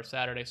out for our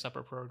Saturday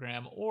supper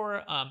program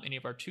or any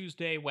of our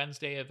Tuesday,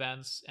 Wednesday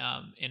events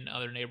in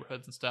other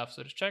neighborhoods and stuff.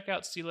 So just check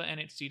out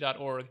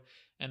selanhc.org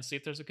and see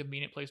if there's a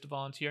convenient place to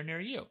volunteer near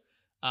you.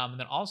 And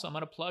then also I'm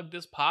going to plug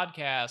this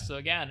podcast. So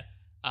again,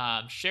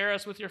 share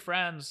us with your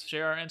friends,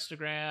 share our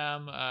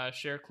Instagram,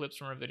 share clips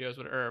from our videos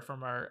or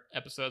from our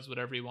episodes,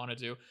 whatever you want to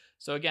do.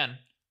 So again,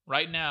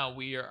 right now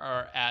we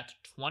are at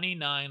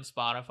 29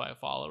 Spotify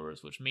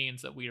followers, which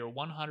means that we are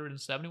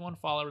 171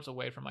 followers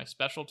away from my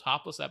special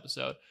topless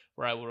episode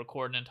where I will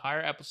record an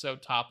entire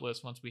episode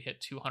topless once we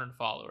hit 200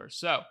 followers.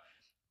 So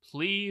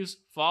please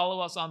follow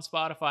us on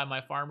Spotify.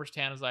 My farmer's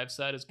tan, as I've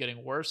said, is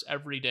getting worse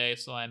every day.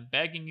 So I'm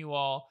begging you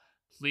all,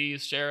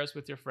 please share us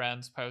with your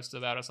friends, post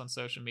about us on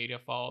social media,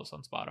 follow us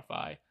on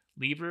Spotify,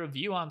 leave a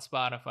review on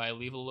Spotify,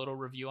 leave a little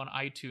review on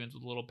iTunes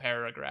with a little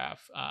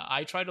paragraph.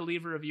 I tried to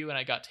leave a review and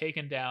I got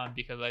taken down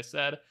because I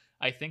said,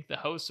 I think the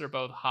hosts are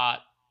both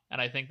hot,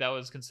 and I think that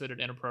was considered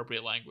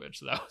inappropriate language.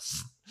 So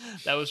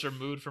that was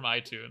removed from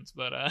iTunes.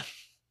 But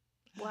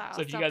Wow.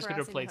 so if you guys could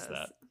replace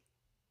that.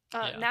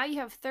 Yeah. Now you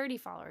have 30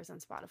 followers on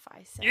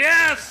Spotify. So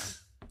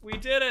Yes! We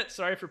did it!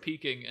 Sorry for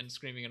peeking and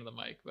screaming into the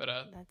mic, but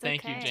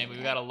thank you, okay. Jamie.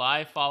 We got a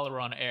live follower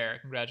on air.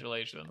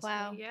 Congratulations.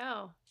 Wow. There you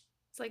go.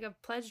 It's like a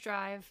pledge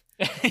drive.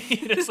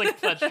 It's like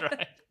pledge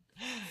drive.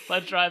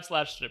 Pledge drive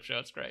 / strip show.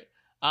 It's great.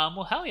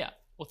 Well, hell yeah.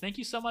 Well, thank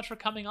you so much for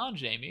coming on,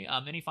 Jamie.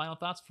 Any final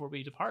thoughts before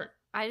we depart?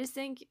 I just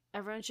think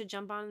everyone should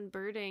jump on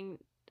birding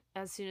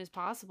as soon as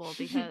possible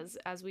because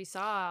as we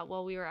saw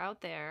while we were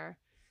out there,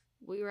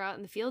 we were out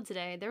in the field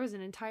today, there was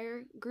an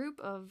entire group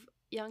of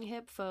young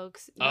hip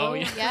folks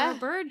going for a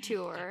bird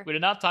tour. We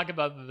did not talk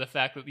about the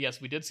fact that,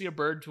 yes, we did see a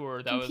bird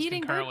tour that was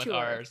concurrent with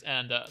ours.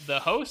 And the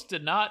host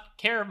did not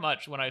care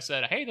much when I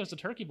said, hey, there's a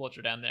turkey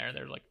vulture down there. And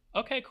they're like,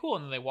 okay, cool.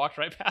 And then they walked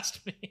right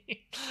past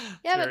me.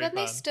 Yeah, but then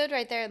they stood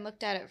right there and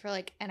looked at it for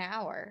like an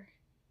hour.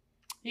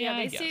 Yeah,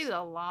 they stayed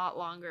a lot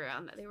longer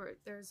on that. They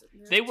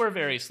were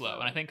very slow.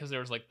 And I think because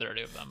there was like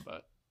 30 of them,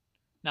 but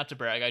not to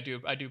brag, I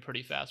do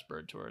pretty fast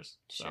bird tours.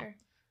 So. Sure.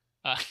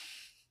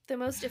 The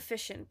most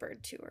efficient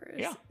bird tours.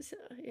 Yeah. So,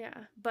 yeah.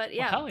 But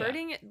yeah,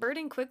 well,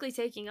 birding quickly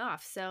taking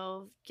off.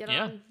 So get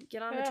on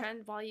the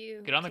trend while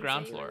you get on the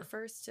ground floor.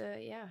 First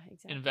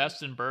exactly.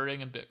 Invest in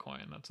birding and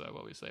Bitcoin. That's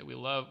what we say. We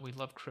love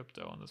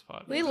crypto on this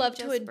podcast. We love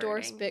to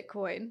endorse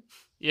Bitcoin.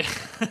 Yeah.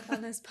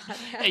 On this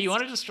podcast. Hey, you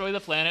want to destroy the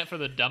planet for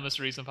the dumbest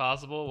reason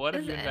possible? What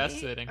if you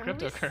invested in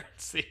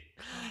cryptocurrency?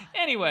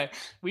 Anyway,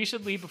 we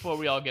should leave before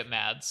we all get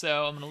mad.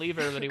 So I'm going to leave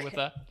everybody with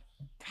a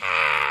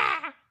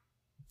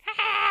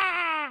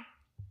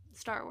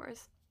Star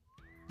Wars.